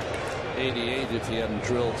 1 out. 88 if he hadn't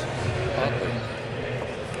drilled Utley.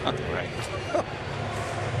 Right.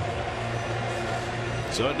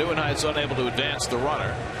 So Neuenhuis unable to advance the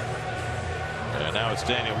runner. And now it's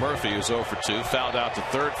Daniel Murphy, who's 0 for 2. Fouled out to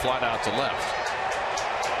third, flied out to left.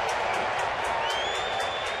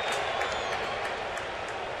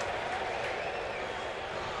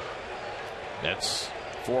 That's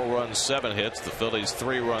 4 runs, 7 hits. The Phillies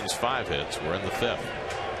 3 runs, 5 hits. We're in the 5th.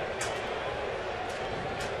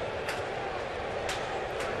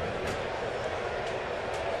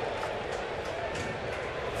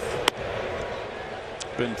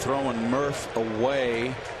 Been throwing Murph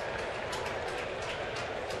away.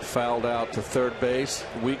 Fouled out to third base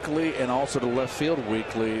weekly and also to left field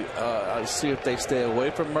weekly. I'll see if they stay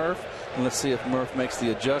away from Murph, and let's see if Murph makes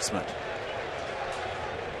the adjustment.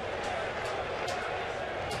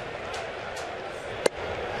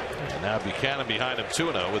 And now Buchanan behind him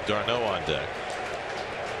 2-0 with d'Arnaud on deck.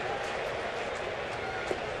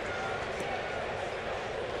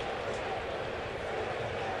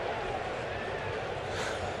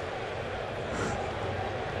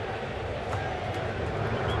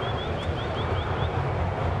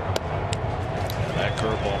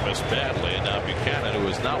 Curveball missed badly, and now Buchanan, who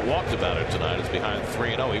has not walked a batter tonight, is behind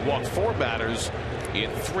 3-0. He walked 4 batters in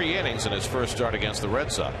 3 innings in his first start against the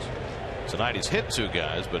Red Sox. Tonight he's hit 2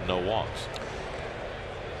 guys, but no walks.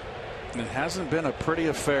 It hasn't been a pretty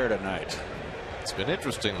affair tonight. It's been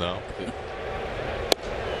interesting, though.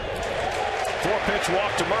 4-pitch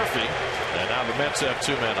walk to Murphy, and now the Mets have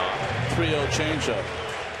 2 men on. 3-0 changeup.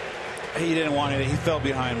 He didn't want it. He fell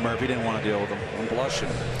behind Murphy. He didn't want to deal with him. I'm blushing.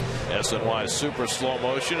 SNY's Super Slow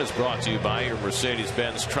Motion is brought to you by your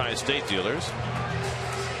Mercedes-Benz Tri-State dealers.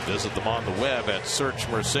 Visit them on the web at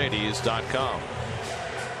searchmercedes.com.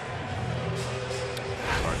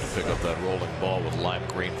 Hard to pick up that rolling ball with lime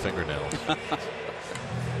green fingernails.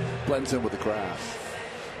 Blends in with the grass.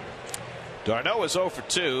 d'Arnaud is 0 for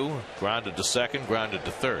 2. Grounded to second, grounded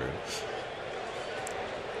to third.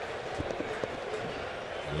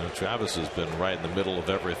 Travis has been right in the middle of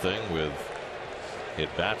everything with hit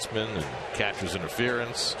batsmen and catcher's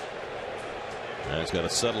interference. And he's got to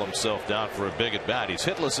settle himself down for a big at bat. He's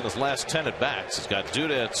hitless in his last 10 at bats. He's got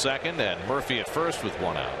Duda at second and Murphy at first with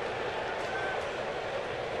 1 out.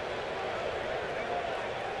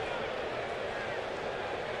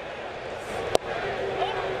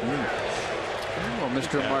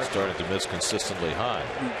 Mr. Mark starting to miss consistently high.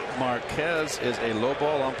 Marquez is a low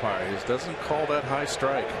ball umpire. He doesn't call that high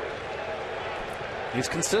strike. He's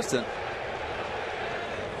consistent.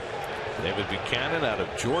 David Buchanan out of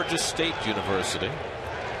Georgia State University,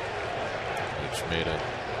 which made a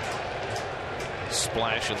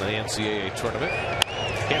splash in the NCAA tournament.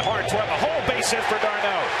 Hit hard toward the hole, base hit for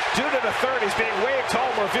d'Arnaud. Duda to third. He's being waved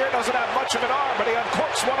home. Revere doesn't have much of an arm, but he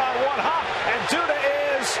uncorks one-on-one hop, and Duda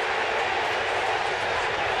is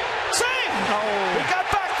safe. He got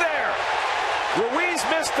back there. Ruiz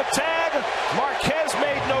missed the tag. Marquez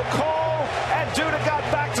made no call, and Duda got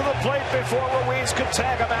back to the plate before Ruiz could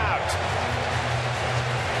tag him out.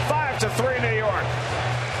 5-3 New York.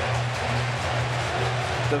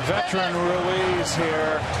 The veteran Ruiz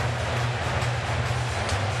here.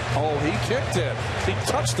 Oh, he kicked it. He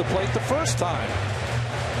touched the plate the first time.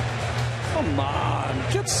 Come on,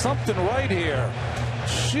 get something right here.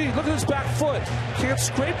 Gee, look at his back foot. Can't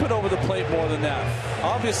scrape it over the plate more than that.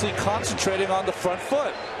 Obviously concentrating on the front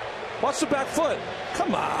foot. Watch the back foot.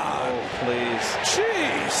 Come on. Oh, please.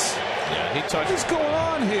 Jeez. Yeah, he touched. What's going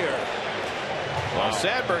on here? Well,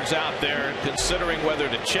 Sandberg's out there considering whether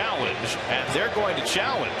to challenge, and they're going to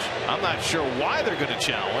challenge. I'm not sure why they're going to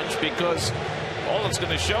challenge, because all it's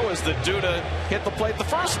going to show is that Duda hit the plate the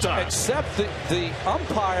first time. Except that the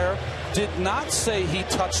umpire did not say he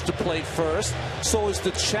touched the plate first, so is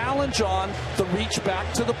the challenge on the reach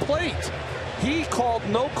back to the plate. He called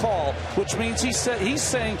no call, which means he's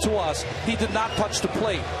saying to us he did not touch the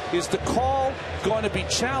plate. Is the call going to be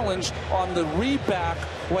challenged on the reback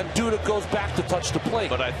when Duda goes back to touch the plate?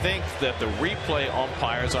 But I think that the replay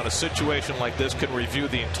umpires on a situation like this can review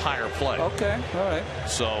the entire play. Okay, all right.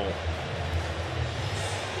 So,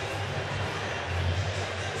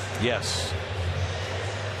 yes.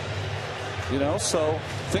 You know, so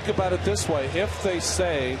think about it this way. If they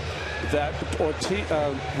say that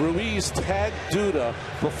Ruiz tagged Duda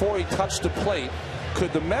before he touched the plate,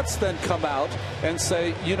 could the Mets then come out and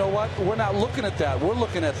say, you know what, we're not looking at that. We're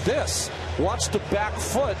looking at this. Watch the back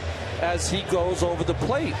foot as he goes over the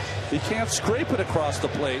plate. He can't scrape it across the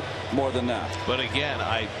plate more than that. But again,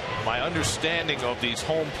 my understanding of these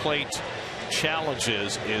home plate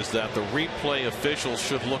challenges is that the replay officials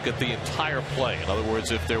should look at the entire play. In other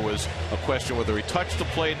words, if there was a question whether he touched the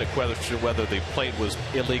plate and a question whether the plate was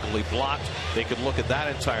illegally blocked, they could look at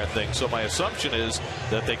that entire thing. So my assumption is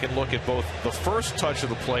that they can look at both the first touch of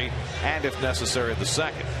the plate and, if necessary, the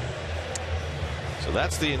second. So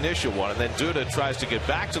that's the initial one, and then Duda tries to get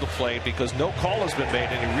back to the plate because no call has been made,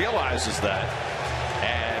 and he realizes that.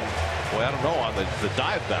 And well, I don't know, on the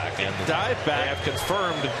dive back, and the dive back have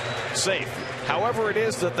confirmed safe. However it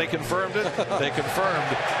is that they confirmed it, they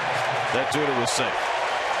confirmed that Duda was safe.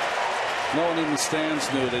 No one in the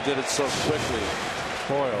stands knew. They did it so quickly.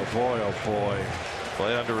 Boy, oh boy, oh boy.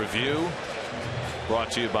 Play under review.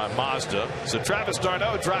 Brought to you by Mazda. So Travis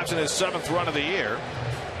d'Arnaud drives in his 7th run of the year.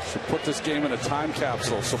 Should put this game in a time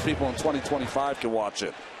capsule so people in 2025 can watch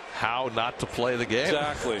it. How not to play the game.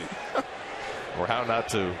 Exactly. Or how not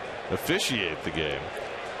to officiate the game.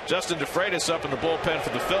 Justin DeFreitas up in the bullpen for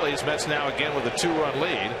the Phillies. Mets now again with a 2-run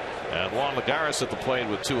lead, and Juan Lagares at the plate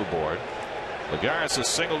with 2 aboard. Lagares has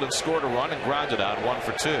singled and scored a run and grounded out 1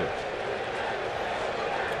 for 2.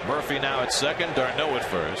 Murphy now at second, d'Arnaud at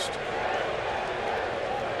first,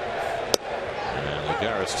 and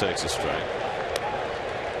Lagares takes a strike.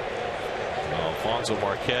 Well, Alfonso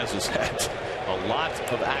Marquez has had a lot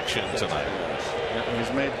of action tonight. Yeah,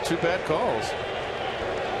 he's made 2 bad calls.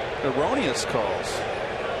 Erroneous calls.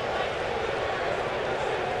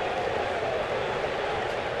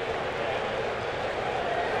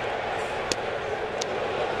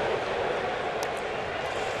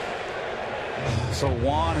 So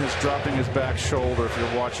Juan is dropping his back shoulder if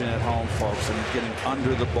you're watching at home, folks, and he's getting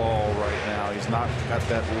under the ball right now. He's not got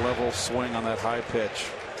that level swing on that high pitch.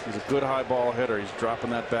 He's a good high ball hitter. He's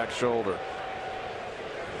dropping that back shoulder.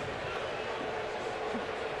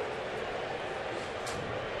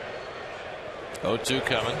 Oh-2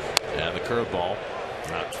 coming, and the curveball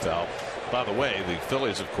not foul. By the way, the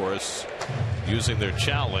Phillies, of course, using their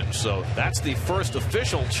challenge, so that's the first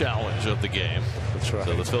official challenge of the game. That's right.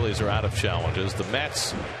 So the Phillies are out of challenges. The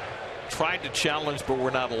Mets tried to challenge but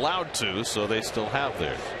were not allowed to, so they still have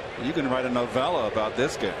theirs. You can write a novella about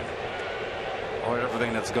this game, or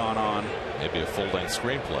everything that's gone on. Maybe a full-length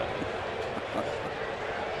screenplay.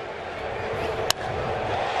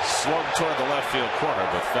 slung toward the left field corner,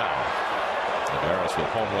 but foul. Lagares with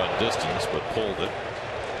home run distance, but pulled it.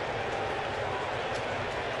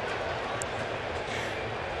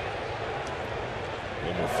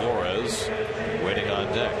 Wilmer Flores waiting on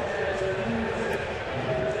deck.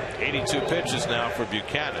 82 pitches now for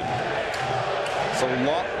Buchanan. So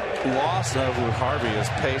lost over Harvey is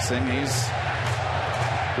pacing. He's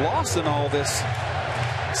lost in all this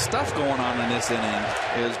stuff going on in this inning.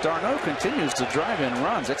 As d'Arnaud continues to drive in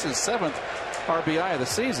runs. It's his 7th RBI of the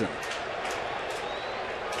season.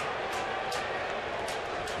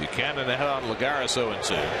 Buchanan ahead on Lagares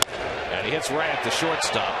 0-2. And he hits right at the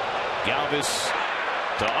shortstop. Galvis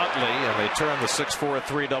to Utley, and they turn the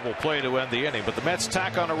 6-4-3 double play to end the inning. But the Mets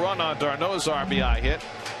tack on a run on d'Arnaud's RBI hit.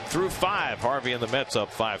 Through 5, Harvey and the Mets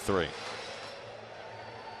up 5-3.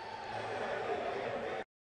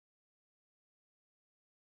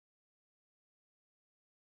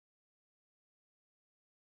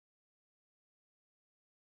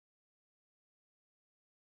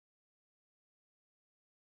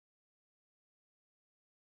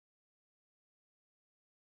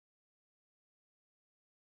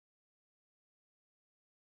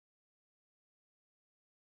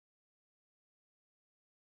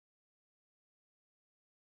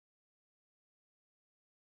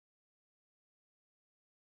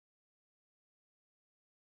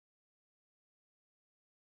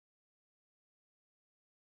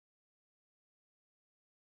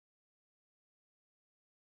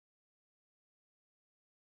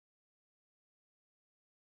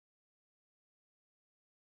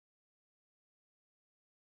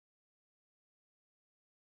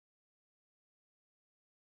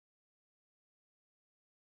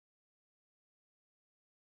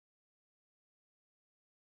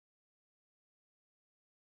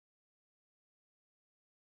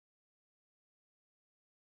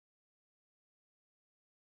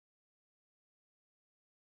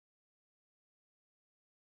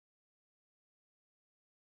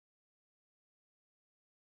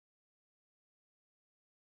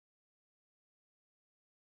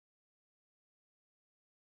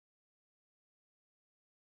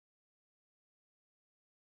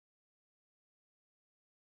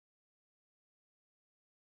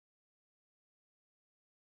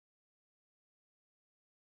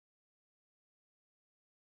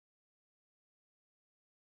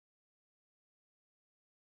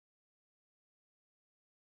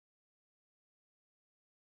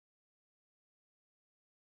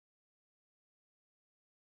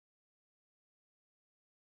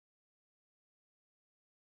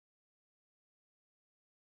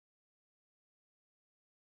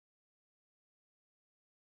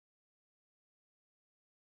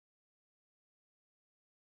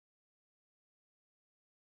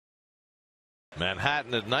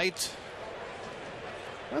 Manhattan at night.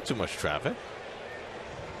 Not too much traffic.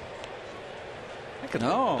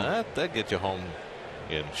 That'd get you home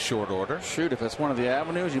in short order. Shoot, if it's one of the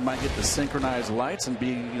avenues, you might get the synchronized lights and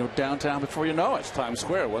be downtown before you know it. It's Times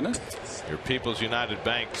Square, wasn't it? Your People's United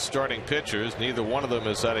Bank starting pitchers, neither one of them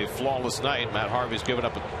has had a flawless night. Matt Harvey's given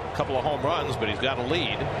up a couple of home runs, but he's got a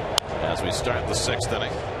lead as we start the 6th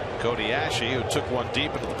inning. Cody Ashe, who took one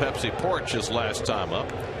deep into the Pepsi porch his last time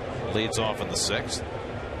up, leads off in the 6th.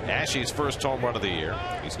 Ashe's first home run of the year.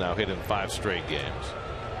 He's now hit in 5 straight games.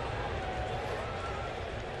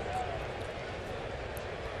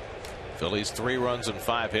 Phillies 3 runs and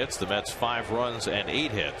 5 hits. The Mets 5 runs and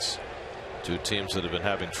 8 hits. Two teams that have been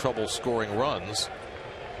having trouble scoring runs.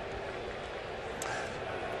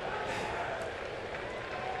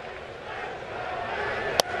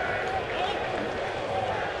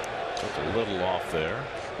 Took a little off there.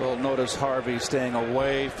 Well, notice Harvey staying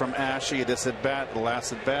away from Ashe. This at bat, the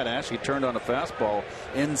last at bat, Ashe turned on a fastball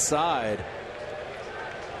inside.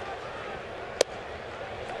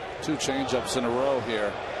 2 changeups in a row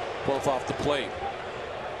here, both off the plate.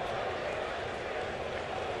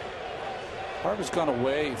 Harvey's gone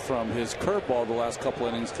away from his curveball the last couple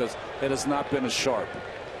innings because it has not been as sharp.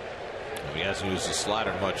 He hasn't used the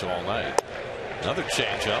slider much all night. Another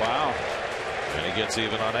changeup. Wow. And he gets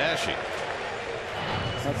even on Ashe.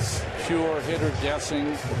 That's pure hitter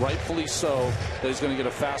guessing, rightfully so, that he's going to get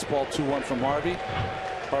a fastball 2-1 from Harvey.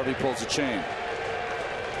 Harvey pulls a chain.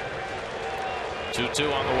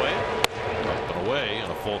 2-2 on the way. Up and away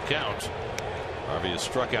in a full count. Harvey has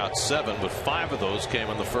struck out 7, but 5 of those came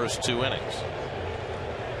in the first 2 innings.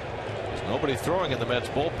 There's nobody throwing in the Mets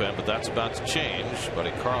bullpen, but that's about to change.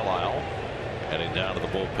 Buddy Carlisle heading down to the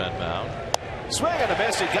bullpen mound. Swing and a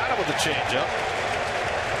miss. He got it with the changeup.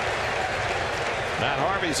 Matt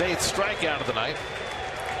Harvey's 8th strikeout of the night.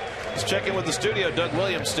 Let's check in with the studio. Doug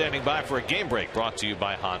Williams standing by for a game break brought to you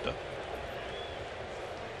by Honda.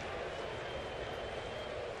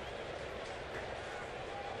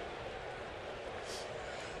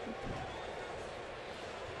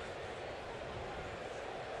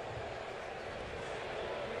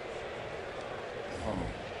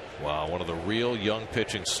 Wow, one of the real young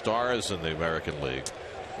pitching stars in the American League.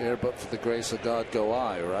 Here, but for the grace of God go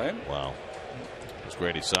I, right? Wow. It's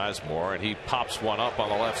Grady Sizemore, and he pops one up on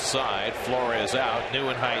the left side. Flores out,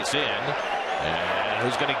 Neuenhuis in, and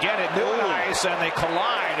who's going to get it? Neuenhuis, and they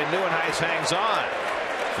collide, and Neuenhuis hangs on.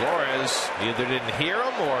 Flores either didn't hear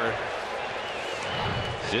him or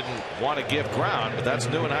didn't want to give ground, but that's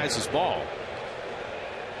Neuenhuis' ball.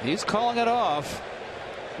 He's calling it off.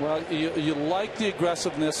 Well, you like the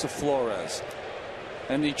aggressiveness of Flores,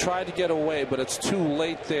 and he tried to get away, but it's too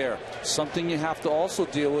late there. Something you have to also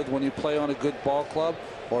deal with when you play on a good ball club,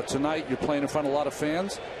 or tonight you're playing in front of a lot of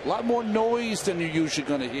fans. A lot more noise than you're usually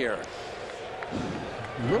going to hear.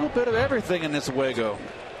 A little bit of everything in this Wago.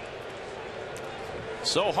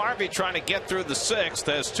 So Harvey trying to get through the sixth,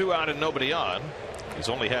 has 2 out and nobody on. He's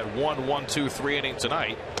only had 1-1-2-3 inning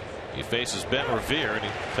tonight. He faces Ben Revere, and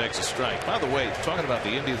he takes a strike. By the way, talking about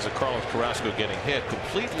the Indians and Carlos Carrasco getting hit,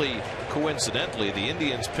 completely coincidentally, the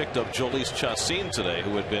Indians picked up Jhoulys Chacin today,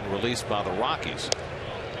 who had been released by the Rockies.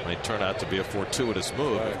 Might turn out to be a fortuitous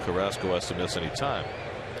move if Carrasco has to miss any time.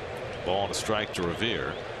 Ball and a strike to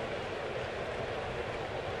Revere.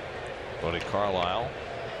 Buddy Carlisle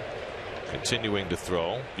continuing to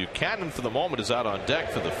throw. Buchanan for the moment is out on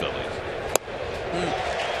deck for the Phillies.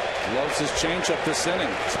 Loves his changeup this inning.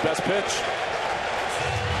 It's the best pitch.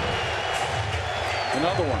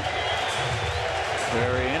 Another one.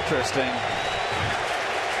 Very interesting.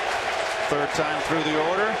 Third time through the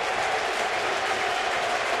order.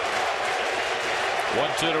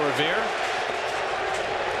 1-2 to Revere.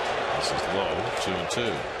 This is low.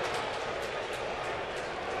 2-2.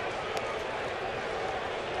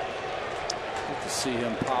 Good to see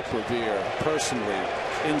him pop Revere personally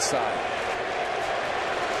inside.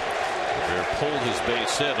 Revere pulled his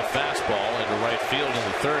base hit, a fastball into right field in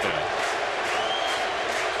the third inning.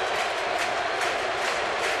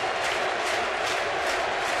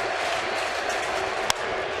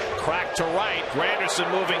 Crack to right. Granderson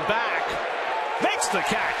moving back. Makes the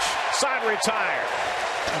catch. Side retired.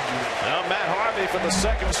 Now Matt Harvey for the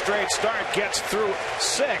second straight start gets through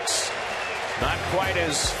 6. Not quite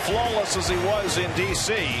as flawless as he was in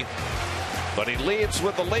D.C., but he leaves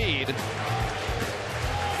with the lead.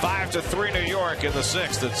 5-3 New York in the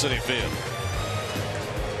 6th at Citi Field.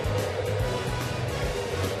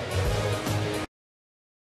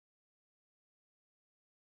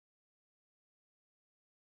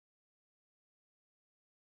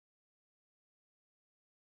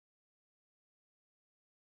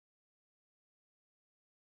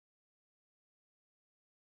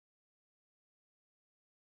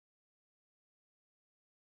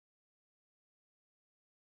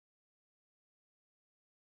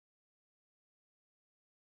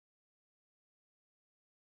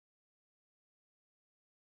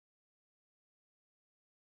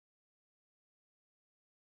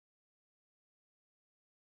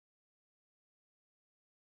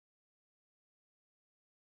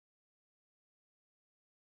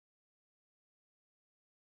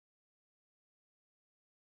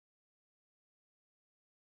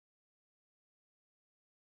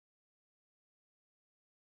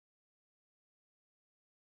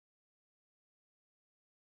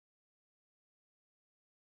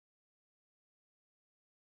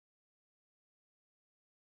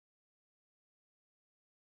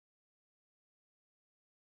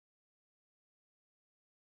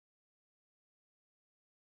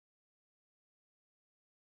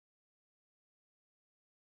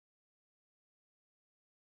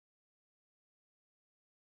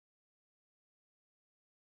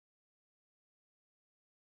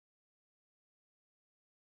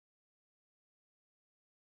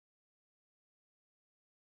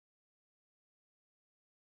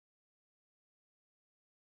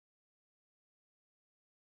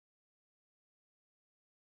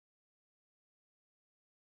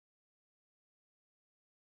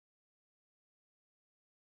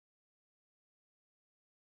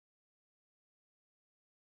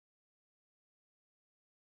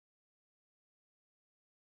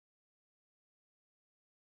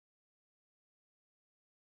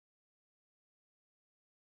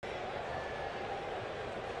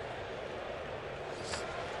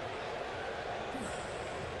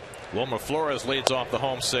 Wilmer Flores leads off the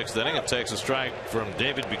home 6th inning and takes a strike from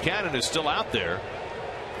David Buchanan, who's still out there,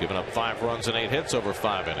 giving up 5 runs and 8 hits over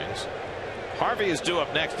 5 innings. Harvey is due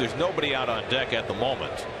up next. There's nobody out on deck at the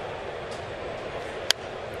moment.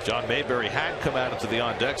 John Mayberry had come out into the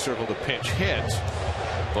on deck circle to pinch hit,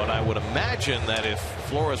 but I would imagine that if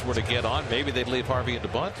Flores were to get on, maybe they'd leave Harvey into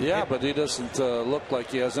bunt. Yeah, but he doesn't look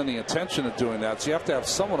like he has any intention of doing that. So you have to have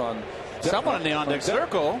someone on. Someone in the on deck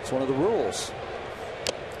circle. It's one of the rules.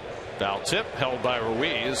 Foul tip held by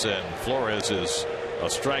Ruiz, and Flores is a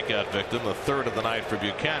strikeout victim, the third of the night for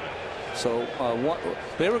Buchanan. So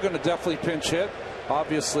they were going to definitely pinch hit.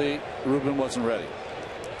 Obviously, Ruben wasn't ready.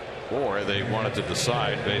 Or they wanted to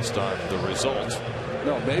decide based on the result.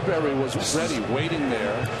 No, Mayberry was ready, waiting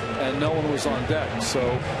there, and no one was on deck. So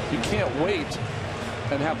you can't wait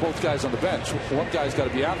and have both guys on the bench. One guy's got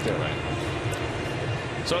to be out there.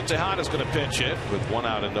 Right. So Tejada's going to pinch hit with one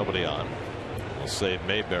out and nobody on. We'll save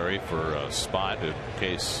Mayberry for a spot in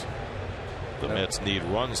case the Mets need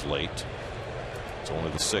runs late. It's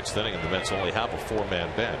only the 6th inning, and the Mets only have a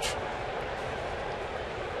 4-man bench.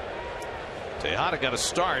 Tejada got a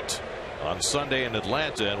start on Sunday in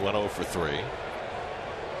Atlanta and went 0 for 3.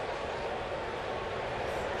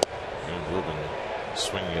 And Ruben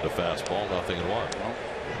swinging at a fastball, nothing in 1.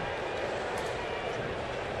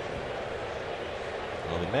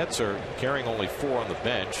 Well, the Mets are carrying only 4 on the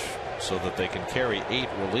bench so that they can carry 8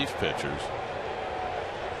 relief pitchers.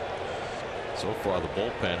 So far, the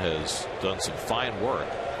bullpen has done some fine work,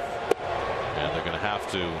 and they're going to have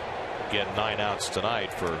to get 9 outs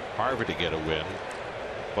tonight for Harvey to get a win.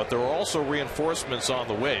 But there are also reinforcements on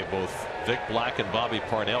the way. Both Vic Black and Bobby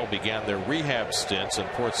Parnell began their rehab stints in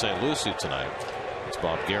Port St. Lucie tonight. It's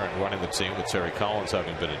Bob Guerin running the team with Terry Collins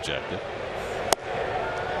having been ejected.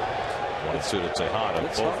 1-2 to Tejada.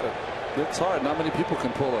 It's hard. Not many people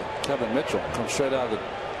can pull a Kevin Mitchell, come straight out of the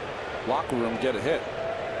locker room, get a hit.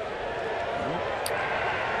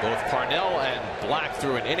 Both Parnell and Black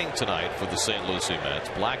threw an inning tonight for the St. Lucie Mets.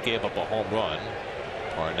 Black gave up a home run.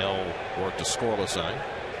 Parnell worked a scoreless inning.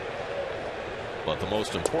 But the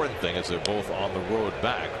most important thing is they're both on the road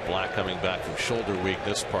back. Black coming back from shoulder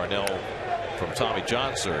weakness. Parnell from Tommy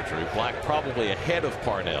John surgery. Black probably ahead of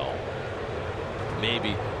Parnell.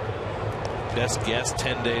 Maybe best guess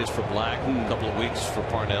 10 days for Black, a couple of weeks for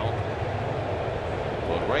Parnell.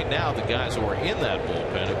 But right now the guys who are in that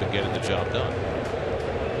bullpen have been getting the job done.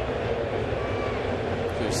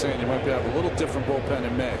 You're saying you might have a little different bullpen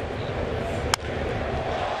in May.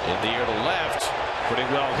 In the air to left, pretty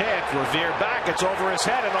well hit. Revere back, it's over his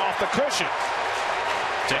head and off the cushion.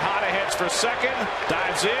 Tejada heads for second,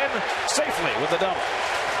 dives in safely with a double.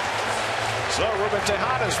 So Ruben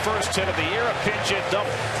Tejada's first hit of the year, a pinch hit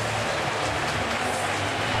double.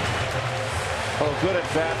 Oh, good at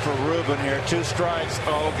bat for Ruben here. 2 strikes.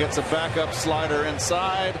 Oh, gets a backup slider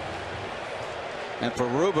inside. And for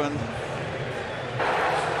Ruben,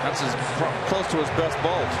 that's close to his best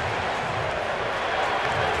bolt.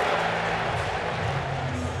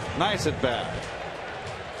 Nice at bat.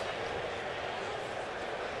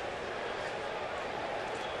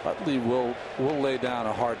 Utley will lay down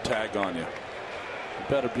a hard tag on you. You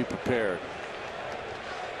better be prepared.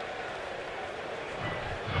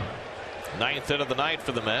 9th hit of the night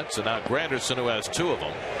for the Mets, and now Granderson, who has 2 of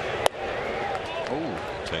them. Oh,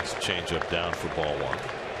 takes a changeup down for ball 1.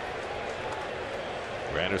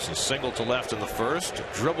 Granderson singled to left in the first,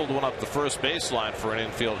 dribbled one up the first baseline for an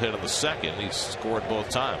infield hit in the second. He scored both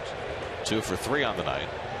times. 2 for 3 on the night.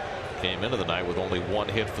 Came into the night with only 1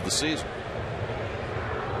 hit for the season.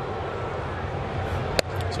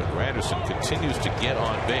 So Granderson continues to get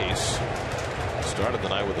on base. Started the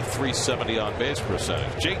night with a .370 on base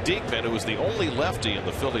percentage. Jake Diekman, who was the only lefty in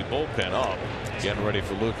the Philly bullpen, up, getting ready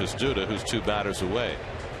for Lucas Duda, who's 2 batters away.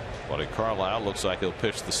 Buddy Carlisle looks like he'll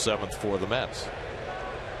pitch the 7th for the Mets.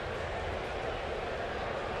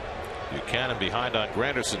 Buchanan behind on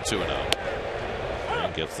Granderson 2-0.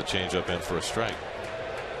 And gets the changeup in for a strike.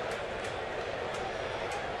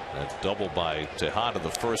 A double by Tejada, the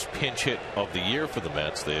first pinch hit of the year for the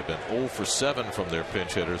Mets. They have been 0 for 7 from their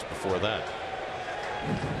pinch hitters before that.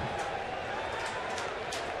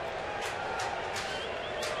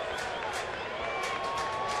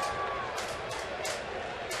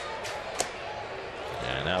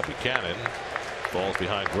 And now Buchanan falls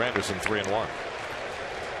behind Granderson 3-1. You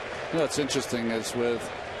know, what's interesting is with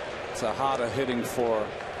Tejada hitting for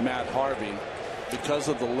Matt Harvey, because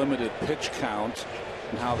of the limited pitch count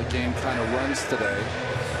and how the game kind of runs today,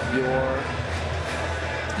 you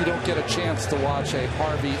don't get a chance to watch a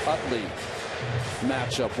Harvey Utley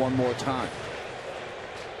matchup one more time.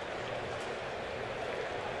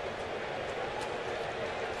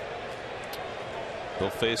 They'll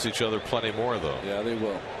face each other plenty more, though. Yeah, they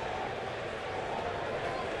will.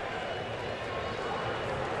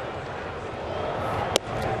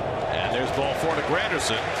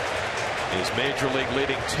 Henderson, his major league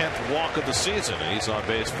leading 10th walk of the season, and he's on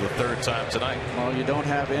base for the 3rd time tonight. Well, you don't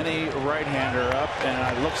have any right-hander up,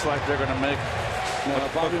 and it looks like they're going to make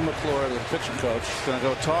Bobby McClure, the pitching coach, is going to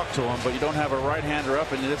go talk to him, but you don't have a right-hander up,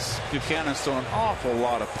 and Buchanan's throwing an awful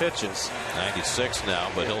lot of pitches. 96 now,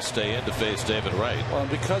 but he'll stay in to face David Wright. Well,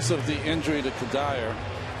 because of the injury to Kadire,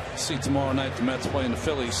 see tomorrow night the Mets playing the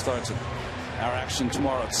Phillies. Starts our action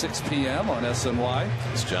tomorrow at 6 p.m. on SNY.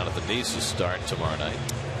 It's Jonathan Neese's start tomorrow night.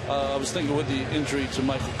 I was thinking with the injury to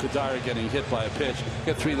Michael Kadire getting hit by a pitch,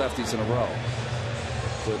 get 3 lefties in a row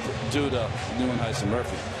due to Neuenhuis and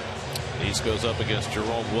Murphy. Neese goes up against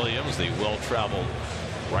Jerome Williams, the well-traveled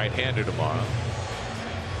right-hander, tomorrow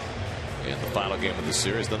in the final game of the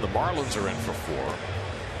series. Then the Marlins are in for 4.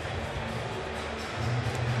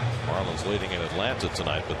 Marlins leading in Atlanta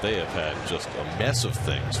tonight, but they have had just a mess of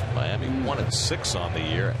things. Miami 1-6 on the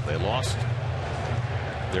year. They lost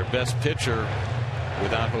their best pitcher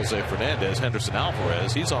without Jose Fernandez, Henderson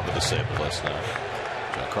Alvarez. He's on the disabled list now.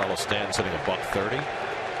 Giancarlo Stanton's hitting $130.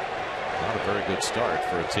 Not a very good start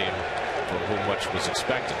for a team from whom much was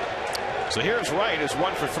expected. So here's Wright, who's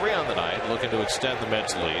 1 for 3 on the night, looking to extend the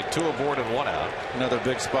Mets' lead. 2 aboard and 1 out. Another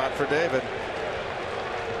big spot for David.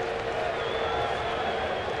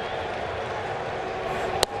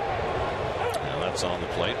 That's on the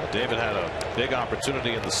plate. David had a big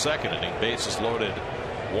opportunity in the 2nd inning. Bases loaded,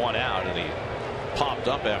 1 out, and he popped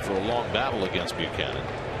up after a long battle against Buchanan.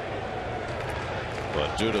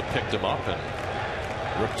 But Duda picked him up and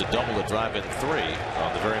ripped a double to drive in 3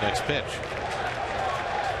 on the very next pitch.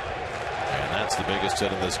 And that's the biggest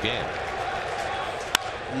hit in this game.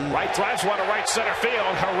 Wright drives one to right center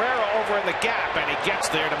field. Herrera over in the gap, and he gets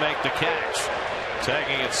there to make the catch.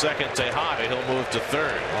 Tagging at second, Tejada. He'll move to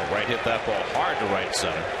 3rd. Oh, Wright hit that ball hard to right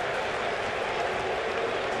center.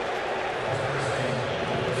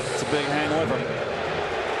 It's a big hang over.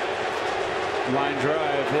 Line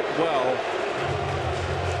drive hit well.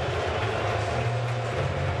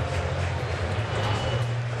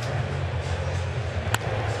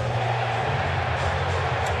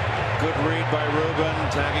 Good read by Ruben,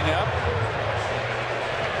 tagging up.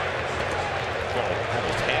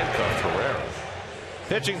 Almost handcuffed Herrera.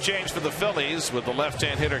 Pitching change for the Phillies with the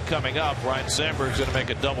left-hand hitter coming up. Ryan Sandberg's going to make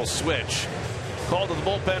a double switch. Call to the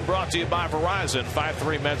bullpen brought to you by Verizon.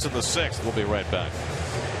 5-3 Mets in the 6th. We'll be right back.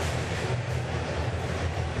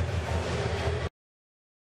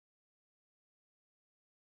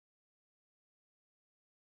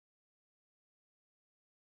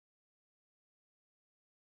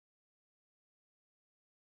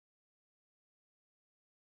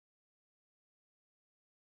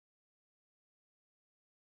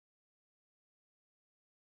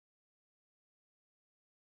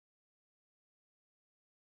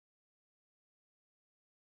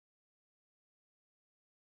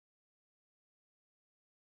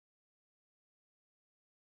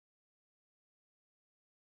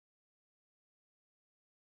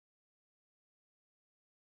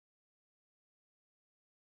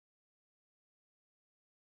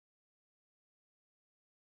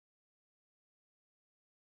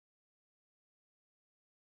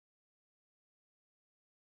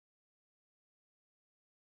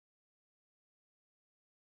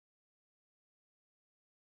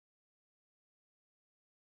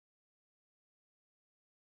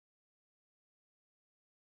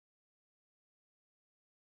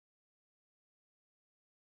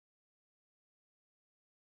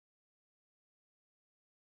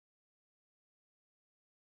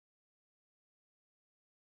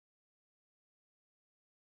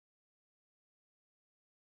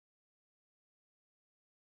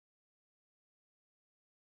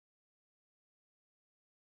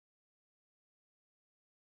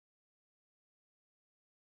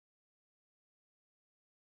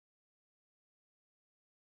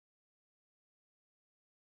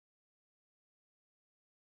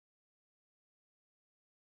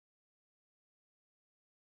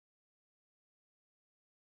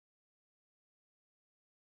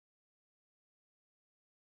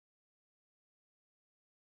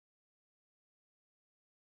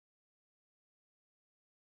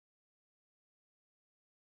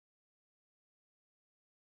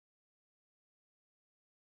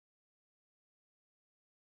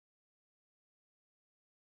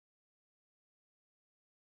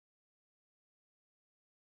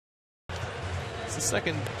 It's the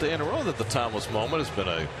second day in a row that the Thomas moment has been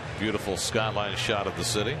a beautiful skyline shot of the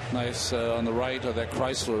city. Nice on the right of that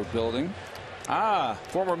Chrysler building.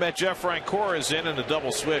 Former Met Jeff Francoeur is in a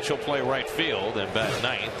double switch. He'll play right field and bat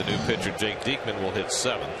ninth. The new pitcher Jake Diekman will hit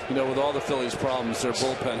seventh. You know, with all the Phillies' problems, their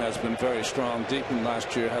bullpen has been very strong. Diekman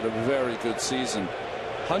last year had a very good season.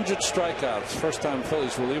 100 strikeouts. First time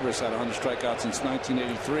Phillies relievers had 100 strikeouts since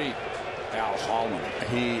 1983. Al Holland.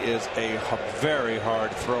 He is a very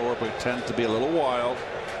hard thrower, but tends to be a little wild.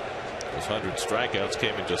 Those 100 strikeouts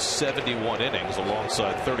came in just 71 innings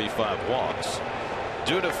alongside 35 walks.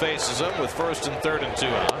 Duda faces him with first and third and 2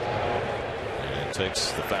 out. And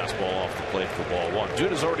takes the fastball off the plate for ball 1.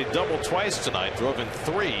 Duda's already doubled twice tonight. Drove in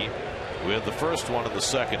 3 with the first one in the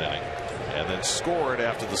second inning. And then scored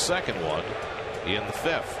after the second one in the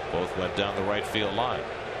 5th. Both went down the right field line.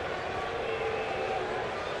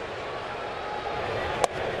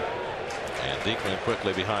 And Diekman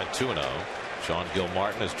quickly behind 2-0. Sean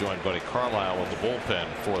Gilmartin has joined Buddy Carlisle in the bullpen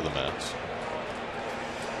for the Mets.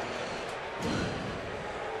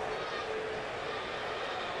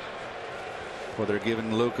 Well, they're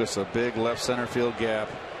giving Lucas a big left center field gap.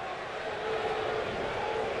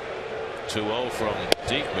 2-0 from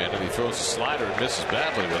Diekman, and he throws a slider and misses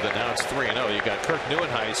badly with it. Now it's 3-0. You got Kirk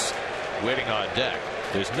Neuenhuis waiting on deck.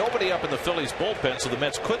 There's nobody up in the Phillies bullpen, so the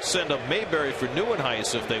Mets could send up Mayberry for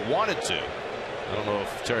Neuenhuis if they wanted to. I don't know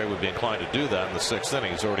if Terry would be inclined to do that in the 6th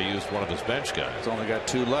inning. He's already used one of his bench guys. He's only got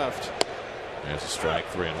 2 left. There's a strike,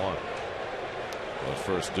 3-1. Well,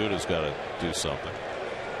 first, Duda's got to do something.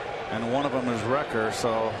 And one of them is Wrecker,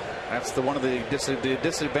 so that's one of the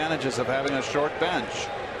disadvantages of having a short bench.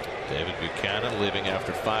 David Buchanan leaving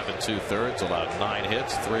after 5 2/3, allowed 9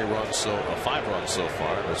 hits, 5 runs so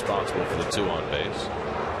far, and responsible for the 2 on base.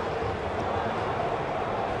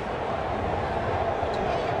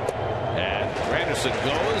 And Granderson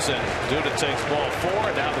goes, and Duda takes ball 4,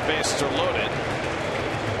 and now the bases are loaded.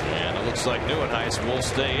 And it looks like Neuenhuis will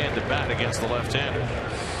stay in to bat against the left-hander.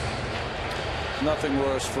 Nothing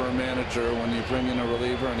worse for a manager when you bring in a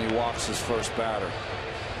reliever and he walks his first batter.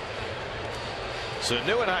 So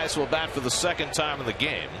Neuenhuis will bat for the 2nd time in the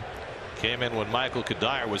game. Came in when Michael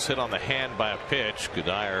Kadire was hit on the hand by a pitch.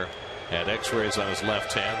 Kadire had x-rays on his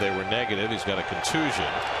left hand. They were negative. He's got a contusion.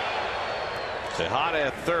 Tejada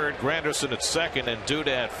at third, Granderson at second, and Duda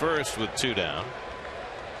at first with 2 down.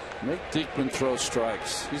 Make Diekman throw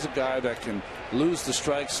strikes. He's a guy that can lose the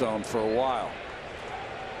strike zone for a while.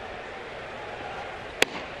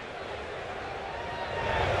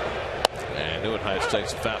 And Neuenhuis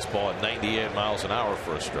takes a fastball at 98 miles an hour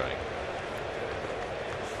for a strike.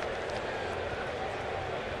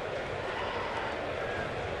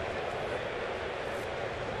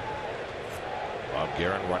 Bob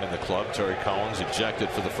Guerin running the club. Terry Collins ejected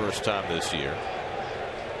for the first time this year.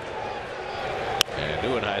 And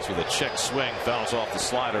Neuenhuis with a check swing fouls off the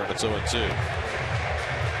slider, and it's 0-2.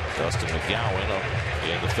 Dustin McGowan up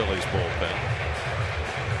in the Phillies bullpen.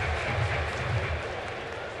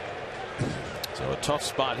 So a tough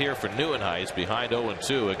spot here for Neuenhuis behind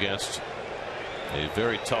 0-2 against a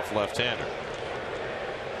very tough left-hander.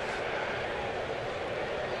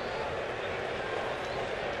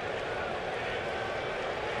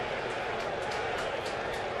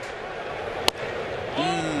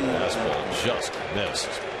 Fastball just missed.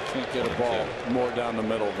 Can't get a ball more down the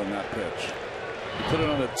middle than that pitch. You put it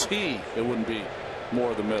on a tee, it wouldn't be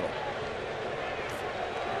more the middle.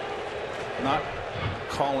 Not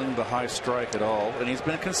calling the high strike at all, and he's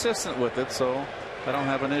been consistent with it, so I don't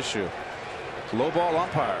have an issue. Low ball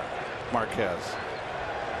umpire Marquez.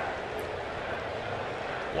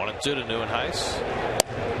 1-2 to Neuenhuis,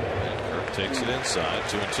 and Kirk takes it inside.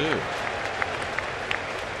 2-2.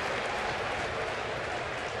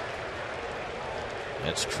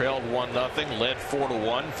 Mets trailed 1-0, led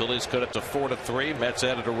 4-1. Phillies cut it to 4-3. Mets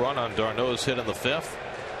added a run on d'Arnaud's hit in the 5th.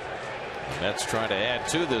 The Mets trying to add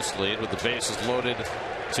to this lead with the bases loaded.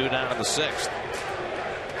 2 down in the 6th.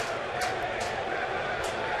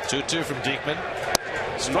 2-2 from Diekman.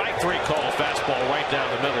 Strike 3 call. Fastball right down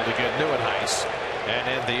the middle to get Neuenhuis and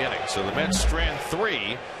end the inning. So the Mets strand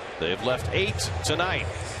 3. They've left 8 tonight.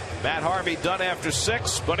 Matt Harvey done after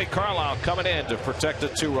 6. Buddy Carlisle coming in to protect a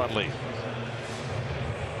 2-run lead.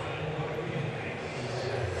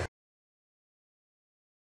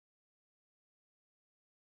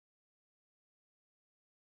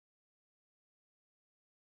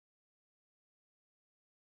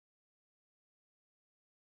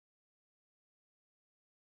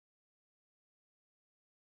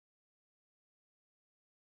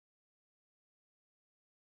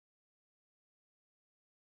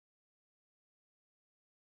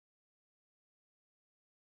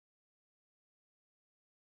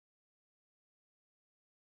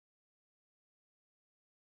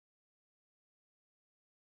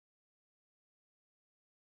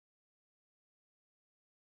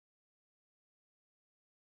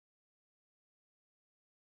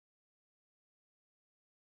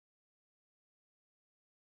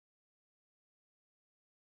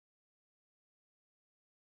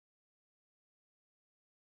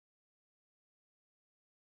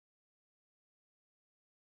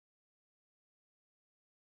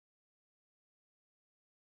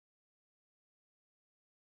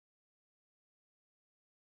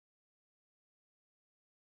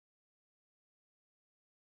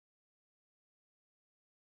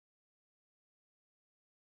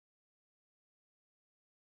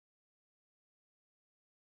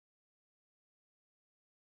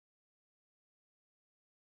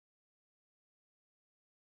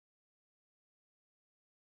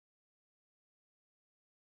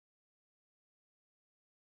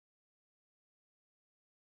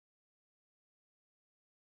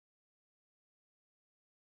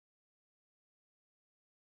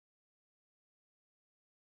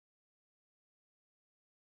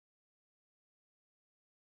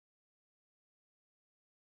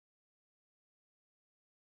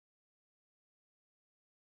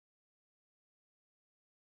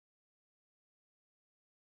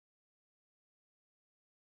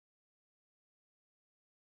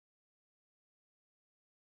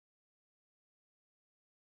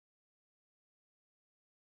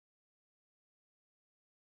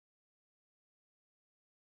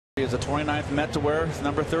 is the 29th Met to wear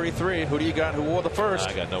number 33. Who do you got? Who wore the first?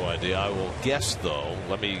 I got no idea. I will guess though.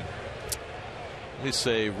 Let me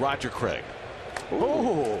say Roger Craig.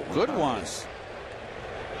 Oh, good one.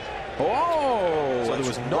 Oh, so there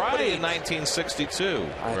was nobody right. in 1962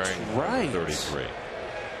 wearing right. 33.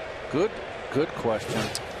 Good question.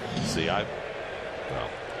 See,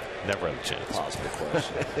 never had a chance. Possible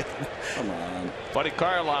question. Come on. Buddy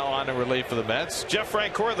Carlisle on in relief for the Mets. Jeff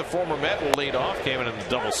Francoeur, the former Met, will lead off. Came in a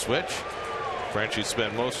double switch. Frenchie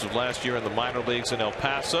spent most of last year in the minor leagues in El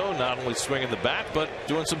Paso, not only swinging the bat, but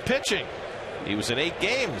doing some pitching. He was in 8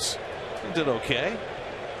 games. He did okay.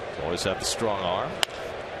 Always had the strong arm.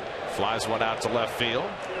 Flies one out to left field.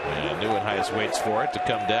 And Neuenhuis waits for it to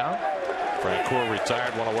come down. Francoeur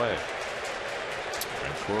retired one away.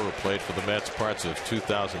 Francoeur played for the Mets parts of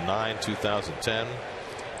 2009, 2010.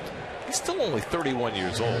 He's still only 31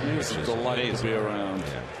 years old. He's a delight to be around.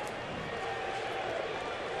 Yeah.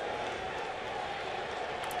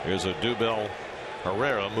 Here's Odubel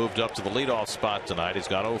Herrera, moved up to the leadoff spot tonight. He's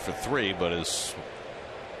got 0 for 3, but has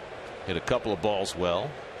hit a couple of balls well,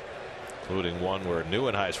 including one where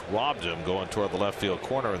Neuenhuis robbed him going toward the left field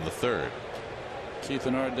corner in the 3rd. Keith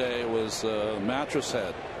in our day was mattress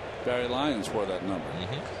head. Barry Lyons wore that number.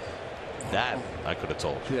 That I could have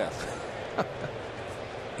told you. Yeah.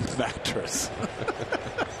 Mattress.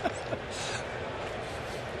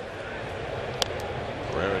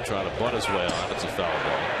 Herrera trying to butt his way on. It's a foul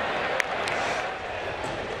ball.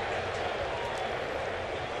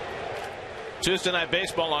 Tuesday Night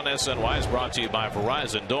Baseball on SNY is brought to you by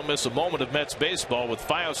Verizon. Don't miss a moment of Mets baseball with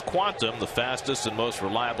Fios Quantum, the fastest and most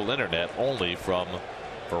reliable internet, only from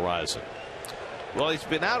Verizon. Well, he's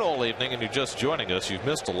been out all evening, and you're just joining us. You've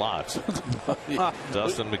missed a lot.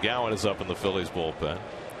 Dustin McGowan is up in the Phillies bullpen.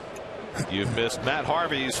 You've missed Matt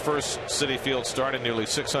Harvey's first Citi Field start in nearly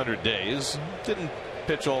 600 days. Didn't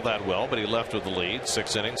pitch all that well, but he left with the lead.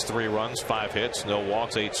 6 innings, 3 runs, 5 hits, no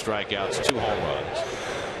walks, 8 strikeouts, 2 home runs.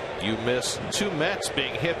 You missed 2 Mets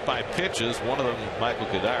being hit by pitches. One of them, Michael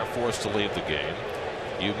Kadire, forced to leave the game.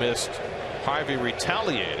 You missed Harvey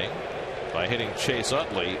retaliating by hitting Chase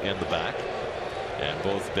Utley in the back, and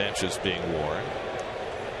both benches being worn.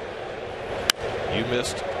 You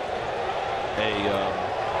missed a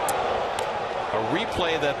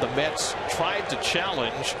replay that the Mets tried to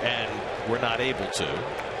challenge and were not able to.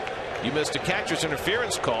 You missed a catcher's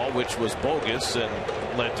interference call, which was bogus and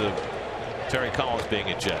led to Terry Collins being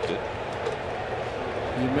ejected.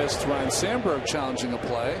 You missed Ryan Sandberg challenging a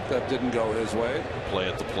play that didn't go his way. Play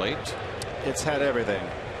at the plate. It's had everything.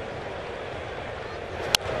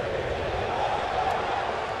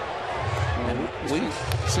 We've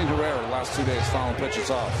seen Herrera the last 2 days fouling pitches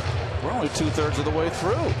off. We're only 2/3 of the way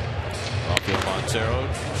through. Rafael Montero,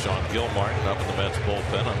 Sean Gilmartin up in the Mets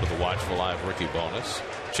bullpen under the watchful eye of Ricky Bonus.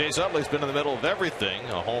 Chase Utley's been in the middle of everything.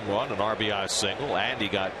 A home run, an RBI single, and he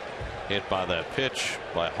got hit by that pitch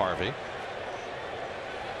by Harvey.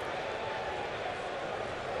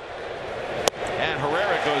 And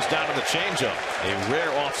Herrera goes down to the changeup. A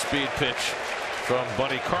rare off-speed pitch from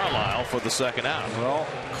Buddy Carlisle for the second out. Well,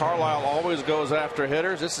 Carlisle always goes after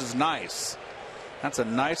hitters. This is nice. That's a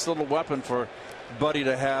nice little weapon for Buddy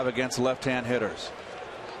to have against left-hand hitters.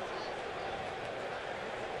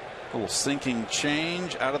 A little sinking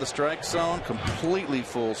change out of the strike zone completely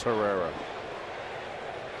fools Herrera.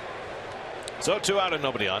 So 2 out and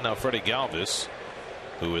nobody on. Now Freddie Galvis,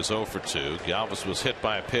 who is 0 for 2. Galvis was hit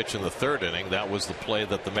by a pitch in the 3rd inning. That was the play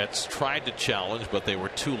that the Mets tried to challenge, but they were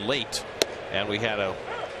too late. And we had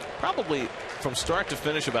probably from start to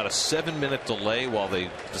finish about a 7-minute delay while they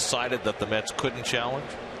decided that the Mets couldn't challenge.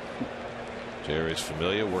 Jerry's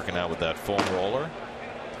Familia working out with that foam roller,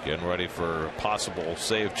 getting ready for a possible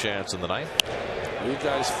save chance in the ninth. You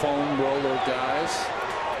guys foam roller guys?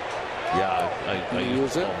 Yeah, I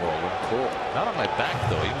use it. Foam roller. Cool. Not on my back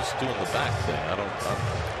though. He was doing the back thing. I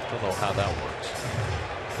don't know how that works.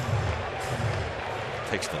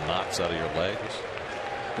 Takes the knots out of your legs.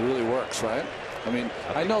 It really works, right? I mean,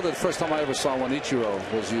 I know that the first time I ever saw one, Ichiro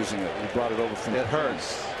was using it. He brought it over from. It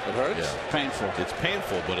hurts. It hurts. Yeah. Painful. It's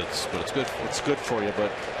painful, but it's good. It's good for you,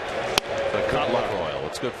 but cod liver oil.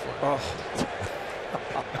 It's good for you. Oh.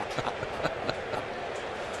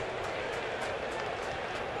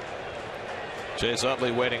 Chase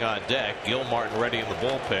Utley waiting on deck. Gilmartin ready in the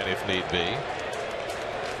bullpen if need be.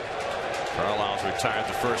 Carlisle's retired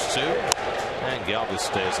the first 2, and Galvis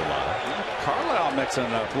stays alive. Carlisle mixing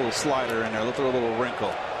a little slider in there. Look at a little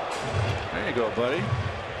wrinkle. There you go, buddy.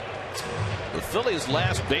 The Phillies'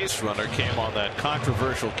 last base runner came on that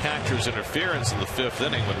controversial catcher's interference in the 5th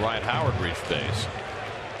inning when Ryan Howard reached base.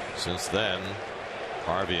 Since then,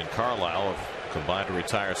 Harvey and Carlisle have combined to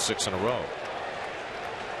retire 6 in a row.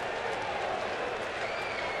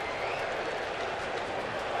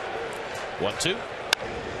 One, two.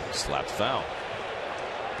 Slapped foul.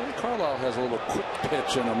 Ben Carlisle has a little quick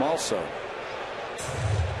pitch in him also.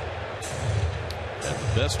 And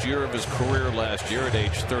the best year of his career last year at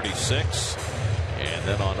age 36. And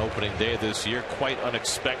then on opening day this year, quite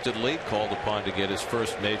unexpectedly, called upon to get his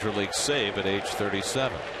first major league save at age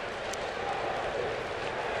 37.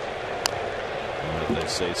 They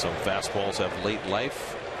say some fastballs have late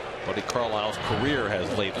life. Buddy Carlisle's career has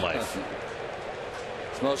late life.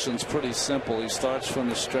 His motion's pretty simple. He starts from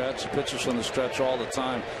the stretch, pitches from the stretch all the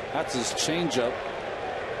time. That's his changeup,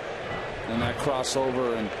 and that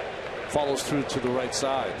crossover, and follows through to the right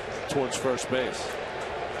side towards first base.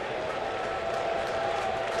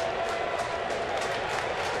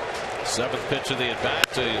 Seventh pitch of the at bat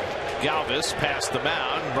to Galvis, past the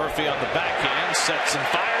mound. Murphy on the backhand, sets and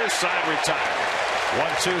fires, side retired.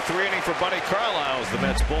 1-2-3 inning for Buddy Carlisle as the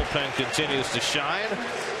Mets bullpen continues to shine.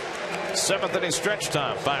 Seventh inning stretch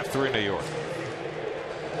time, 5-3 New York.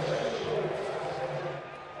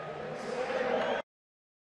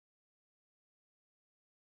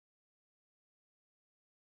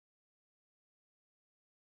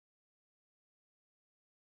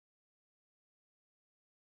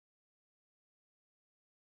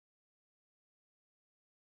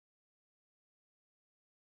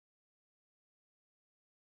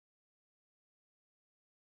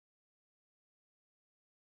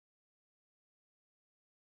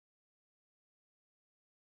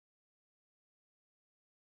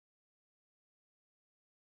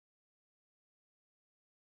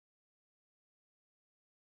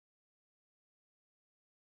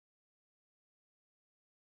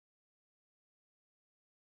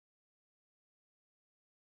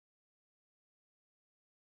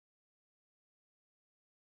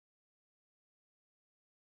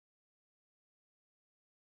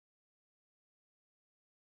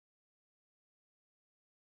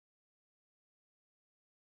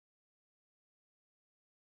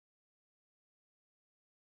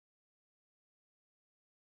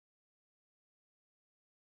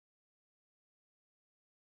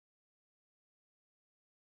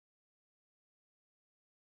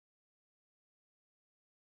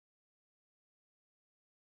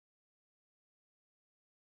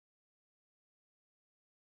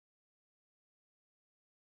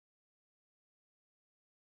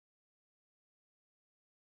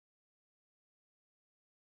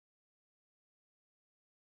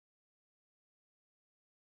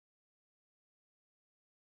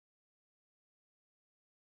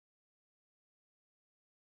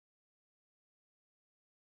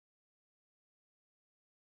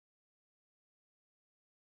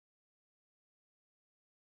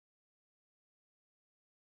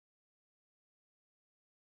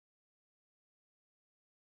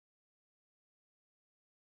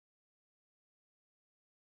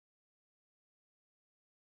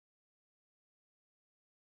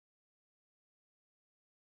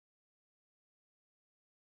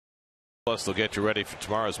 Plus, they'll get you ready for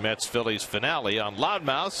tomorrow's Mets-Phillies finale on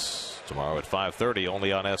Loudmouth tomorrow at 5:30,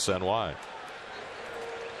 only on SNY.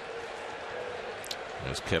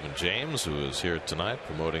 There's Kevin James, who is here tonight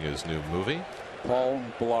promoting his new movie. Paul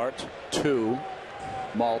Blart 2,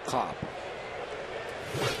 Mall Cop.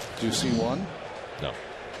 Do you see one? No.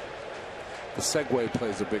 The Segway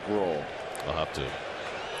plays a big role. I'll have to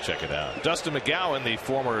check it out. Dustin McGowan, the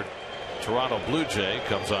former Toronto Blue Jay,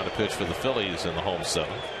 comes on to pitch for the Phillies in the home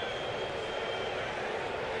seventh.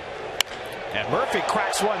 And Murphy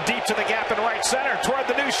cracks one deep to the gap in right center toward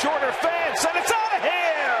the new shorter fence, and it's out of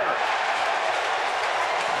here!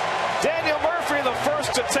 Daniel Murphy, the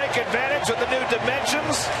first to take advantage of the new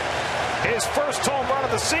dimensions. His first home run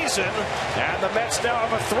of the season, and the Mets now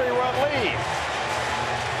have a 3-run lead.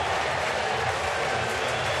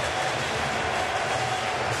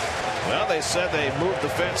 Well, they said they moved the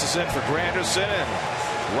fences in for Granderson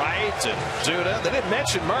and Wright and Duda. They didn't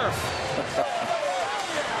mention Murph.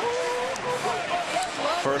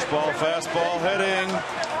 First ball, fastball, hitting.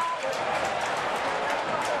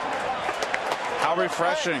 How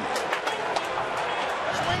refreshing.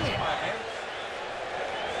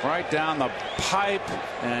 Right down the pipe,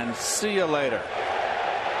 and see you later.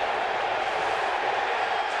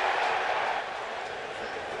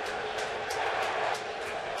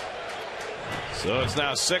 So it's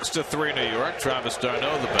now 6-3 New York. Travis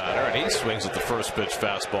d'Arnaud the batter, and he swings at the first pitch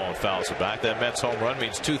fastball and fouls it back. That Mets home run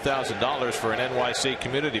means $2,000 for an NYC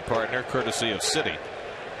community partner, courtesy of Citi.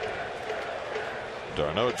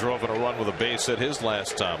 d'Arnaud drove in a run with a base hit his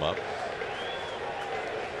last time up.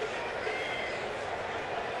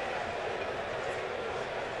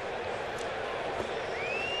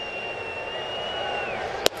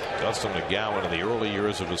 Dustin McGowan, in the early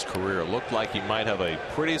years of his career, looked like he might have a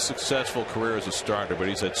pretty successful career as a starter, but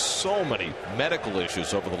he's had so many medical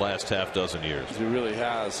issues over the last half dozen years. He really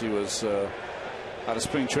has. He was out of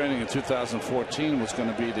spring training in 2014, was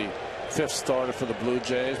going to be the 5th starter for the Blue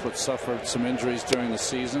Jays, but suffered some injuries during the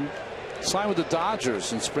season. Signed with the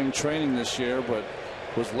Dodgers in spring training this year, but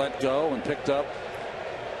was let go and picked up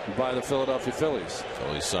by the Philadelphia Phillies.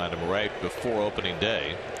 Phillies signed him right before opening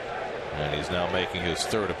day, and he's now making his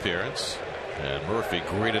 3rd appearance, and Murphy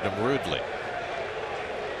greeted him rudely.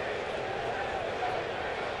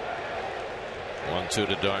 1-2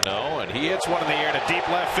 to d'Arnaud, and he hits one in the air to deep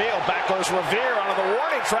left field. Back goes Revere onto the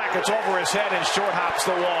warning track. It's over his head and short hops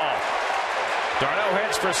the wall. d'Arnaud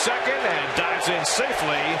heads for second and dives in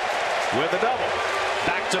safely with a double.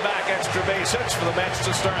 Back-to-back extra base hits for the Mets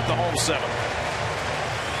to start the home 7th.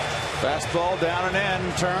 Fastball down and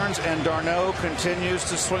in, turns, and d'Arnaud continues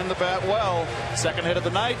to swing the bat well. 2nd hit of the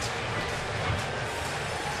night.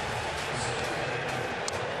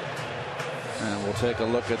 And we'll take a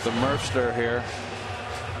look at the Murphster here.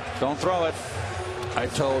 Don't throw it. I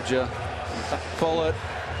told you. Pull it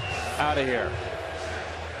out of here.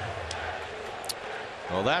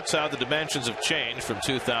 Well, that's how the dimensions have changed from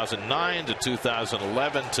 2009 to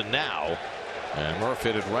 2011 to now. And Murph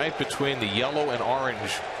hit it right between the yellow and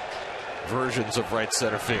orange versions of right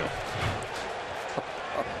center field.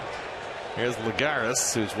 Here's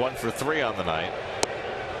Lagares, who's 1 for 3 on the night,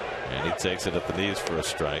 and he takes it at the knees for a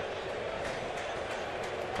strike.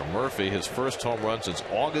 For Murphy, his first home run since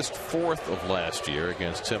August 4th of last year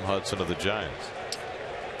against Tim Hudson of the Giants.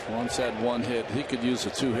 Once had 1 hit. He could use a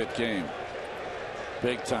 2-hit game.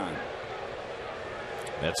 Big time.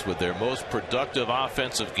 That's with their most productive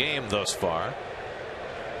offensive game thus far.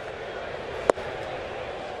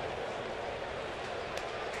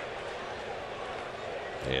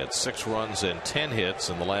 They had 6 runs and 10 hits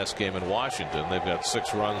in the last game in Washington. They've got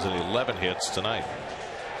 6 runs and 11 hits tonight.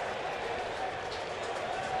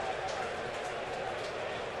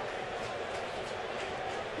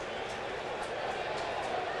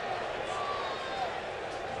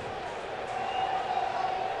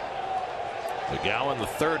 McGowan, the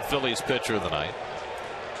 3rd Phillies pitcher of the night.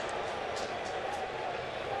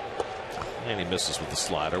 And he misses with the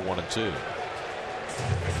slider, 1-2.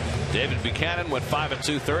 David Buchanan went 5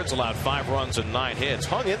 2/3, allowed 5 runs and 9 hits.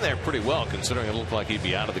 Hung in there pretty well, considering it looked like he'd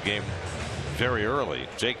be out of the game very early.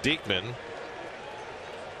 Jake Diekman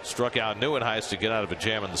struck out Neuenhuis to get out of a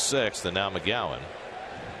jam in the 6th, and now McGowan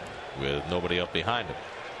with nobody up behind him.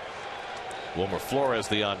 Wilmer Flores,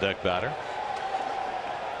 the on-deck batter.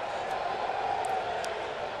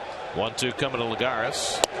 1-2 coming to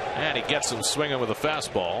Lagares, and he gets him swinging with a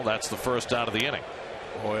fastball. That's the first out of the inning.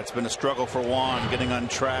 Boy, it's been a struggle for Juan getting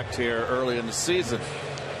untracked here early in the season.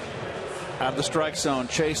 Out of the strike zone,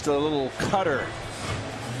 chased a little cutter.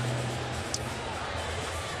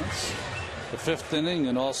 The 5th inning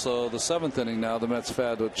and also the 7th inning now. The Mets have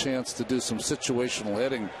had a chance to do some situational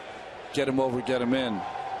hitting. Get him over, get him in.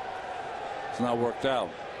 It's not worked out.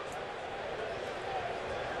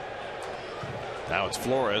 Now it's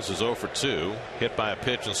Flores, who's 0 for 2. Hit by a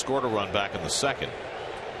pitch and scored a run back in the 2nd.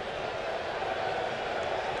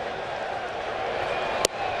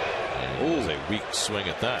 It was a weak swing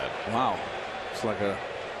at that. Wow. It's like a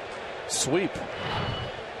sweep.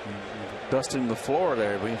 Dusting the floor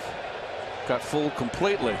there. We've got fooled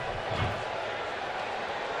completely.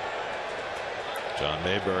 John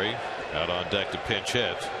Mayberry out on deck to pinch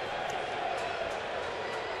hit.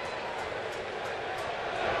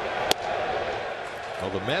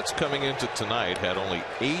 Well, the Mets coming into tonight had only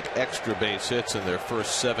 8 extra base hits in their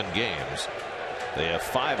first 7 games. They have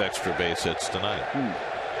 5 extra base hits tonight.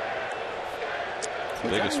 The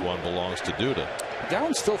biggest one belongs to Duda.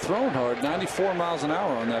 Gowan's still throwing hard, 94 miles an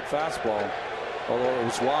hour on that fastball, although it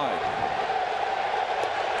was wide.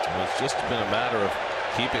 Well, it's just been a matter of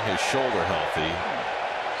keeping his shoulder healthy.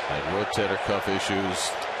 Had rotator cuff issues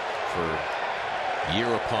for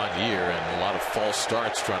year upon year, and a lot of false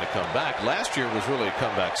starts trying to come back. Last year was really a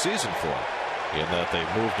comeback season for him, in that they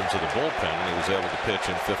moved him to the bullpen and he was able to pitch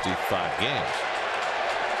in 55 games.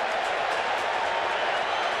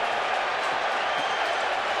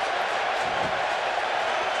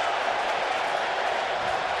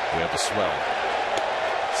 We have a swell.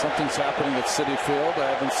 Something's happening at Citi Field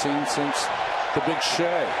I haven't seen since the Big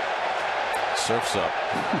Shea. Surf's up.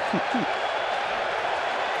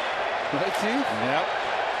 Right, Keith? Yep.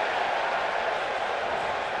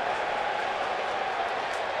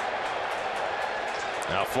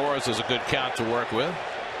 Now Flores is a good count to work with.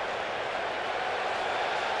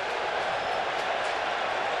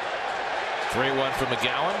 Three-one for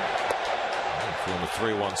McGowan. From the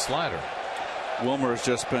 3-1 slider. Wilmer has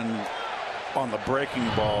just been on the breaking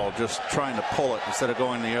ball, just trying to pull it instead of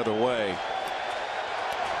going the other way.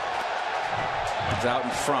 He's out in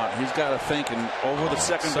front. He's got to think over the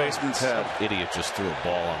second baseman's head. Some idiot just threw a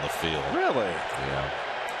ball on the field. Really? Yeah.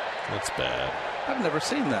 That's bad. I've never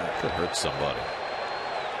seen that. Could hurt somebody.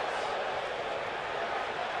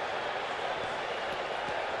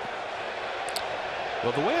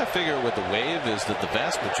 Well, the way I figure it with the wave is that the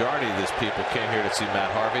vast majority of these people came here to see Matt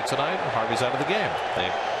Harvey tonight. Harvey's out of the game.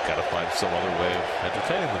 They've got to find some other way of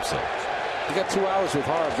entertaining themselves. You got 2 hours with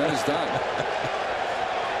Harv, then he's done.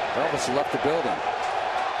 Elvis left the building.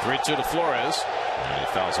 3-2 to Flores. And he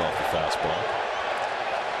fouls off the fastball.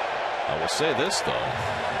 I will say this, though.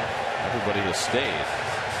 Everybody has stayed.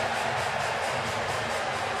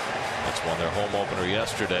 That's won their home opener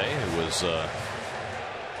yesterday.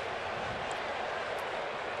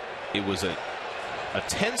 It was a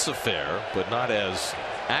tense affair, but not as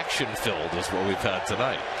action-filled as what we've had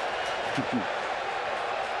tonight.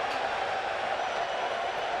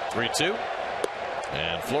 3-2.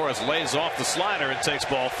 And Flores lays off the slider and takes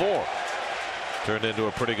ball 4. Turned into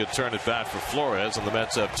a pretty good turn at bat for Flores, and the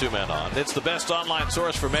Mets have 2 men on. It's the best online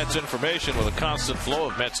source for Mets information with a constant flow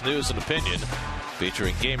of Mets news and opinion.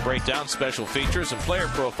 Featuring game breakdown, special features, and player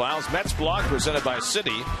profiles. Mets blog presented by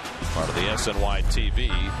Citi, part of the SNY TV,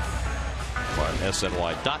 part of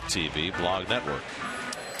SNY.TV blog network.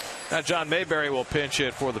 Now John Mayberry will pinch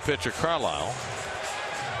hit for the pitcher Carlisle.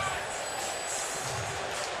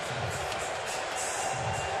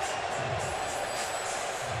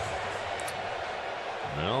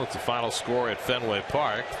 Well, it's the final score at Fenway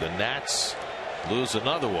Park. The Nats lose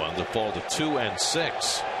another one to fall to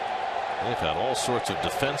 2-6. They've had all sorts of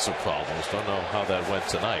defensive problems. Don't know how that went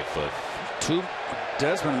tonight, but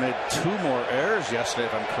Desmond made 2 more errors yesterday,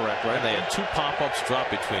 if I'm correct, right? And they had 2 pop-ups drop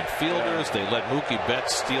between fielders. They let Mookie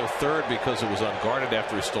Betts steal third because it was unguarded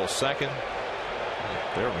after he stole second.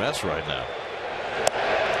 They're a mess right now.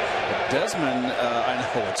 Desmond, I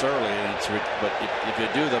know it's early, but if you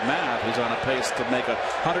do the math, he's on a pace to make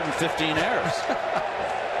 115 errors.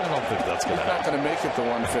 I don't think that's going to happen. He's not going to make it to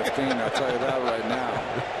 115. I'll tell you that right now.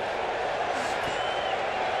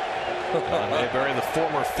 Mayberry, the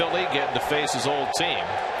former Philly, getting to face his old team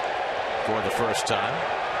for the first time.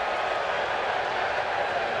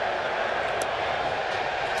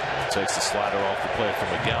 He takes the slider off the plate from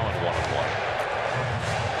McGowan, 1-1.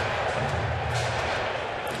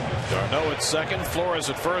 Darno at second, Flores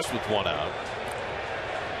at first with 1 out.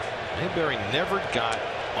 Mayberry never got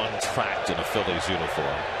untracked in a Phillies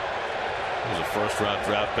uniform. He was a first-round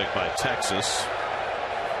draft pick by Texas.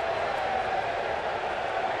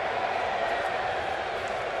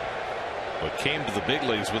 But came to the big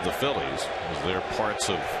leagues with the Phillies. Was there parts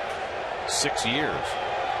of 6 years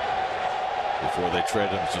before they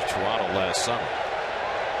traded him to Toronto last summer.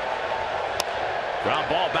 Ground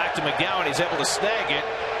ball back to McGowan. He's able to snag it.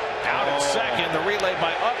 Out at second. The relay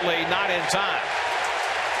by Utley, not in time.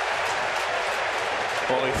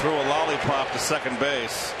 Well, he threw a lollipop to second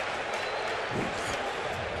base.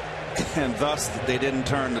 And thus they didn't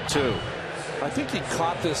turn to 2. I think he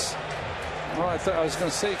caught this. Well, I was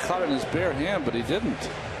going to say he caught it in his bare hand, but he didn't.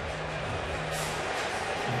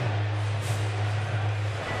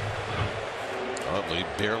 Utley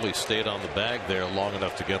barely stayed on the bag there long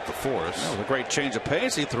enough to get the force. That was a great change of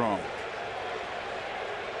pace he threw him.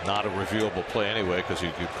 Not a reviewable play anyway, because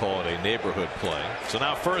you could call it a neighborhood play. So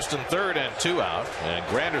now first and third and 2 out. And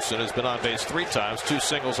Granderson has been on base 3 times, 2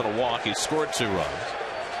 singles and a walk. He scored 2 runs.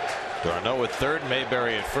 Darno at third,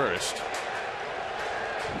 Mayberry at first.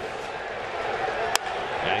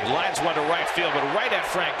 And he lines one to right field, but right at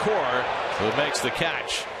Frank Core, who makes the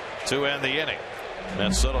catch to end the inning.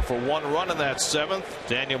 Mets settle for 1 run in that 7th.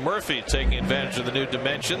 Daniel Murphy taking advantage of the new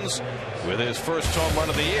dimensions with his first home run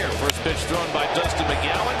of the year. First pitch thrown by Dustin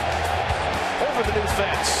McGowan over the new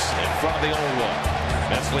fence in front of the old wall.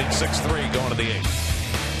 Mets lead 6-3 going to the 8th.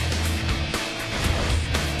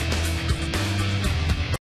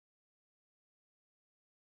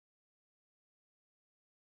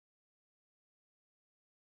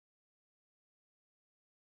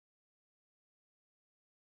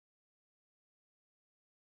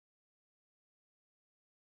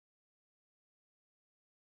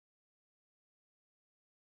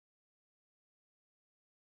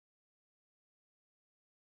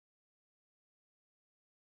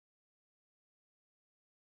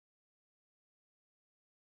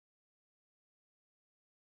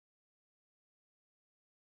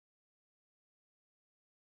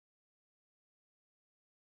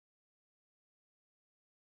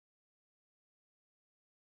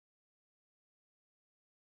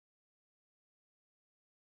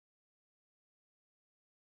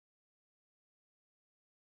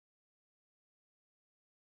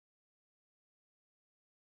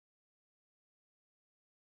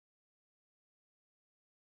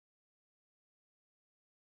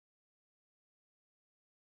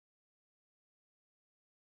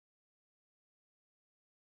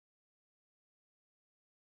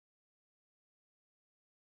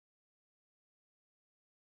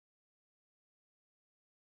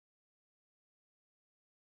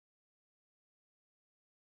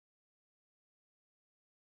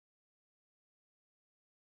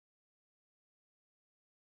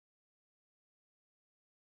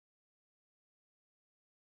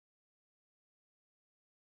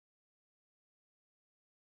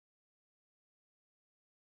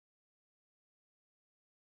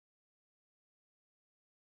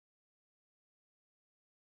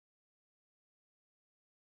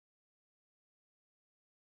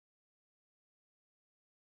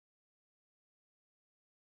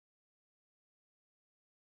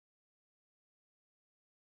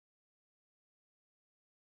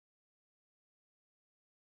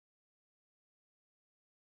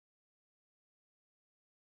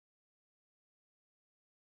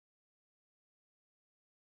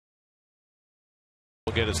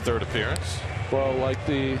 will get his third appearance. Well, like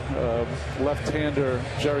the left-hander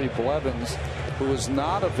Jerry Blevins, who is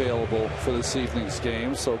not available for this evening's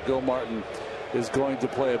game, so Gil Martin is going to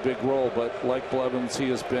play a big role. But like Blevins, he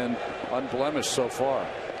has been unblemished so far.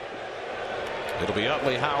 It'll be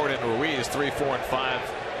Utley, Howard, and Ruiz, 3, 4, and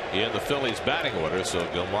 5 in the Phillies batting order, so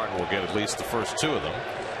Gil Martin will get at least the first 2 of them.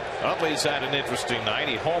 Utley's had an interesting night.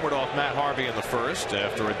 He homered off Matt Harvey in the first.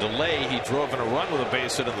 After a delay, he drove in a run with a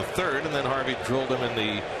base hit in the third, and then Harvey drilled him in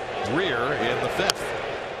the rear in the fifth.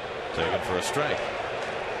 Taken for a strike.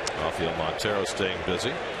 Rafael Montero staying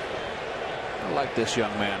busy. I like this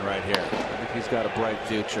young man right here. I think he's got a bright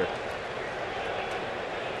future.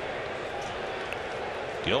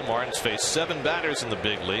 Gil Martin's faced 7 batters in the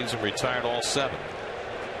big leagues and retired all 7.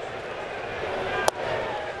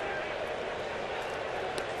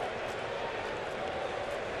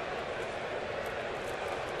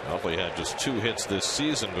 Utley had just 2 hits this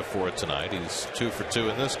season before tonight. He's 2 for 2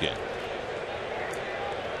 in this game.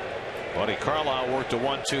 Buddy Carlisle worked a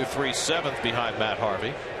 1-2-3 7th behind Matt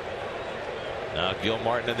Harvey. Now Gil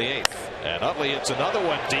Martin in the 8th. And Utley hits another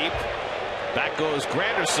one deep. Back goes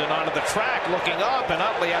Granderson onto the track looking up, and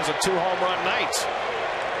Utley has a 2-home-run night.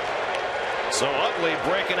 So Utley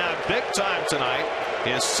breaking out big time tonight.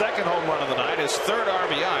 His 2nd home run of the night, his 3rd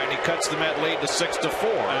RBI, and he cuts the Met lead to 6-4.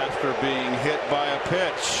 After being hit by a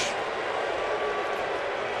pitch.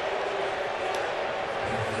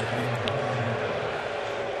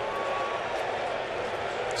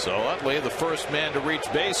 So Utley, the first man to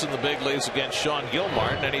reach base in the big leagues against Sean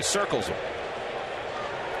Gilmartin, and he circles him.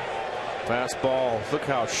 Fastball. Look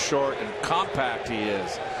how short and compact he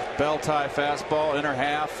is. Bell tie fastball, inner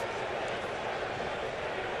half.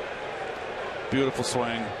 Beautiful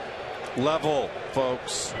swing. Level,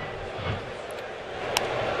 folks.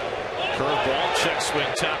 Curveball, check swing,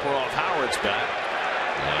 tapper off Howard's bat.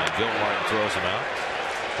 And Gilmartin throws him out.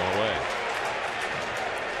 One away.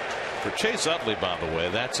 For Chase Utley, by the way,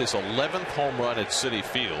 that's his 11th home run at Citi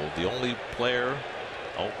Field. The only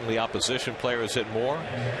opposition player who's hit more,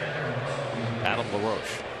 Adam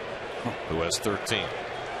LaRoche, who has 13.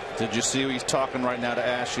 Did you see he's talking right now to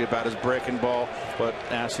Ashley about his breaking ball, but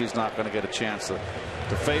Ashley's not going to get a chance to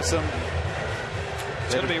face him.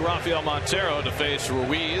 It's going to be Rafael Montero to face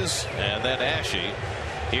Ruiz and then Ashe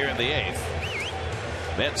here in the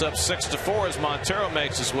 8th. Mets up 6-4 as Montero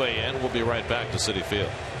makes his way in. We'll be right back to Citi Field.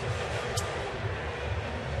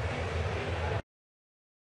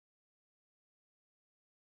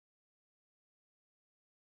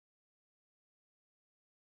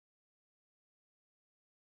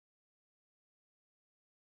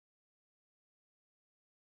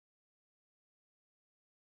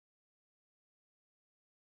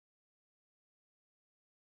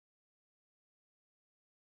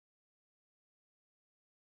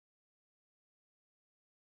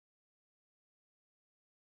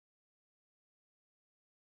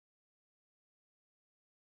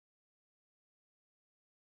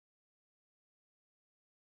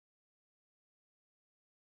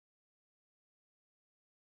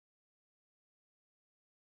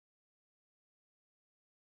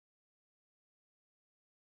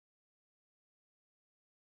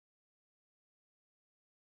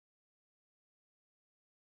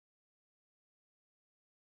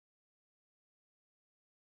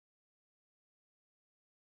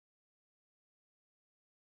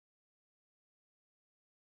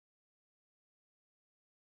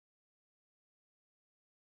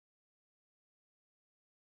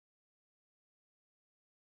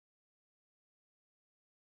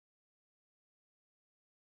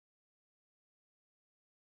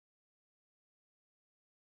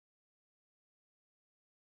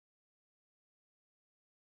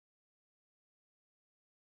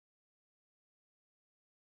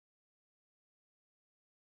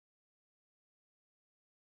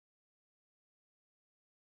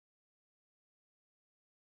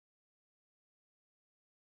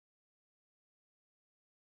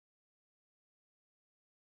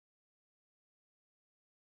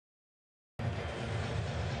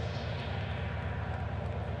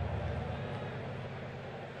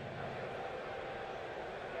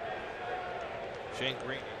 Shane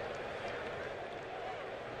Green.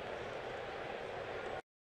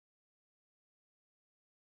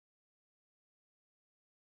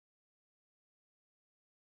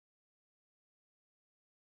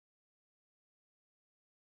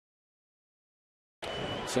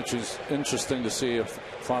 It's interesting to see if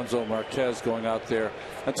Fonzo Marquez going out there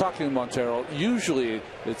and talking to Montero. Usually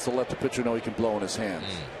it's to let the pitcher know he can blow in his hands.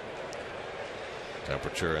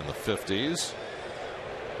 Temperature in the 50s.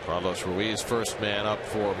 Carlos Ruiz, first man up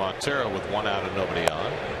for Montero with 1 out and nobody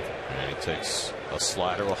on. And he takes a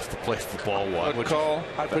slider off the plate for ball one. Good call.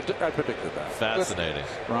 I predicted that. Fascinating.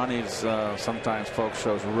 Ronnie's sometimes folks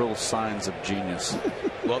shows real signs of genius.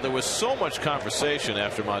 Well, there was so much conversation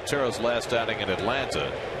after Montero's last outing in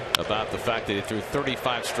Atlanta about the fact that he threw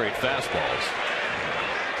 35 straight fastballs.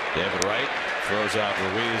 David Wright throws out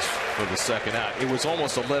Ruiz for the second out. It was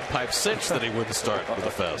almost a lead pipe cinch that he wouldn't start with a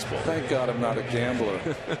fastball. Thank God I'm not a gambler.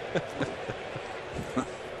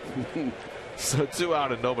 So 2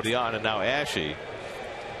 out and nobody on, and now Ashe.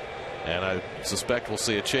 And I suspect we'll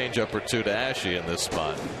see a changeup or two to Ashe in this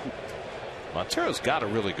spot. Montero's got a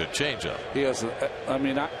really good changeup. He has. I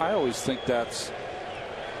mean, I always think that's,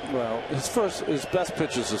 well, his best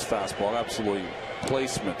pitch is his fastball, absolutely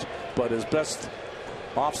placement, but his best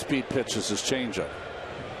off-speed pitch is his changeup.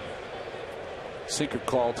 Secret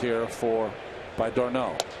called here by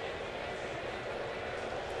Darno.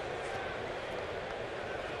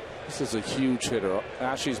 This is a huge hitter.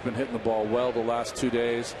 Ashe's been hitting the ball well the last 2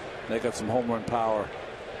 days. They got some home run power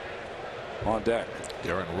on deck.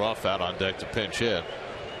 Darren Ruff out on deck to pinch hit.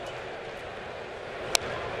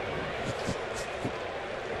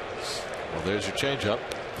 Well, there's your changeup.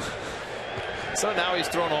 So now he's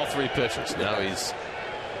thrown all 3 pitches. Now he's,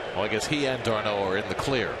 well, I guess he and Darno are in the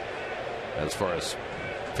clear as far as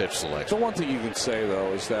pitch selection. The one thing you can say,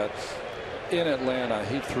 though, is that in Atlanta,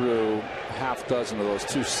 he threw half dozen of those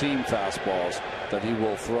 2 seam fastballs that he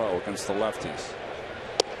will throw against the lefties.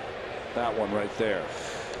 That one right there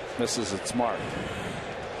misses its mark.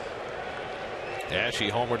 Ashe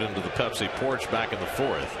homered into the Pepsi porch back in the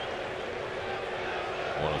 4th.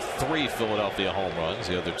 One of 3 Philadelphia home runs.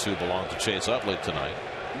 The other 2 belong to Chase Utley tonight.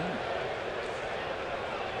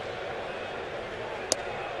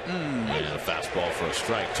 And a fastball for a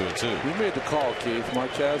strike, 2-2. You made the call, Keith.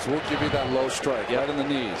 Marquez, we'll give you that low strike right in the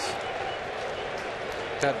knees.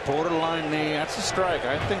 That borderline knee, that's a strike.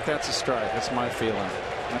 I think that's a strike. That's my feeling.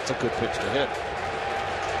 That's a good pitch to hit.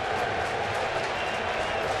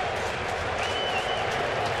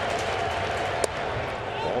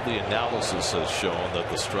 All the analysis has shown that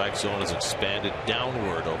the strike zone has expanded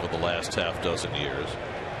downward over the last half dozen years.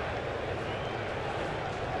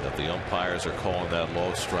 That the umpires are calling that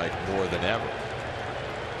low strike more than ever.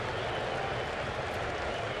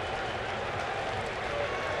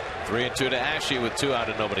 Three and 2 to Ashe with 2 out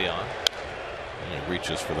and nobody on. And he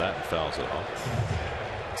reaches for that and fouls it off.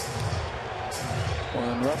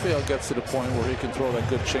 When Rafael gets to the point where he can throw that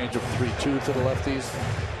good change of 3-2 to the lefties,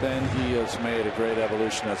 then he has made a great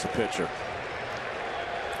evolution as a pitcher.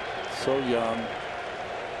 So young,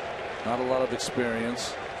 not a lot of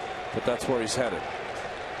experience, but that's where he's headed.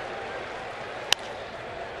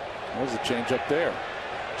 There's a change up there,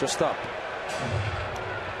 just up.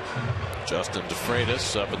 Justin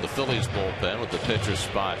DeFreitas up in the Phillies bullpen with the pitcher's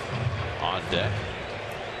spot on deck.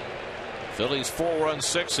 Phillies 4 runs,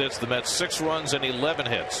 6 hits. The Mets 6 runs and 11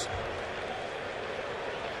 hits.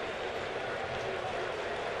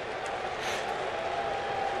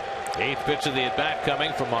 Eighth pitch of the at bat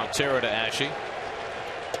coming from Montero to Ashe,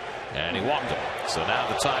 and he walked him. So now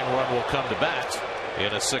the tying run will come to bat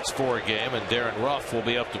in a 6-4 game, and Darren Ruff will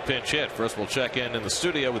be up to pinch hit. First, we'll check in the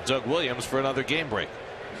studio with Doug Williams for another game break.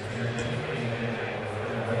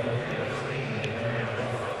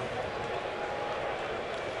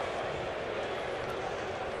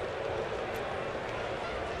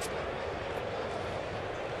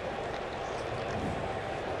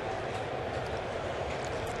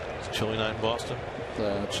 Chilly night in Boston.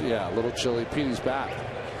 Yeah, a little chilly. Petey's back.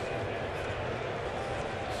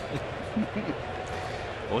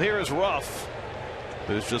 Well, here is Ruff,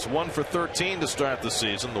 who's just 1 for 13 to start the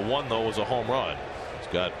season. The one, though, was a home run. He's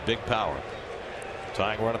got big power.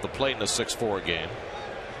 Tying run at the plate in a 6-4 game.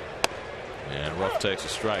 And Ruff takes a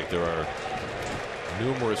strike. There are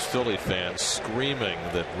numerous Philly fans screaming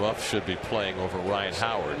that Ruff should be playing over Ryan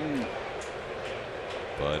Howard.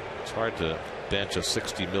 But it's hard to bench a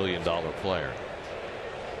 $60 million player.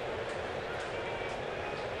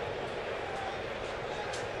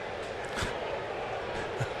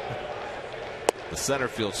 The center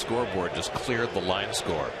field scoreboard just cleared the line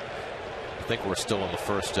score. I think we're still in the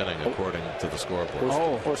first inning according to the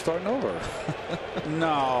scoreboard. We're starting over.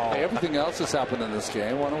 No. Hey, everything else has happened in this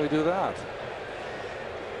game. Why don't we do that?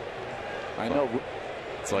 I know.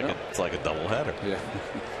 It's like a doubleheader. Yeah.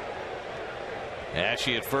 Ashe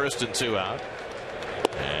at first and 2 out.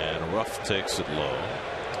 And Ruff takes it low.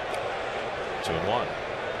 2-1.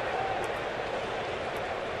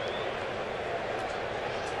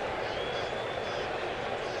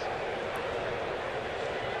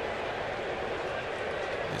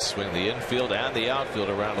 They swing the infield and the outfield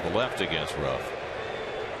around to the left against Ruff.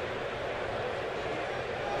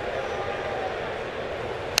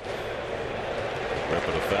 changeup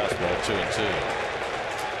and a fastball. 2-2.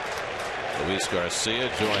 Luis Garcia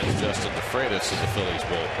joins Justin DeFreitas in the Phillies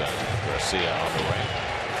bullpen. Garcia on the way.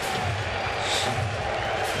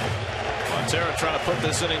 Montero trying to put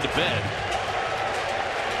this inning to bed.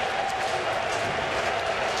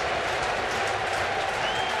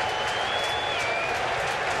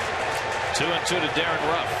 Two and two to Darren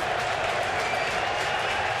Ruff.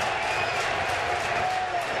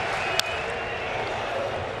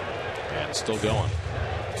 And still going.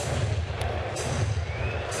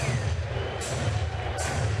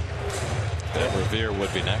 Ben Revere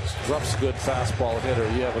would be next. Ruff's a good fastball hitter.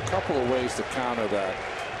 You have a couple of ways to counter that.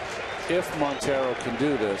 If Montero can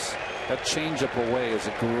do this, that changeup away is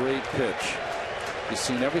a great pitch. He's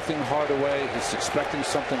seen everything Hardaway. He's expecting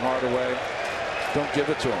something Hardaway. Don't give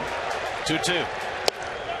it to him. 2-2.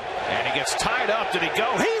 And he gets tied up. Did he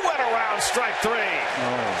go? He went around strike three. Oh,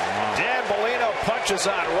 wow. Dan Bellino punches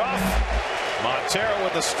on Ruff. Montero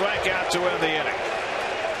with the strikeout to end the inning.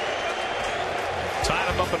 Tied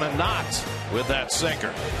him up in a knot with that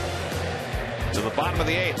sinker. To the bottom of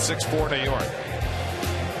the eighth, 6-4 New York.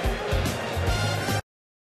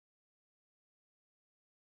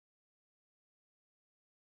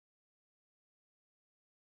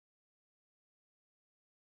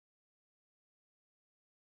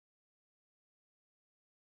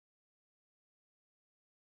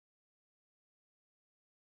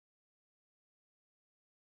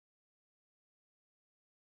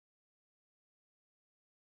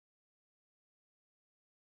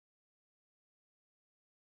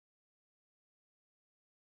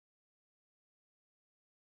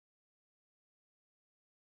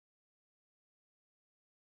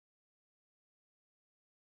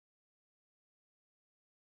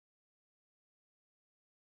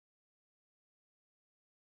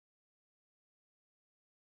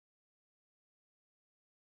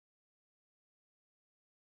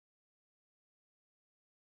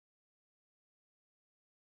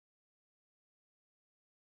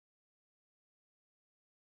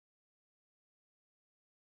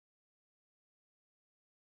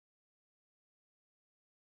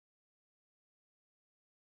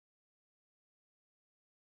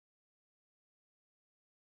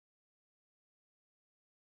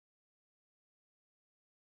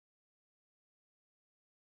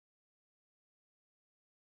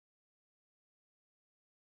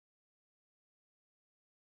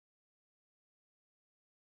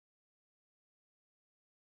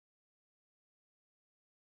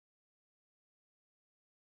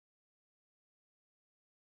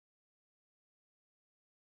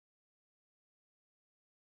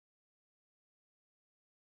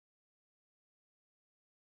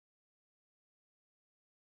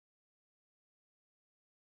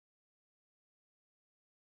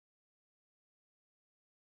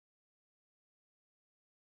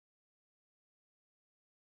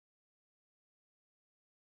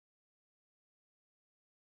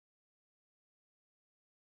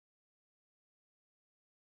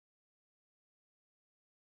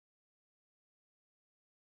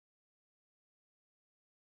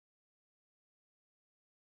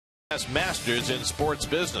 Masters in sports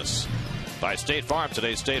business by State Farm.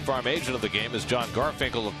 Today's State Farm agent of the game is John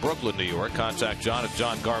Garfinkel of Brooklyn, New York. Contact John at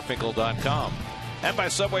johngarfinkel.com. And by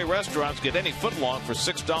Subway restaurants, get any footlong for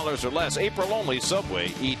 $6 or less. April only.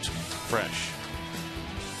 Subway, eat fresh.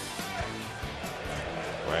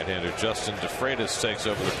 Right-hander Justin DeFreitas takes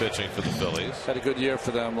over the pitching for the Phillies. Had a good year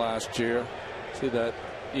for them last year. See that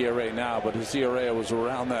ERA now, but his ERA was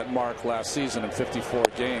around that mark last season in 54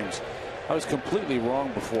 games. I was completely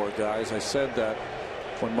wrong before, guys. I said that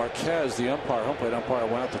when Marquez, the home plate umpire,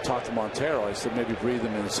 went out to talk to Montero, I said maybe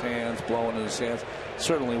breathing in his hands, blowing in his hands.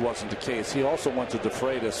 Certainly wasn't the case. He also went to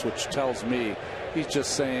DeFreitas, which tells me he's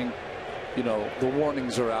just saying, you know, the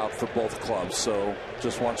warnings are out for both clubs. So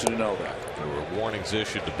just want you to know that. There were warnings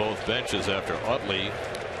issued to both benches after Utley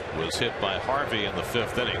was hit by Harvey in the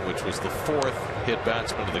fifth inning, which was the fourth hit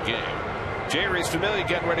batsman of the game. Jerry's Familia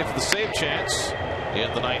getting ready for the save chance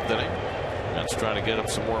in the ninth inning. That's trying to get him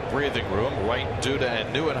some more breathing room. Wright, Duda,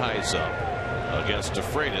 and Nieuwenhuis up against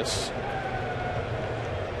DeFreitas.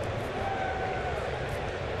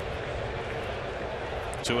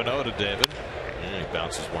 Two and 0 to David. And he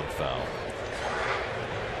bounces one foul.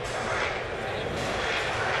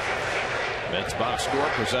 Mets box score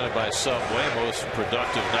presented by Subway. Most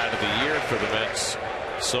productive night of the year for the Mets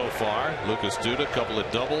so far. Lucas Duda, a couple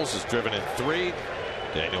of doubles, has driven in 3.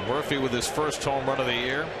 Daniel Murphy with his first home run of the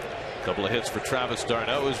year. A couple of hits for Travis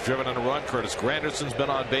d'Arnaud, who's driven in a run. Curtis Granderson's been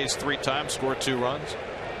on base 3 times, scored 2 runs.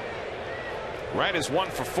 Wright is 1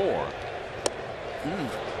 for 4.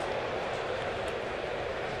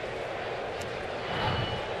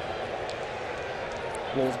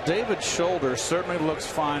 Well, David's shoulder certainly looks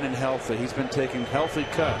fine and healthy. He's been taking healthy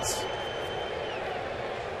cuts.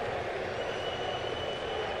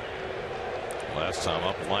 Last time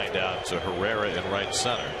up, lined out to Herrera in right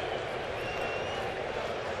center.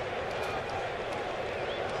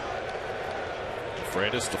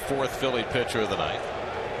 Freitas, the fourth Philly pitcher of the night.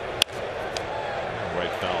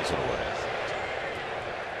 Right fouls it away.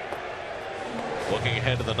 Looking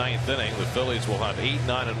ahead to the ninth inning, the Phillies will have 8,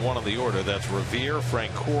 9, and 1 on the order. That's Revere,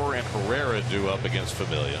 Francoeur, and Herrera due up against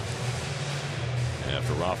Familia.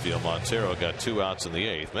 After Rafael Montero got 2 outs in the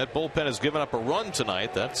 8th. That bullpen has given up a run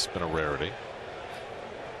tonight. That's been a rarity.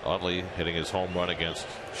 Utley hitting his home run against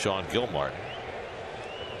Sean Gilmartin.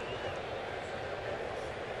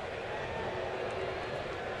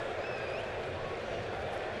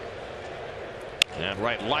 And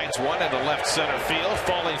right lines one into left center field.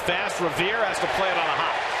 Falling fast. Revere has to play it on a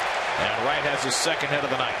hop. And Wright has his second hit of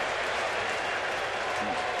the night.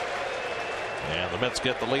 And the Mets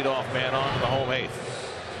get the leadoff man on the home 8th.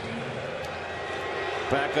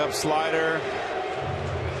 Backup slider.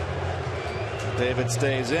 David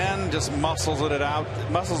stays in, just muscles it out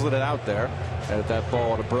there. And if that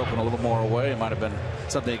ball would have broken a little more away, it might have been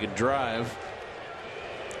something he could drive.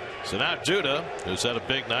 So now Duda, who's had a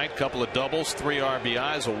big night, couple of doubles, 3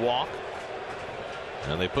 RBIs, a walk.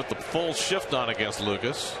 And they put the full shift on against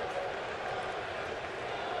Lucas,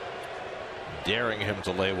 daring him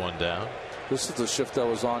to lay one down. This is the shift that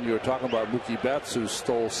was on. You were talking about Mookie Betts, who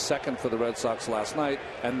stole second for the Red Sox last night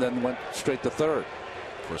and then went straight to third.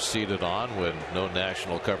 Proceeded on when no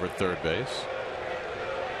national covered third base.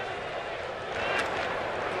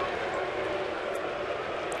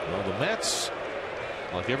 Well, the Mets,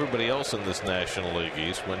 like everybody else in this National League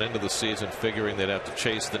East, went into the season figuring they'd have to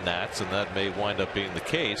chase the Nats, and that may wind up being the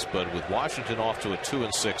case. But with Washington off to a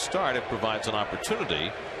 2-6 start, it provides an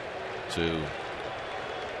opportunity to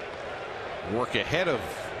work ahead of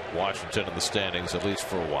Washington in the standings, at least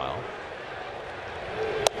for a while.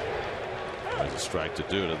 There's a strike to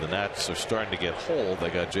Duda. The Nats are starting to get whole. They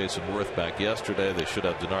got Jason Worth back yesterday. They should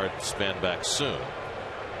have Denard Span back soon.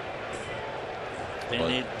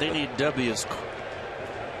 They need W's.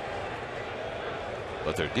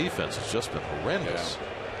 But their defense has just been horrendous.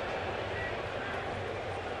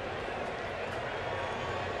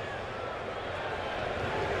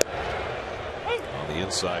 On the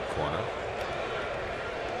inside corner.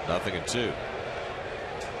 0-2.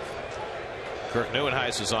 Kirk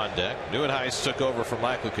Neuenhuis is on deck. Neuenhuis took over for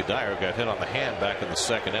Michael Cuddyer, got hit on the hand back in the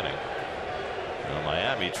second inning. Well,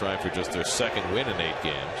 Miami trying for just their second win in 8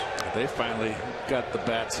 games. They finally got the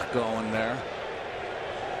bats going there.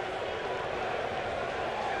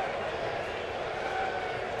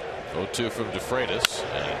 Oh, 2 from DeFreitas,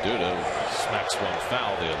 and Duda smacks one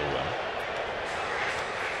foul the other way.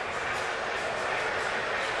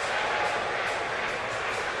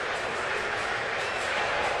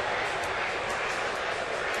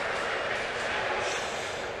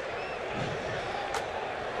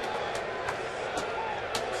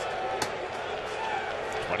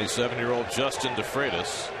 Seven-year-old Justin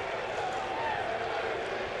DeFreitas.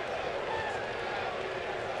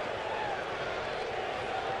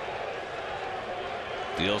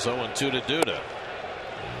 Deals 0-2 to Duda.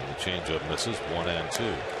 The changeup misses 1 and 2.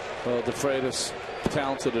 Well, DeFreitas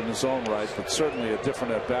talented in his own right, but certainly a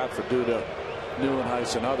different at bat for Duda,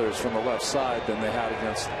 Neuenhuis, and others from the left side than they had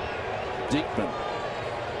against Diekman.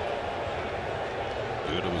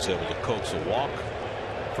 Duda was able to coax a walk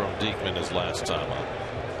from Diekman his last time up.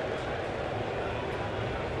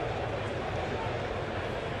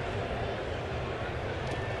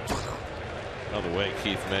 The way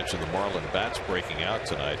Keith mentioned the Marlin bats breaking out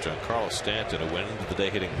tonight. Giancarlo Stanton, who went into the day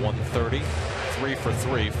hitting 130, 3 for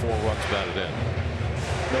 3, 4 runs batted in.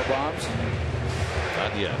 No bombs?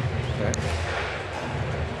 Not yet. Okay.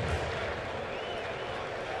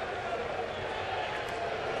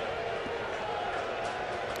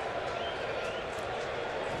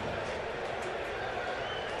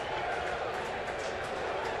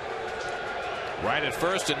 Right at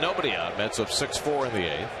first and nobody out. Mets up 6-4 in the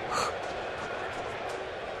 8th.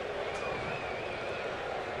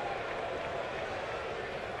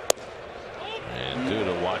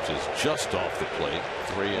 Just off the plate.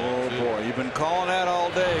 3 and 2. Oh boy, you've been calling that all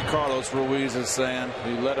day, Carlos Ruiz is saying.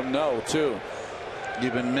 You let him know too.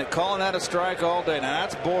 You've been calling that a strike all day. Now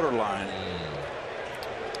that's borderline.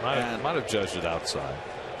 Might have judged it outside.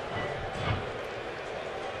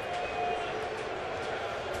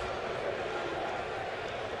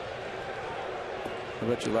 I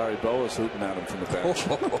bet you Larry Bowa is hooting at him from the bench.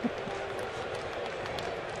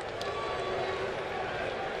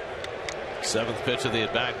 Seventh pitch of the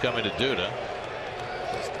at bat coming to Duda.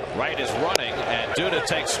 Wright is running, and Duda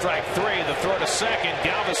takes strike 3. The throw to second.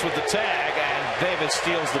 Galvis with the tag, and David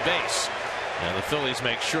steals the base. And the Phillies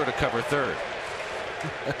make sure to cover third.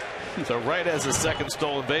 So Wright has his second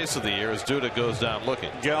stolen base of the year as Duda goes down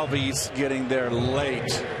looking. Galvis getting there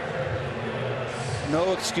late.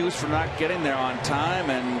 No excuse for not getting there on time,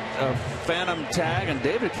 and a phantom tag, and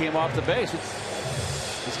David came off the base.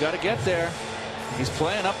 He's got to get there. He's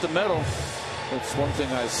playing up the middle. It's one thing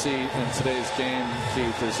I see in today's game,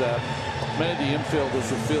 Keith, is that many of the infielders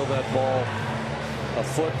will feel that ball a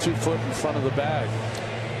foot, 2 foot in front of the bag.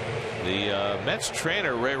 The Mets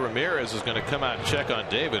trainer, Ray Ramirez, is going to come out and check on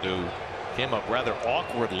David, who came up rather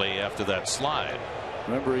awkwardly after that slide.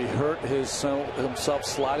 Remember, he hurt himself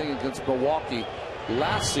sliding against Milwaukee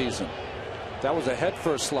last season. That was a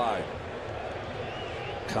head-first slide.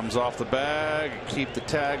 Comes off the bag, keep the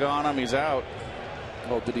tag on him, he's out.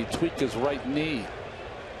 Oh, did he tweak his right knee?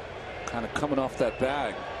 Kind of coming off that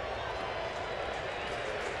bag.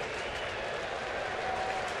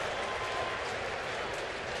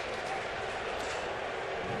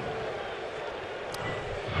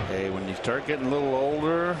 Hey, when you start getting a little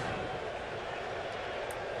older,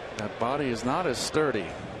 that body is not as sturdy.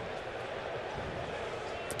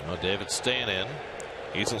 Well, David's staying in.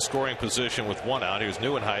 He's in scoring position with 1 out. Here's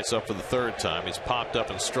Neuenhuis up for the 3rd time. He's popped up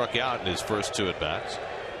and struck out in his first 2 at-bats.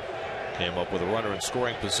 Came up with a runner in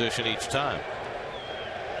scoring position each time.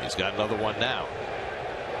 He's got another one now.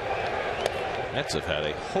 Mets have had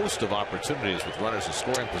a host of opportunities with runners in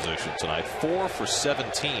scoring position tonight. 4 for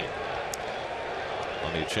 17.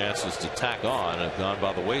 Plenty of chances to tack on and have gone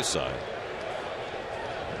by the wayside.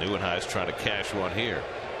 Neuenhuis trying to cash one here.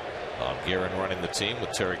 Bob Guerin running the team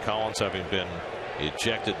with Terry Collins having been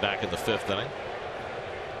ejected back in the 5th inning.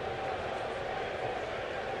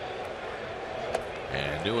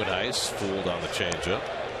 And Neuenhuis fooled on the changeup.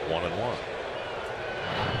 1-1.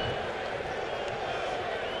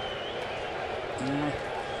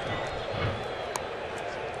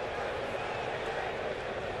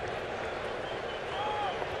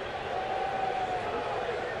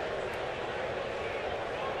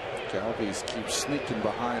 Galvis keeps sneaking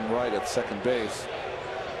behind Wright at second base.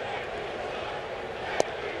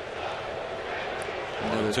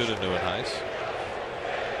 1-2 to Neuenhuis.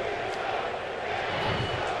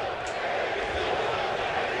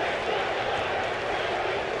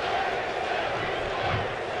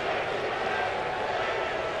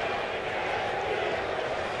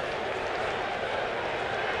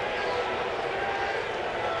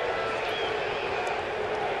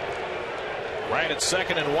 Right at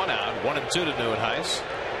second and 1 out. 1-2 to Neuenhuis.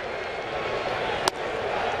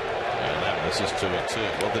 And that misses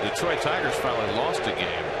 2-2. Well, the Detroit Tigers finally lost a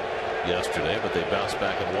game yesterday, but they bounced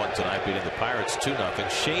back and won tonight, beating the Pirates 2-0.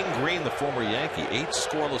 Shane Green, the former Yankee, 8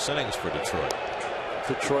 scoreless innings for Detroit.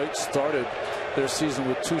 Detroit started their season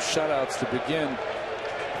with 2 shutouts to begin.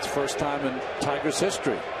 It's the first time in Tigers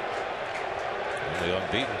history. And the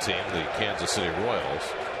unbeaten team, the Kansas City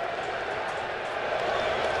Royals.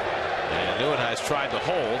 And Neuenhuis tried to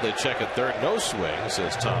hold. They check at third. No swing,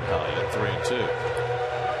 says Tom Hallion. 3-2.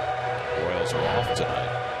 Royals are off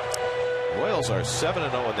tonight. Royals are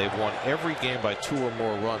 7-0, and they've won every game by 2 or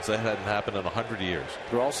more runs. That hadn't happened in 100 years.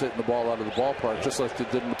 They're also hitting the ball out of the ballpark, just like they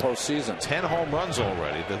did in the postseason. 10 home runs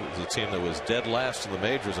already. The team that was dead last in the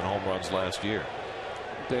majors in home runs last year.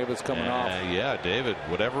 David's coming off. Yeah, David,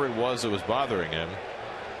 whatever it was that was bothering him,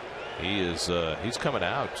 he's coming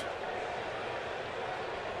out.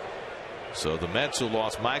 So the Mets, who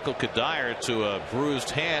lost Michael Kadire to a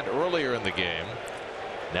bruised hand earlier in the game,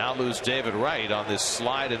 now lose David Wright on this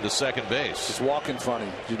slide into second base. He's walking funny.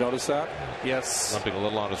 Did you notice that? Yes. Lumping a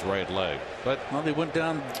little on his right leg. But well, they went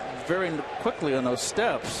down very quickly on those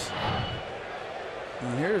steps.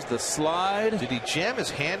 And here's the slide. Did he jam his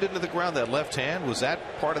hand into the ground, that left hand? Was that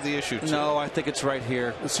part of the issue too? No, I think it's right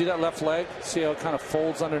here. See that left leg? See how it kind of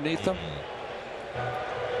folds underneath him?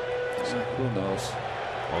 Who knows?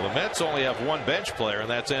 Well, the Mets only have 1 bench player, and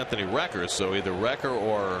that's Anthony Recker. So either Recker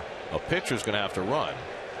or a pitcher is going to have to run.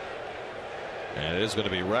 And it is going to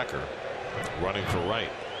be Recker running for Wright.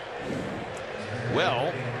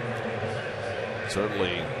 Well,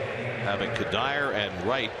 certainly having Kadire and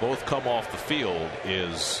Wright both come off the field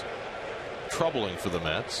is troubling for the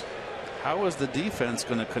Mets. How is the defense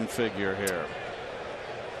going to configure here?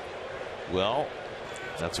 Well,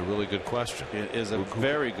 that's a really good question. It is a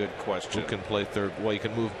very good question. Who can play third? Well, you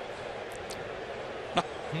can move.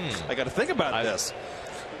 I got to think about this.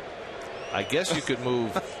 I guess you could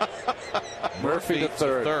move Murphy to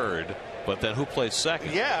third. But then who plays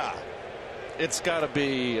second? Yeah. It's got to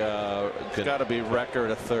be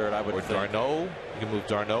Recker at third, I would think. Or d'Arnaud. You can move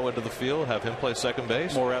d'Arnaud into the field, have him play second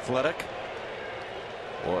base. More athletic.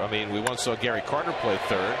 Or, I mean, we once saw Gary Carter play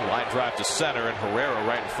third. Line drive to center, and Herrera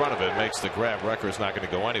right in front of it makes the grab. Recker is not going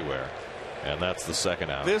to go anywhere. And that's the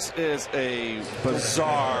second out. This is a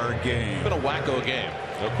bizarre game. It's been a wacko game.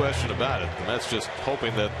 No question about it. The Mets just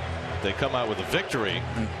hoping that they come out with a victory.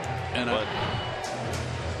 And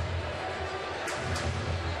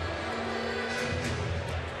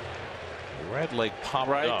red leg popped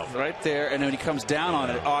up. Right there. And when he comes down on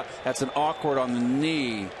it, that's an awkward on the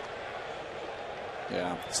knee.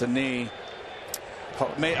 Yeah, it's a knee.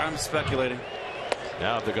 I'm speculating.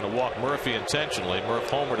 Now they're going to walk Murphy intentionally. Murph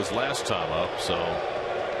homered his last time up, so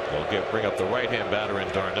they'll bring up the right-hand batter in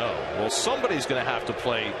d'Arnaud. Well, somebody's going to have to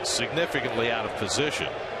play significantly out of position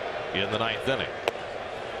in the ninth inning.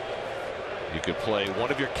 You could play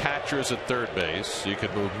one of your catchers at third base. You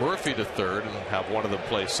could move Murphy to third and have one of them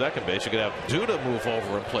play second base. You could have Duda move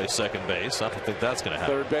over and play second base. I don't think that's going to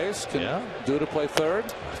happen. Third base? Can Duda play third?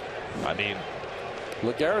 I mean,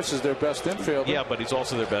 Lagares is their best infielder. Yeah, but he's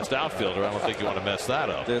also their best outfielder. I don't think you want to mess that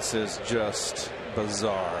up. This is just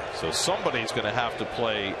bizarre. So somebody's going to have to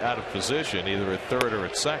play out of position, either at third or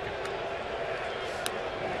at second.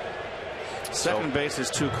 Second base is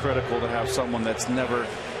too critical to have someone that's never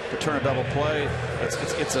return a double play.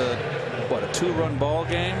 It's a 2-run ball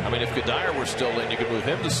game. I mean, if Kadire were still in, you could move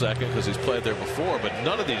him to second because he's played there before. But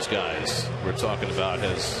none of these guys we're talking about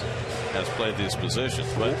has played these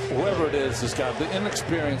positions. But whoever it is, the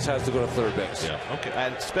inexperience has to go to third base. Yeah. Okay.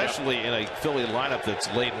 And especially in a Philly lineup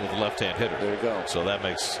that's laden with left-hand hitter. There you go. So that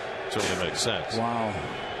certainly makes sense. Wow.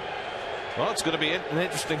 Well, it's going to be an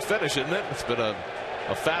interesting finish, isn't it? It's been a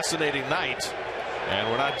fascinating night. And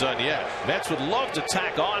we're not done yet. Mets would love to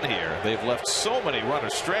tack on here. They've left so many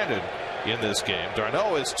runners stranded in this game.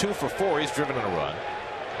 d'Arnaud is 2 for 4. He's driven in a run.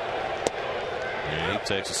 And he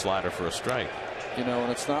takes a slider for a strike. You know,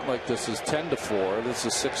 and it's not like this is 10-4. This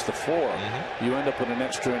is 6-4. You end up with an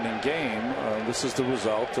extra inning game. This is the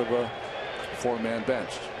result of a 4-man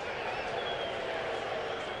bench.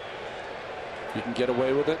 You can get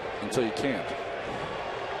away with it until you can't.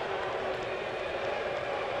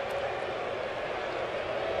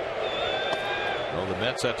 Well, the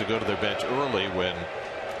Mets had to go to their bench early when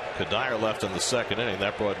Kadire left in the second inning.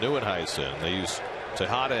 That brought Neuenhuis in. They used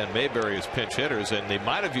Tejada and Mayberry as pinch hitters, and they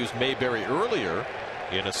might have used Mayberry earlier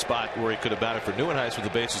in a spot where he could have batted for Neuenhuis with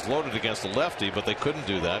the bases loaded against the lefty, but they couldn't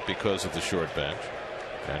do that because of the short bench.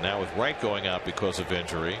 And now with Wright going out because of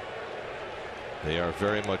injury, they are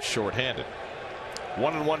very much short-handed.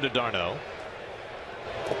 1-1 to d'Arnaud.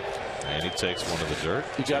 And he takes one of the dirt.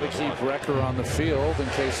 You got to keep Recker on the field in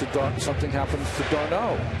case something happens to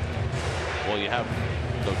d'Arnaud. Well, you have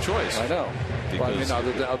no choice. I know. Well, I mean,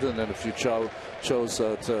 other than if you chose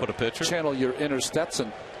to put a pitcher, channel your inner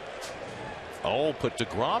Stetson. Oh, put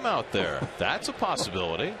DeGrom out there. That's a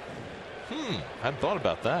possibility. Hadn't thought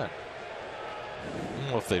about that. I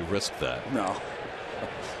don't know if they risked that. No.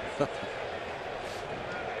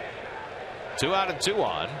 2 out and 2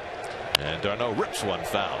 on. And d'Arnaud rips one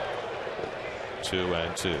foul.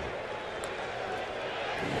 2-2.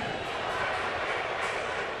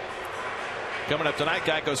 Coming up tonight,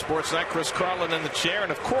 Geico Sports Night. Chris Carlin in the chair,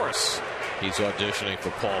 and of course, he's auditioning for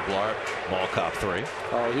Paul Blart, Mall Cop 3.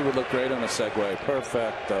 Oh, he would look great on a Segway.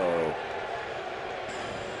 Perfecto.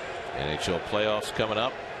 NHL playoffs coming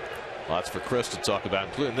up. Lots for Chris to talk about,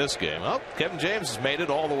 including this game. Oh, Kevin James has made it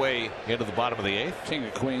all the way into the bottom of the 8th. King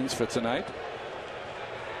of Queens for tonight.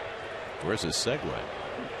 Where's his segue?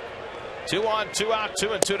 2 on, 2 out,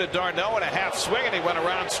 2-2 to d'Arnaud, and a half swing, and he went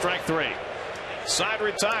around strike 3. Side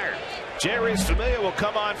retired. Jerry's Familia will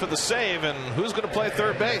come on for the save, and who's going to play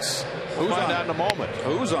third base? We'll find out in a moment.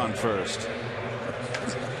 Who's on first?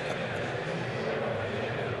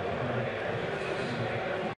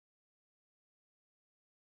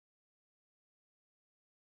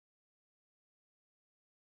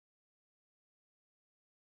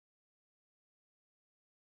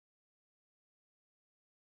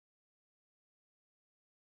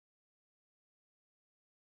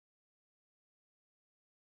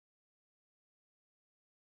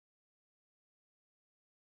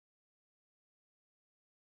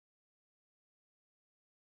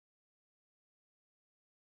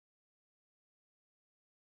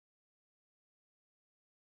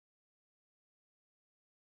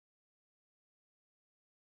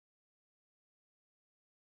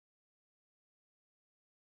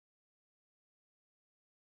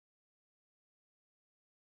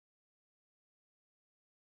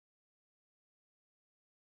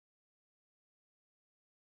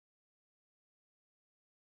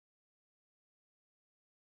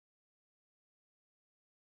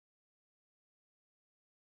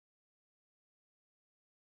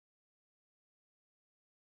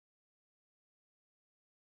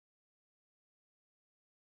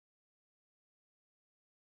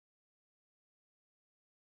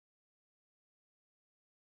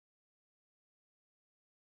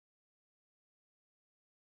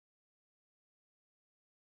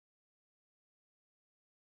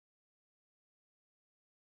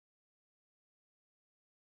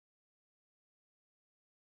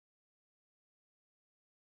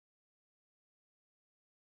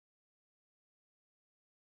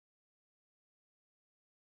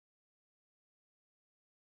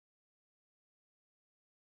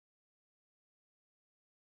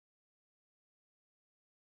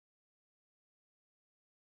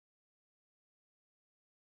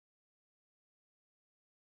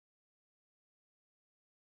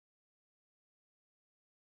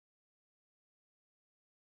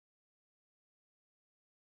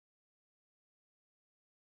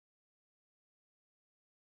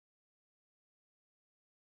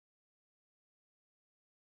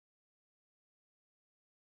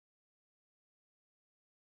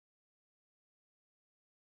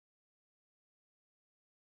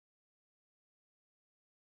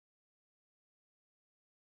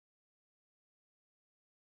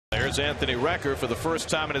 Baltimore's Anthony Recker, for the first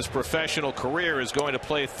time in his professional career, is going to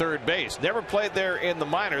play third base. Never played there in the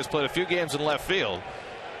minors, played a few games in left field.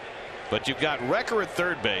 But you've got Recker at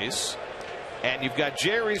third base, and you've got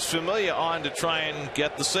Jerry's Familia on to try and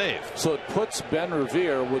get the save. So it puts Ben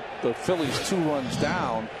Revere, with the Phillies 2 runs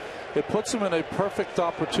down, it puts him in a perfect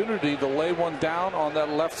opportunity to lay one down on that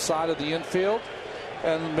left side of the infield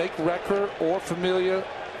and make Recker or Familia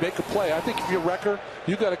make a play. I think if you're Recker,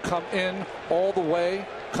 you got to come in all the way,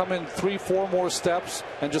 come in 3-4 more steps,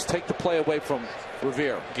 and just take the play away from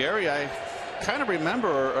Revere. Gary, I kind of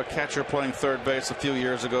remember a catcher playing third base a few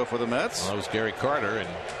years ago for the Mets. Well, that was Gary Carter, and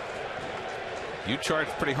you charged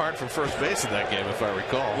pretty hard from first base in that game, if I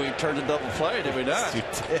recall. We turned a double play, did we not? You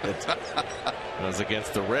did. That was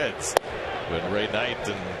against the Reds when Ray Knight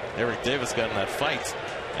and Eric Davis got in that fight,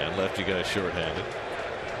 and lefty got shorthanded.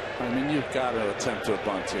 I mean, you've got to attempt to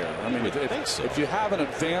bunt here. I mean, if you have an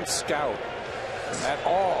advanced scout at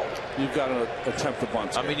all, you've got to attempt to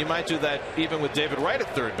bunt here. I mean, you might do that even with David Wright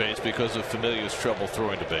at third base because of Familia's trouble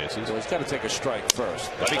throwing to bases. So he's got to take a strike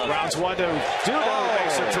first. But he grounds one to Duda,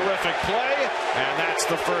 makes a terrific play, and that's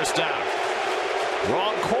the first down.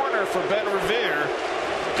 Wrong corner for Ben Revere.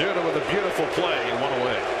 Duda with a beautiful play, one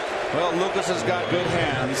away. Well, Lucas has got good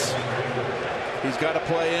hands. He's got to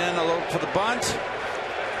play in a little for the bunt.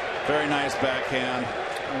 Very nice backhand.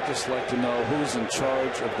 I'd just like to know who's in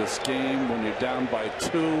charge of this game when you're down by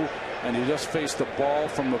 2 and you just face the ball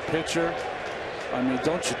from the pitcher. I mean,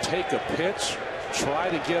 don't you take a pitch, try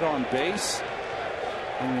to get on base?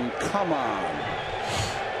 I mean, come on.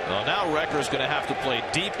 Well, now Recker's going to have to play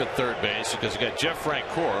deep at third base because you got Jeff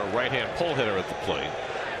Francoeur, right-hand pull hitter at the plate.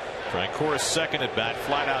 Francoeur's second at bat,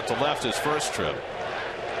 flied out to left his first trip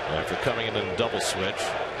after coming in a double switch.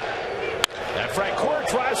 And Francoeur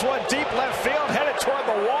drives one deep left field, headed toward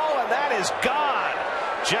the wall, and that is gone.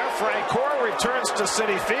 Jeff Francoeur returns to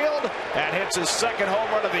Citi Field and hits his second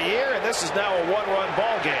home run of the year, and this is now a one-run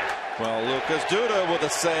ball game. Well, Lucas Duda with a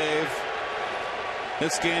save.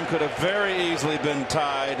 This game could have very easily been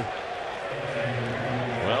tied.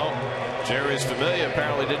 Well, Jerry's Familia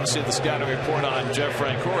apparently didn't see the scouting report on Jeff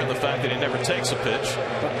Francoeur and the fact that he never takes a pitch.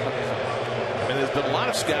 I mean, there's been a lot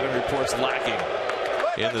of scouting reports lacking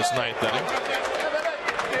in this ninth inning.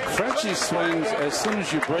 Frenchie swings as soon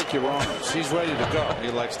as you break your arms. He's ready to go.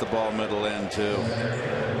 He likes the ball middle end too.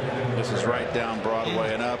 This is right down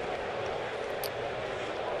Broadway and up.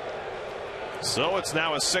 So it's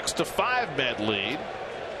now a 6-5 Met lead.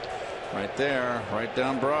 Right there, right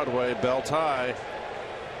down Broadway, belt high.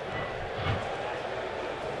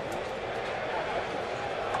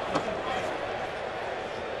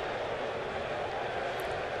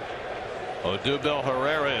 Odubel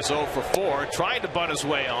Herrera is 0 for 4, trying to bunt his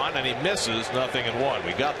way on, and he misses. 0-1.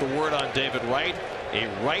 We got the word on David Wright, a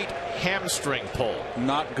right hamstring pull.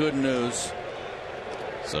 Not good news.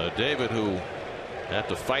 So David, who had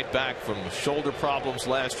to fight back from shoulder problems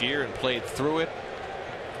last year and played through it,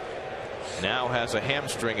 now has a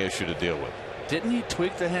hamstring issue to deal with. Didn't he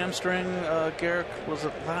tweak the hamstring, Garrick? Was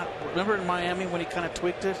it that? Remember in Miami when he kind of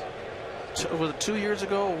tweaked it? Was it 2 years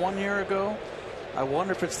ago, 1 year ago? I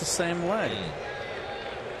wonder if it's the same leg.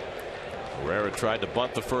 Herrera tried to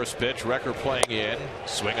bunt the first pitch. Recker playing in.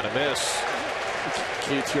 Swing and a miss.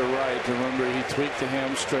 Keith, you're right. Remember, he tweaked the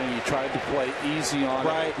hamstring. He tried to play easy on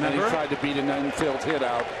it. And he tried to beat an infield hit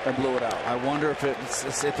out and blew it out. I wonder if it's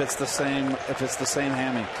the same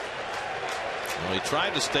hammy. Well, he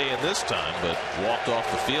tried to stay in this time, but walked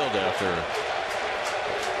off the field after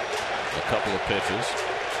a couple of pitches.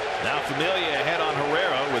 Now Familia ahead on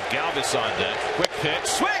Herrera with Galvis on deck. Quick pitch,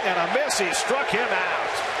 swing and a miss. He struck him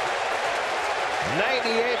out.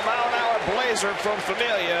 98-mile-an-hour blazer from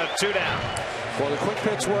Familia. 2 down. Well, the quick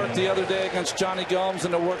pitch worked the other day against Johnny Gomes,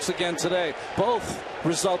 and it works again today. Both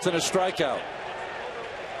result in a strikeout.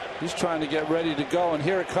 He's trying to get ready to go, and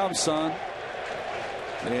here it comes, son.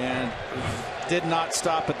 And did not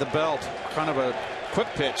stop at the belt. Kind of a quick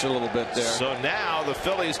pitch a little bit there. So now the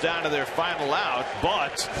Phillies down to their final out,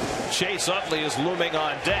 but Chase Utley is looming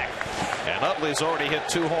on deck, and Utley's already hit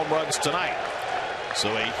 2 home runs tonight.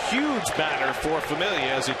 So a huge batter for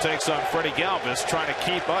Familia as he takes on Freddie Galvis, trying to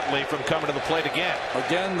keep Utley from coming to the plate again.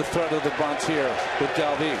 Again, the threat of the bunt here with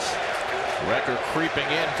Galvis. Recker creeping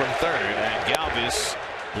in from third, and Galvis,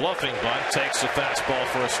 bluffing bunt, takes a fastball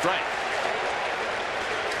for a strike.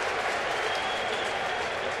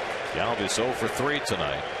 Galvis 0 for 3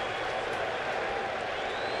 tonight.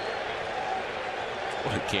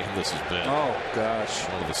 What a game this has been. Oh, gosh.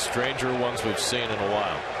 One of the stranger ones we've seen in a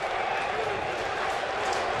while.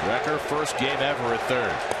 Recker, first game ever at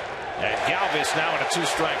third. And Galvis now in a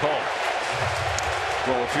 2-strike hole.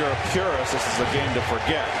 Well, if you're a purist, this is a game to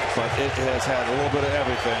forget, but it has had a little bit of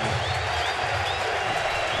everything.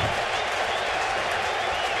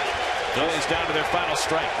 Phillies down to their final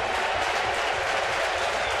strike.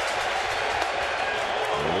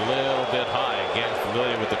 A little bit high. Again,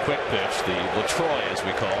 familiar with the quick pitch, the LaTroy as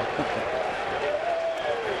we call it.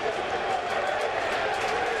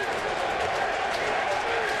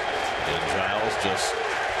 And Giles just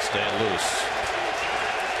staying loose.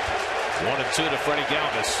 1-2 to Freddie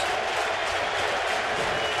Galvis.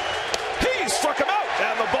 He struck him out,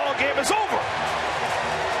 and the ball game is over.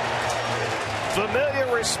 Familia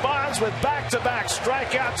responds with back-to-back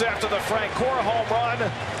strikeouts after the Francoeur home run,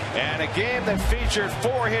 and a game that featured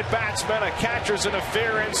 4 hit batsmen, a catcher's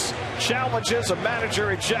interference, challenges, a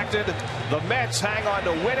manager ejected. The Mets hang on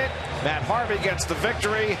to win it. Matt Harvey gets the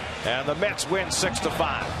victory, and the Mets win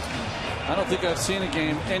 6-5. I don't think I've seen a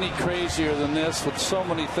game any crazier than this, with so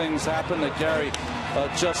many things happen that Gary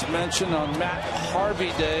just mentioned. On Matt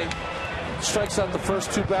Harvey Day, strikes out the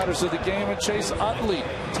first 2 batters of the game, and Chase Utley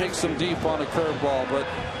takes them deep on a curveball. But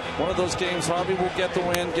one of those games, Harvey will get the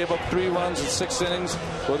win. Gave up 3 runs in 6 innings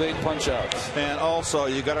with 8 punch-outs. And also,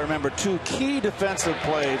 you got to remember 2 key defensive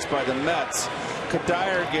plays by the Mets.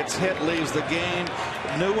 Kadire gets hit, leaves the game.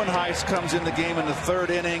 Neuwenhuis comes in the game in the 3rd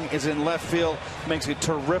inning, is in left field, makes a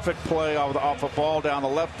terrific play off a ball down the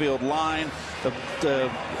left field line.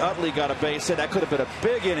 Utley got a base hit. That could have been a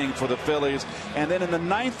big inning for the Phillies. And then in the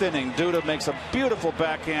 9th inning, Duda makes a beautiful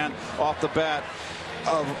backhand off the bat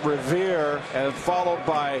of Revere, and followed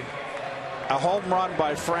by a home run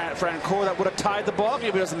by Francoeur that would have tied the ball game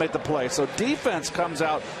if he doesn't make the play. So defense comes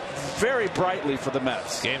out very brightly for the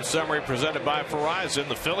Mets. Game summary presented by Verizon.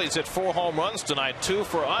 The Phillies hit 4 home runs tonight, 2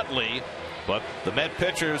 for Utley, but the Met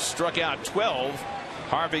pitchers struck out 12.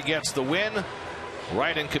 Harvey gets the win.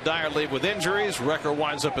 Wright and Kadire leave with injuries. Recker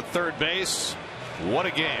winds up at 3rd base. What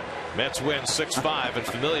a game. Mets win 6-5, and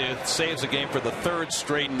Familia saves the game for the 3rd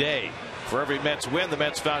straight day. For every Mets win, the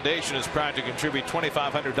Mets Foundation is proud to contribute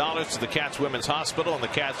 $2,500 to the Cats Women's Hospital and the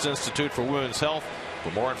Cats Institute for Women's Health.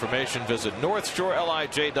 For more information, visit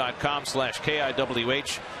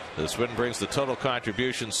northshorelij.com/KIWH. This win brings the total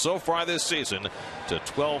contribution so far this season to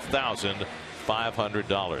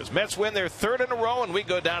 $12,500. Mets win their 3rd in a row, and we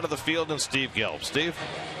go down to the field and Steve Gelb. Steve?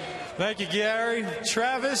 Thank you, Gary.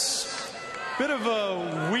 Travis, bit of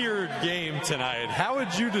a weird game tonight. How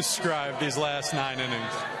would you describe these last 9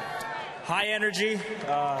 innings? High energy,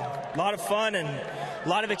 a lot of fun, and a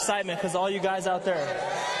lot of excitement because all you guys out there.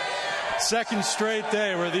 2nd straight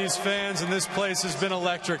day where these fans and this place has been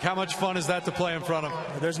electric. How much fun is that to play in front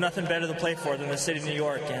of? There's nothing better to play for than the city of New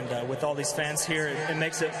York, and with all these fans here, it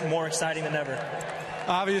makes it more exciting than ever.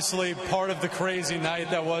 Obviously, part of the crazy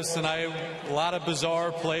night that was tonight, a lot of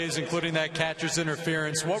bizarre plays, including that catcher's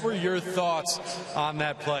interference. What were your thoughts on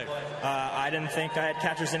that play? I didn't think I had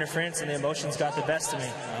catcher's interference, and the emotions got the best of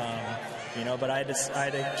me. But I had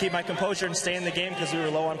to keep my composure and stay in the game because we were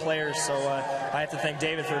low on players. So I have to thank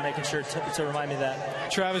David for making sure to remind me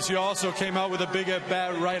that. Travis, you also came out with a big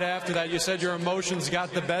at-bat right after that. You said your emotions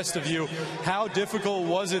got the best of you. How difficult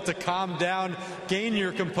was it to calm down, gain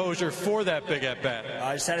your composure for that big at-bat?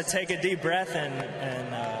 I just had to take a deep breath and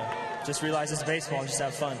just realize it's baseball and just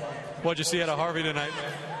have fun. What'd you see out of Harvey tonight?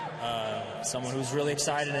 Someone who's really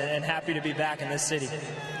excited and happy to be back in this city.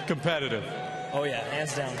 Competitive. Oh, yeah,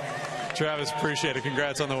 hands down. Travis, appreciate it.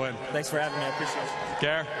 Congrats on the win. Thanks for having me. I appreciate it.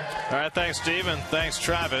 Gare? All right, thanks, Steven. Thanks,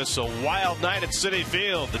 Travis. A wild night at Citi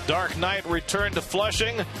Field. The Dark Knight returned to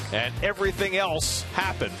Flushing, and everything else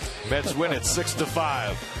happened. Mets win it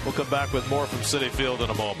 6-5. We'll come back with more from Citi Field in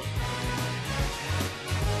a moment.